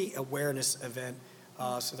kidney awareness event.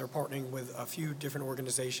 So they're partnering with a few different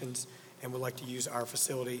organizations and would like to use our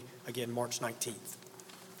facility, again, March 19th.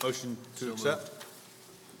 Motion to accept?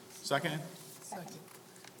 Second? Second.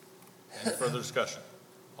 Any further discussion?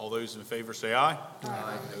 All those in favor say aye.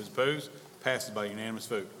 Aye. Those opposed? Passes by unanimous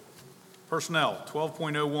vote. Personnel,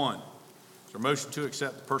 12.01. Is there a motion to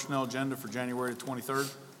accept the personnel agenda for January the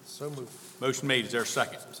 23rd? So moved. Motion made. Is there a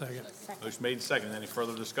second? Second. Motion made and seconded. Any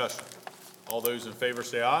further discussion? All those in favor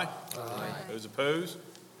say aye. Aye. Those opposed?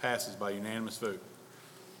 Passes by unanimous vote.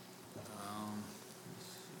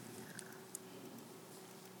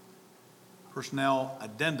 Personnel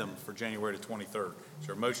addendum for January the 23rd. Is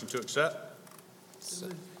there a motion to accept?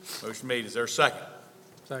 Motion made. Is there a second?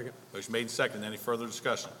 Second. Motion made and seconded. Any further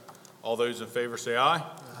discussion? All those in favor say aye.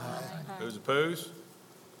 Aye. Those opposed?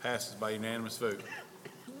 Passes by unanimous vote.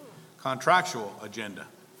 Contractual agenda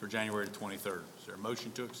for January the 23rd. Is there a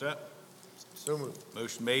motion to accept? So moved.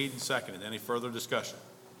 Motion made and seconded. Any further discussion?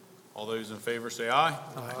 All those in favor say aye.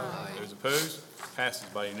 Aye. Those opposed? Passes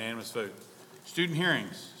by unanimous vote. Student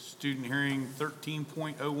hearings. Student hearing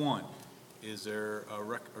 13.01. Is there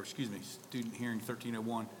a student hearing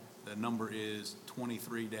 1301, the number is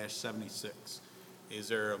 23-76. Is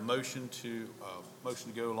there a motion to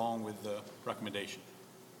go along with the recommendation?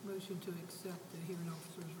 Motion to accept the hearing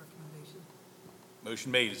officer's recommendation.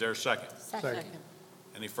 Motion made. Is there a second? Second.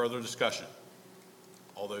 Any further discussion?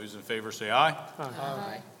 All those in favor say aye.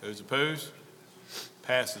 Aye. Those opposed?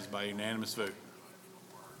 Passes by unanimous vote.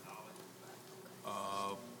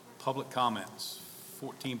 Public comments,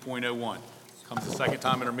 14.01. Comes the second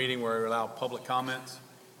time in our meeting where we allow public comments.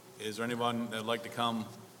 Is there anyone that would like to come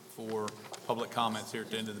for public comments here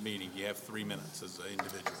at the end of the meeting? You have 3 minutes as an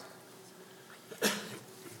individual.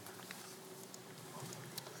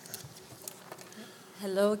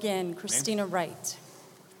 Hello again, Christina Wright.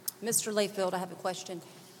 Mr. Layfield, I have a question.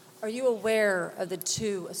 Are you aware of the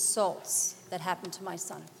 2 assaults that happened to my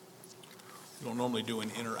son? We don't normally do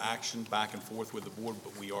an interaction back and forth with the board,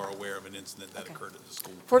 but we are aware of an incident that occurred at the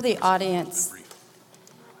school. For the audience,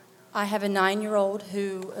 I have a 9-year-old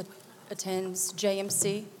who attends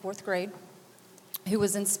JMC, 4th grade, who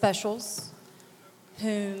was in specials,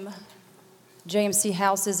 whom JMC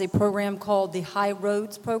houses a program called the High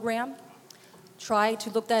Roads Program. Try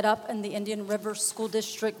to look that up in the Indian River School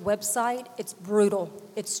District website. It's brutal.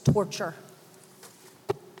 It's torture.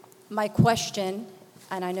 My question,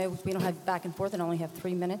 and I know we don't have back and forth and only have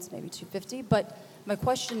 3 minutes, maybe 2:50, but my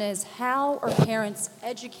question is, how are parents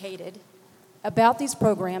educated about these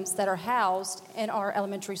programs that are housed in our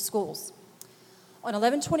elementary schools? On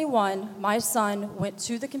 11/21, my son went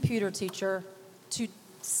to the computer teacher to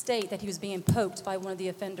state that he was being poked by one of the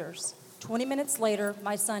offenders. 20 minutes later,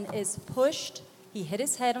 my son is pushed, he hit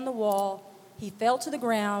his head on the wall, he fell to the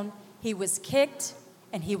ground, he was kicked,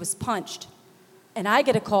 and he was punched. And I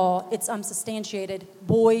get a call, it's unsubstantiated,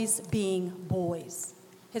 boys being boys.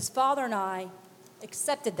 His father and I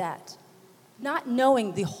accepted that, not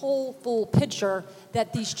knowing the whole full picture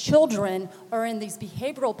that these children are in these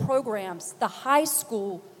behavioral programs, the high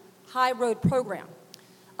school, High Road program.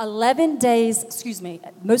 11 days,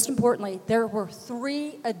 most importantly, there were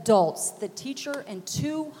 3 adults, the teacher and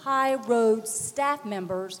 2 High Road staff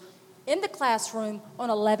members in the classroom on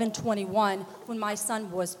 11/21 when my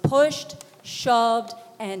son was pushed, shoved,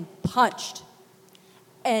 and punched.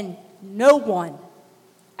 And no one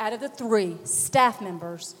out of the 3 staff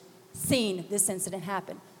members seen this incident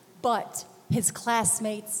happen, but his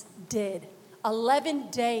classmates did. 11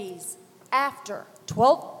 days after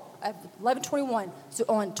 11/21, so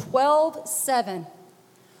on 12/7,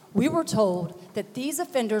 we were told that these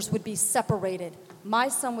offenders would be separated. My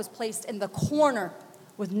son was placed in the corner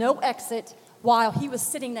with no exit while he was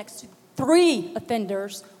sitting next to 3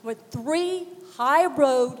 offenders with 3 High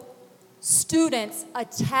Road students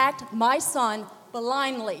attacked my son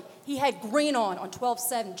blindly. He had green on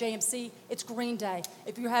 12/7, JMC, it's green day.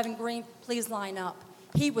 If you're having green, please line up.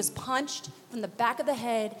 He was punched from the back of the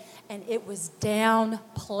head, and it was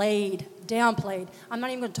downplayed. I'm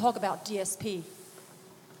not even going to talk about DSP,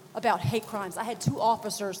 about hate crimes. I had 2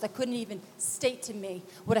 officers that couldn't even state to me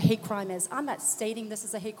what a hate crime is. I'm not stating this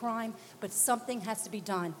is a hate crime, but something has to be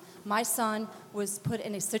done. My son was put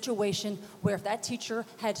in a situation where if that teacher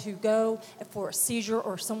had to go for a seizure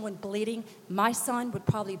or someone bleeding, my son would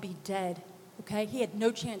probably be dead, okay? He had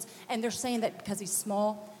no chance. And they're saying that because he's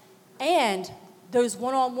small. And those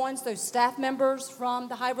one-on-ones, those staff members from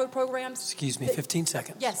the High Road programs. Excuse me, 15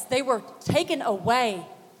 seconds. Yes, they were taken away.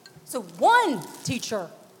 So one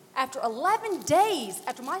teacher, after 11 days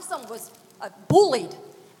after my son was bullied,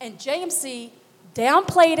 and JMC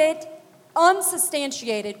downplayed it,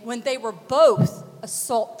 unsubstantiated, when they were both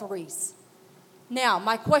assault 3s. Now,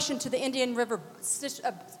 my question to the Indian River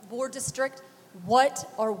Board District, what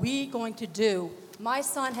are we going to do? My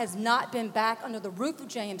son has not been back under the roof of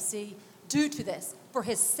JMC due to this, for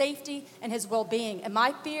his safety and his well-being. And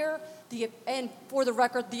my fear, and for the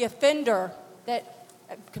record, the offender that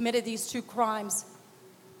committed these 2 crimes,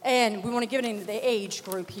 and we want to give it into the age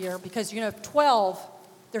group here because, 12,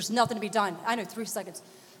 there's nothing to be done. I know 3 seconds.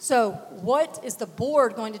 So what is the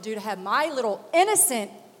board going to do to have my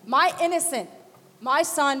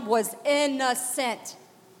son was innocent.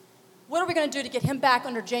 What are we going to do to get him back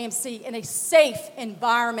under JMC in a safe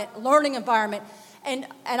environment, learning environment? And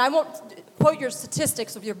I won't quote your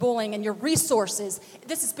statistics of your bullying and your resources.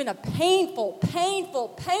 This has been a painful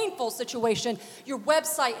situation. Your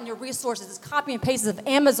website and your resources is copy and paste of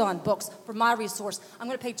Amazon books for my resource. I'm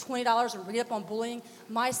going to pay $20 and read up on bullying.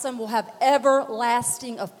 My son will have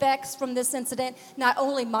everlasting effects from this incident. Not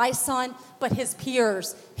only my son, but his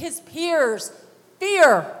peers. His peers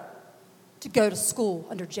fear to go to school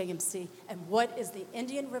under JMC. And what is the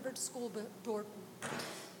Indian River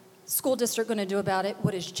School District going to do about it?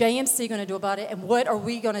 What is JMC going to do about it? And what are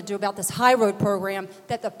we going to do about this High Road program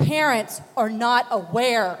that the parents are not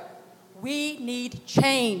aware? We need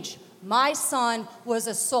change. My son was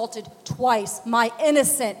assaulted twice. My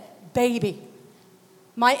innocent baby.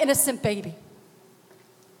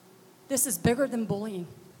 This is bigger than bullying.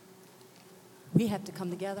 We have to come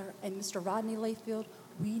together. And Mr. Rodney Layfield,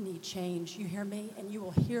 we need change. You hear me? And you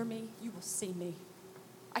will hear me. You will see me.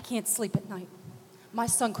 I can't sleep at night. My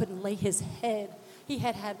son couldn't lay his head. He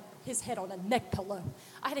had his head on a neck pillow.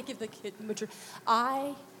 I had to give the kid mature.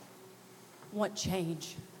 I want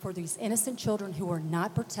change for these innocent children who are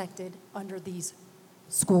not protected under these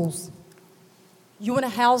schools. You want to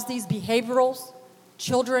house these behavioral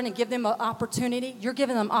children and give them an opportunity? You're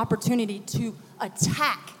giving them opportunity to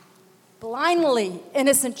attack blindly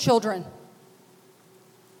innocent children.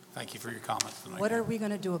 Thank you for your comments tonight. What are we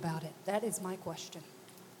going to do about it? That is my question.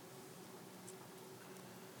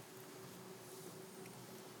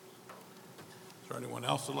 Is there anyone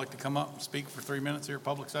else who'd like to come up and speak for 3 minutes here,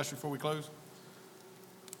 public session, before we close?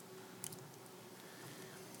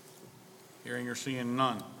 Hearing or seeing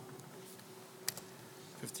none.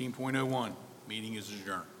 15.01, meeting is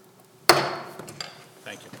adjourned.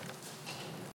 Thank you.